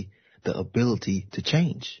capacity, the ability to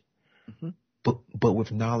change. Mm-hmm. But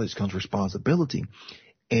with knowledge comes responsibility.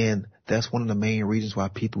 And that's one of the main reasons why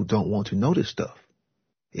people don't want to know this stuff.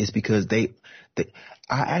 It's because I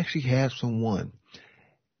actually have someone,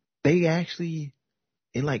 they actually,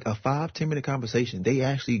 in like a 5-10 minute conversation, they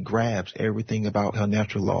actually grabs everything about her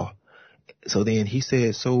natural law. So then he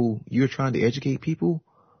said, so you're trying to educate people?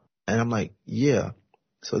 And I'm like, yeah.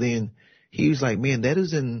 So then he was like, man, that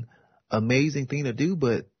is an amazing thing to do,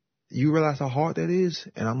 but you realize how hard that is?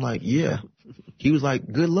 And I'm like, yeah. He was like,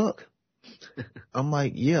 good luck. I'm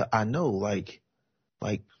like, yeah, I know. Like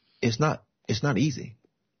it's not easy.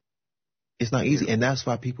 It's not easy. And that's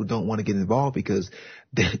why people don't want to get involved, because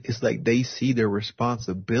it's like they see the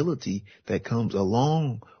responsibility that comes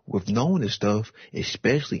along with knowing this stuff,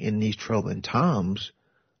 especially in these troubling times.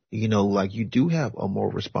 Like you do have a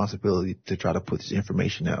more responsibility to try to put this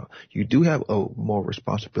information out. You do have a more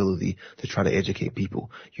responsibility to try to educate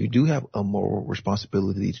people. You do have a more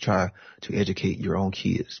responsibility to try to educate your own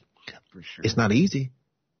kids. For sure. It's not easy,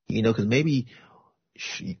 because maybe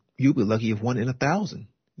you'll be lucky if 1 in 1,000,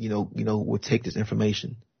 would take this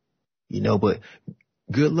information, but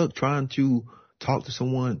good luck trying to talk to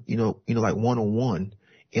someone, like one-on-one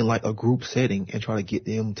in like a group setting and try to get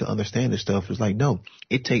them to understand this stuff. It's like, no,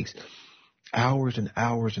 it takes hours and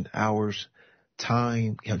hours and hours,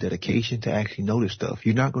 time, dedication to actually know this stuff.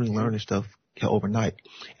 You're not going to learn this stuff overnight.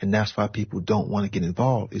 And that's why people don't want to get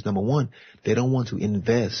involved. Is number one, they don't want to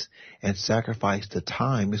invest and sacrifice the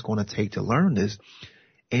time it's going to take to learn this.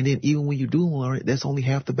 And then even when you do learn it, that's only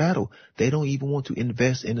half the battle. They don't even want to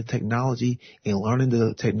invest in the technology and learning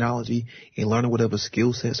the technology and learning whatever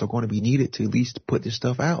skill sets are going to be needed to at least put this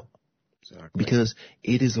stuff out. Exactly. Because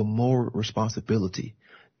it is a moral responsibility.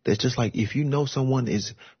 That's just like if you know someone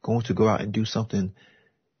is going to go out and do something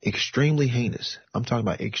extremely heinous. I'm talking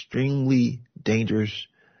about extremely dangerous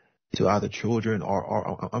to either children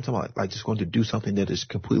or I'm talking about like just going to do something that is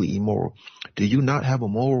completely immoral. Do you not have a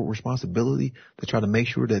moral responsibility to try to make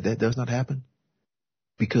sure that that does not happen?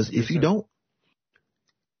 Because if you don't,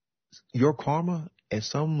 your karma at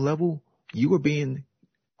some level, you're going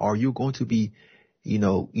to be,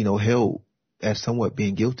 held as somewhat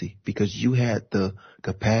being guilty because you had the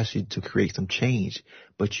capacity to create some change,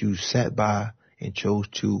 but you sat by and chose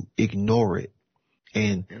to ignore it.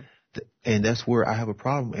 And that's where I have a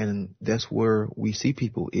problem. And that's where we see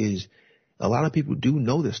people is a lot of people do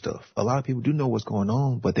know this stuff. A lot of people do know what's going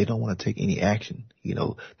on, but they don't want to take any action.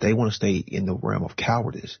 They want to stay in the realm of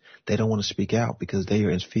cowardice. They don't want to speak out because they are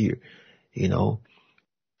in fear,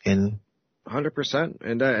 and 100%.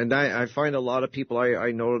 And I find a lot of people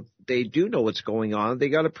I know, they do know what's going on. They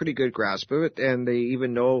got a pretty good grasp of it. And they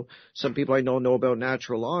even know, some people I know about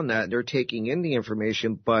natural law and that, and they're taking in the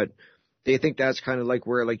information, but they think that's kind of like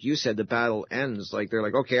where, like you said, the battle ends. Like they're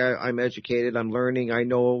like, okay, I'm educated, I'm learning, I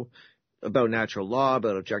know about natural law,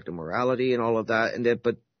 about objective morality and all of that.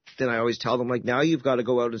 But then I always tell them, like, now you've got to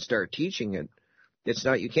go out and start teaching it. It's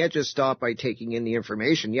not, you can't just stop by taking in the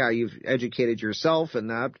information. Yeah, you've educated yourself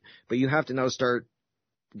and that, but you have to now start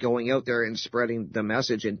going out there and spreading the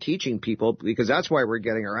message and teaching people, because that's why we're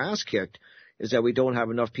getting our ass kicked, is that we don't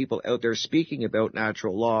have enough people out there speaking about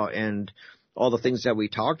natural law and all the things that we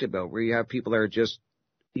talked about, where you have people that are just,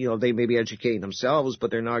 they may be educating themselves,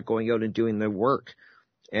 but they're not going out and doing the work.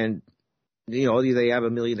 And, they have a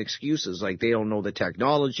million excuses, like they don't know the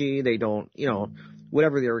technology, they don't,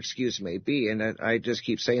 whatever their excuse may be. And I just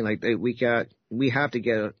keep saying, like, we have to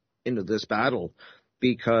get into this battle,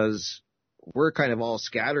 because we're kind of all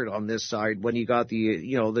scattered on this side. When you got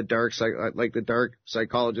the dark side, like the dark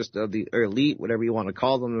psychologists of the elite, whatever you want to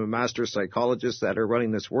call them, the master psychologists that are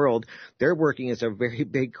running this world, they're working as a very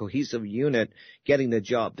big cohesive unit, getting the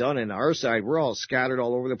job done. And our side, we're all scattered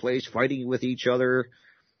all over the place, fighting with each other.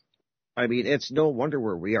 I mean, it's no wonder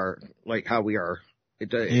where we are, like how we are.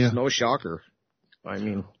 It's no shocker. I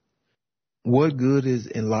mean, what good is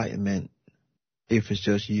enlightenment if it's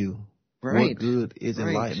just you? Right. What good is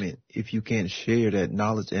enlightenment if you can't share that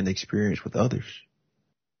knowledge and experience with others?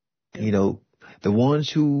 The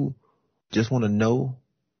ones who just want to know,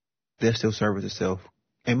 they're still serving themselves.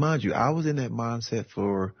 And mind you, I was in that mindset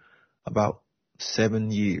for about 7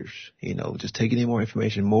 years, just taking in more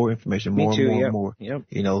information, more,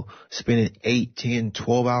 spending 8, 10,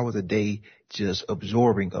 12 hours a day, just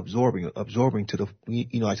absorbing to the,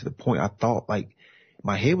 to the point I thought like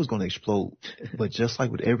my head was going to explode. But just like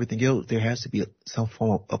with everything else, there has to be some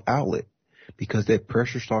form of outlet, because that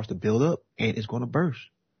pressure starts to build up and it's going to burst,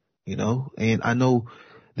 and I know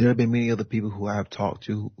there have been many other people who I have talked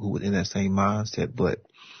to who were in that same mindset, but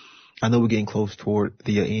I know we're getting close toward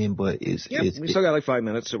the end, but we still got like 5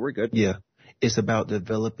 minutes, so we're good. Yeah. It's about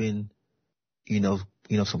developing,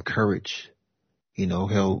 some courage,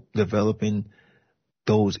 developing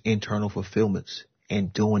those internal fulfillments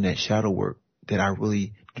and doing that shadow work that I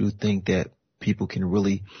really do think that people can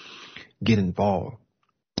really get involved.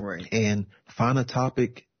 Right. And find a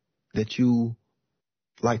topic that you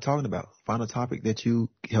like talking about. Find a topic that you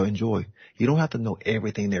enjoy. You don't have to know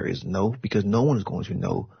everything there is to know, because no one is going to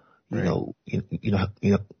know.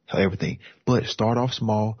 Everything. But start off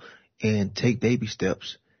small and take baby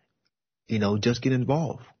steps. Just get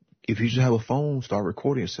involved. If you just have a phone, start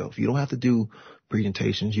recording yourself. You don't have to do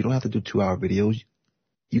presentations. You don't have to do 2-hour videos.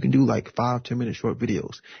 You can do like 5-10 minute short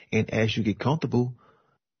videos. And as you get comfortable,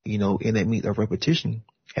 in that means of repetition,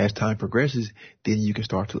 as time progresses, then you can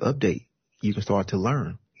start to update. You can start to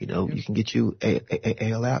learn. You can get you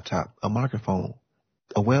a laptop, a microphone,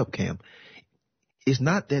 a webcam. It's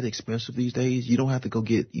not that expensive these days. You don't have to go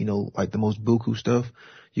get, like the most buku stuff.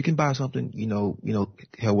 You can buy something,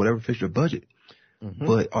 whatever fits your budget. Mm-hmm.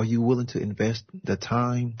 But are you willing to invest the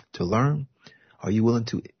time to learn? Are you willing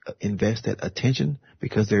to invest that attention?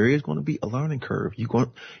 Because there is going to be a learning curve. You're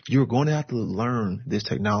going to have to learn this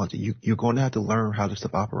technology. You're going to have to learn how this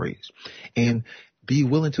stuff operates. And be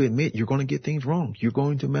willing to admit you're going to get things wrong. You're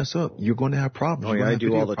going to mess up. You're going to have problems. Oh, yeah, I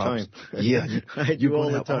do all the time. Yeah. I do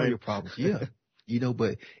all the time. All your problems. Yeah.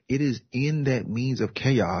 But it is in that means of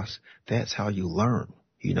chaos, that's how you learn.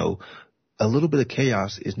 A little bit of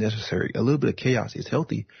chaos is necessary. A little bit of chaos is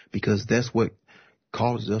healthy, because that's what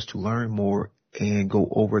causes us to learn more and go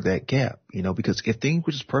over that gap, because if things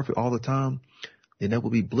were just perfect all the time, then that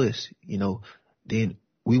would be bliss, then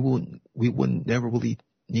we wouldn't never really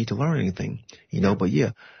need to learn anything, but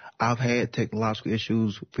yeah, I've had technological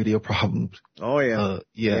issues, video problems. Oh yeah.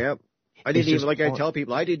 Yeah. Yep. I didn't even, like I hard. tell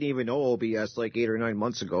people, I didn't even know OBS like 8 or 9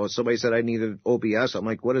 months ago. Somebody said I needed OBS. I'm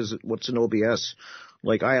like, what is it? What's an OBS?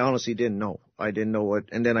 Like, I honestly didn't know. I didn't know what,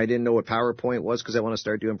 and then I didn't know what PowerPoint was because I want to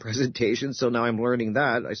start doing presentations. So now I'm learning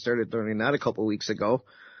that. I started learning that a couple of weeks ago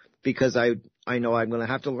because I know I'm going to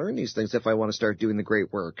have to learn these things if I want to start doing the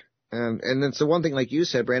great work. And it's the one thing, like you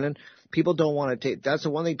said, Brandon, people don't want to take, that's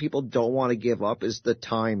the one thing people don't want to give up is the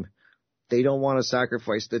time. They don't want to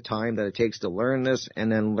sacrifice the time that it takes to learn this and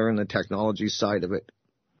then learn the technology side of it.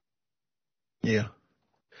 Yeah.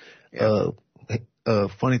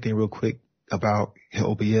 Funny thing real quick about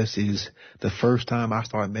OBS is the first time I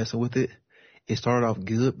started messing with it, it started off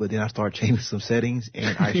good, but then I started changing some settings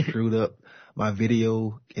and I screwed up my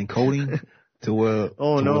video encoding to where,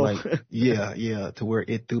 to where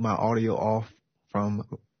it threw my audio off from,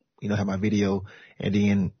 have my video, and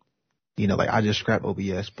then, I just scrapped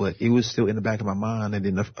OBS, but it was still in the back of my mind. And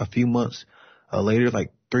then a few months later,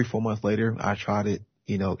 like 3-4 months later, I tried it,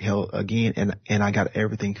 again, and I got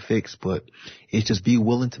everything fixed. But it's just be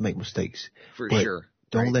willing to make mistakes. For sure.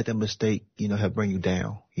 Don't let that mistake, help bring you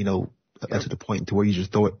down, to the point to where you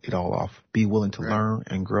just throw it all off. Be willing to learn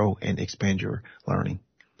and grow and expand your learning.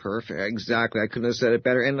 Perfect. Exactly. I couldn't have said it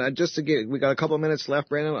better. And we got a couple of minutes left,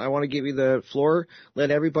 Brandon. I want to give you the floor. Let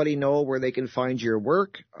everybody know where they can find your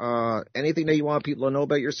work. Anything that you want people to know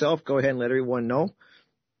about yourself, go ahead and let everyone know.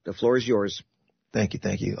 The floor is yours. Thank you.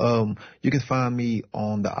 You can find me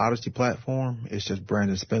on the Odyssey platform. It's just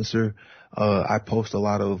Brandon Spencer. I post a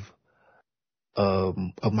lot of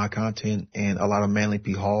my content and a lot of Manly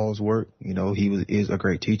P. Hall's work. He is a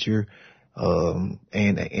great teacher. And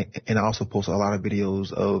I also post a lot of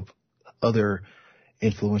videos of other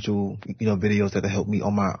influential, videos that have helped me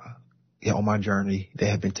on my journey that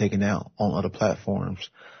have been taken out on other platforms.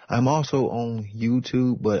 I'm also on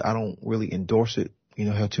YouTube, but I don't really endorse it,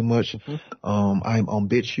 too much. I'm on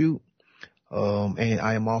BitChute. And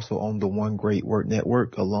I am also on the One Great Work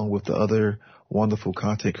Network along with the other wonderful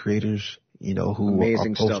content creators, who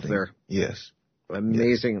amazing are posting stuff there. Yes.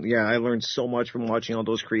 Amazing. Yeah, I learned so much from watching all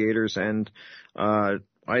those creators. And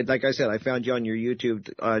like I said, I found you on your YouTube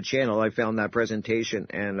channel. I found that presentation,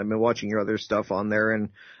 and I've been watching your other stuff on there, and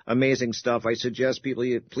amazing stuff. I suggest people,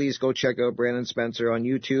 please go check out Brandon Spencer on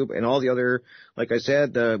YouTube and all the other, like I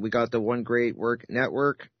said, we got the One Great Work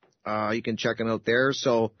Network. You can check it out there.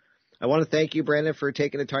 So I want to thank you, Brandon, for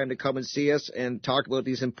taking the time to come and see us and talk about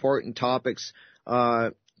these important topics.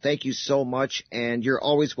 Thank you so much, and you're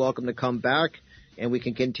always welcome to come back. And we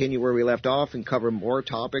can continue where we left off and cover more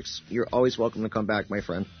topics. You're always welcome to come back, my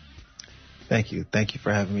friend. Thank you. Thank you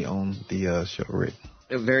for having me on the show, Rick.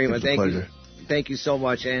 Very much. Thank you. Thank you so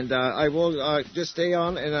much. And I will just stay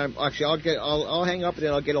on, and I'll hang up, and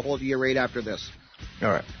then I'll get a hold of you right after this.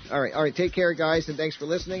 All right. Take care, guys, and thanks for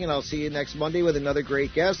listening. And I'll see you next Monday with another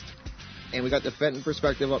great guest. And we got the Fenton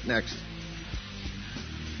Perspective up next.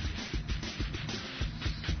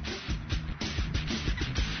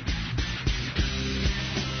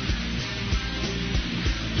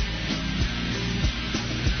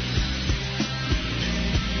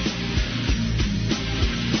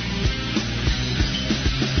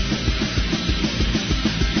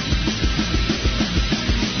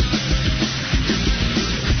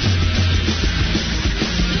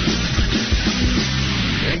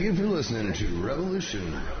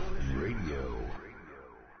 Radio.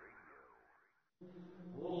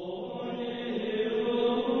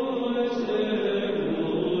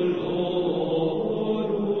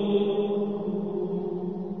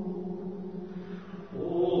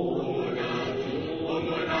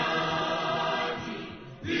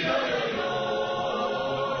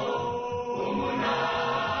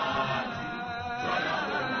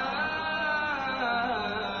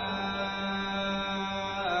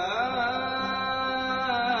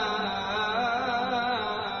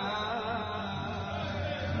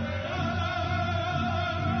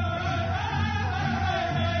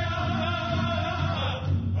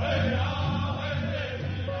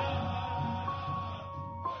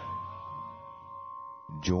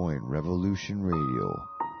 Join Revolution Radio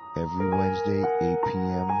every Wednesday, 8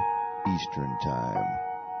 p.m. Eastern Time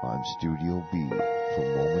on Studio B for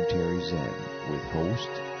Momentary Zen with host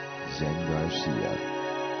Zen Garcia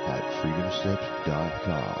at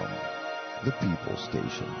freedomslips.com, the People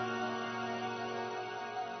Station.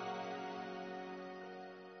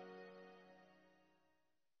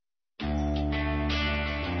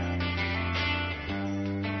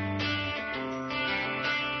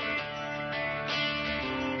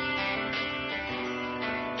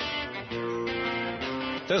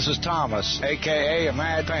 This is Thomas, a.k.a. a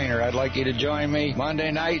Mad Painter. I'd like you to join me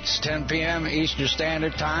Monday nights, 10 p.m. Eastern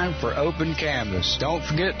Standard Time for Open Canvas. Don't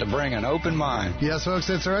forget to bring an open mind. Yes, folks,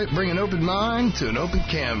 that's right. Bring an open mind to an open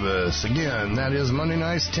canvas. Again, that is Monday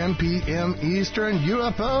nights, 10 p.m. Eastern.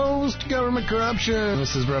 UFOs to government corruption.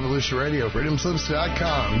 This is Revolution Radio,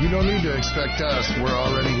 freedomslips.com. You don't need to expect us. We're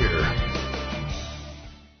already here.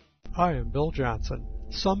 I am Bill Johnson.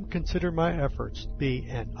 Some consider my efforts to be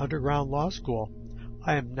an underground law school.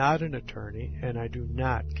 I am not an attorney, and I do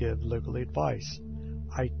not give legal advice.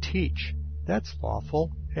 I teach. That's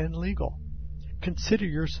lawful and legal. Consider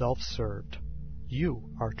yourself served. You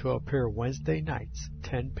are to appear Wednesday nights,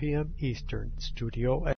 10 p.m. Eastern, Studio A.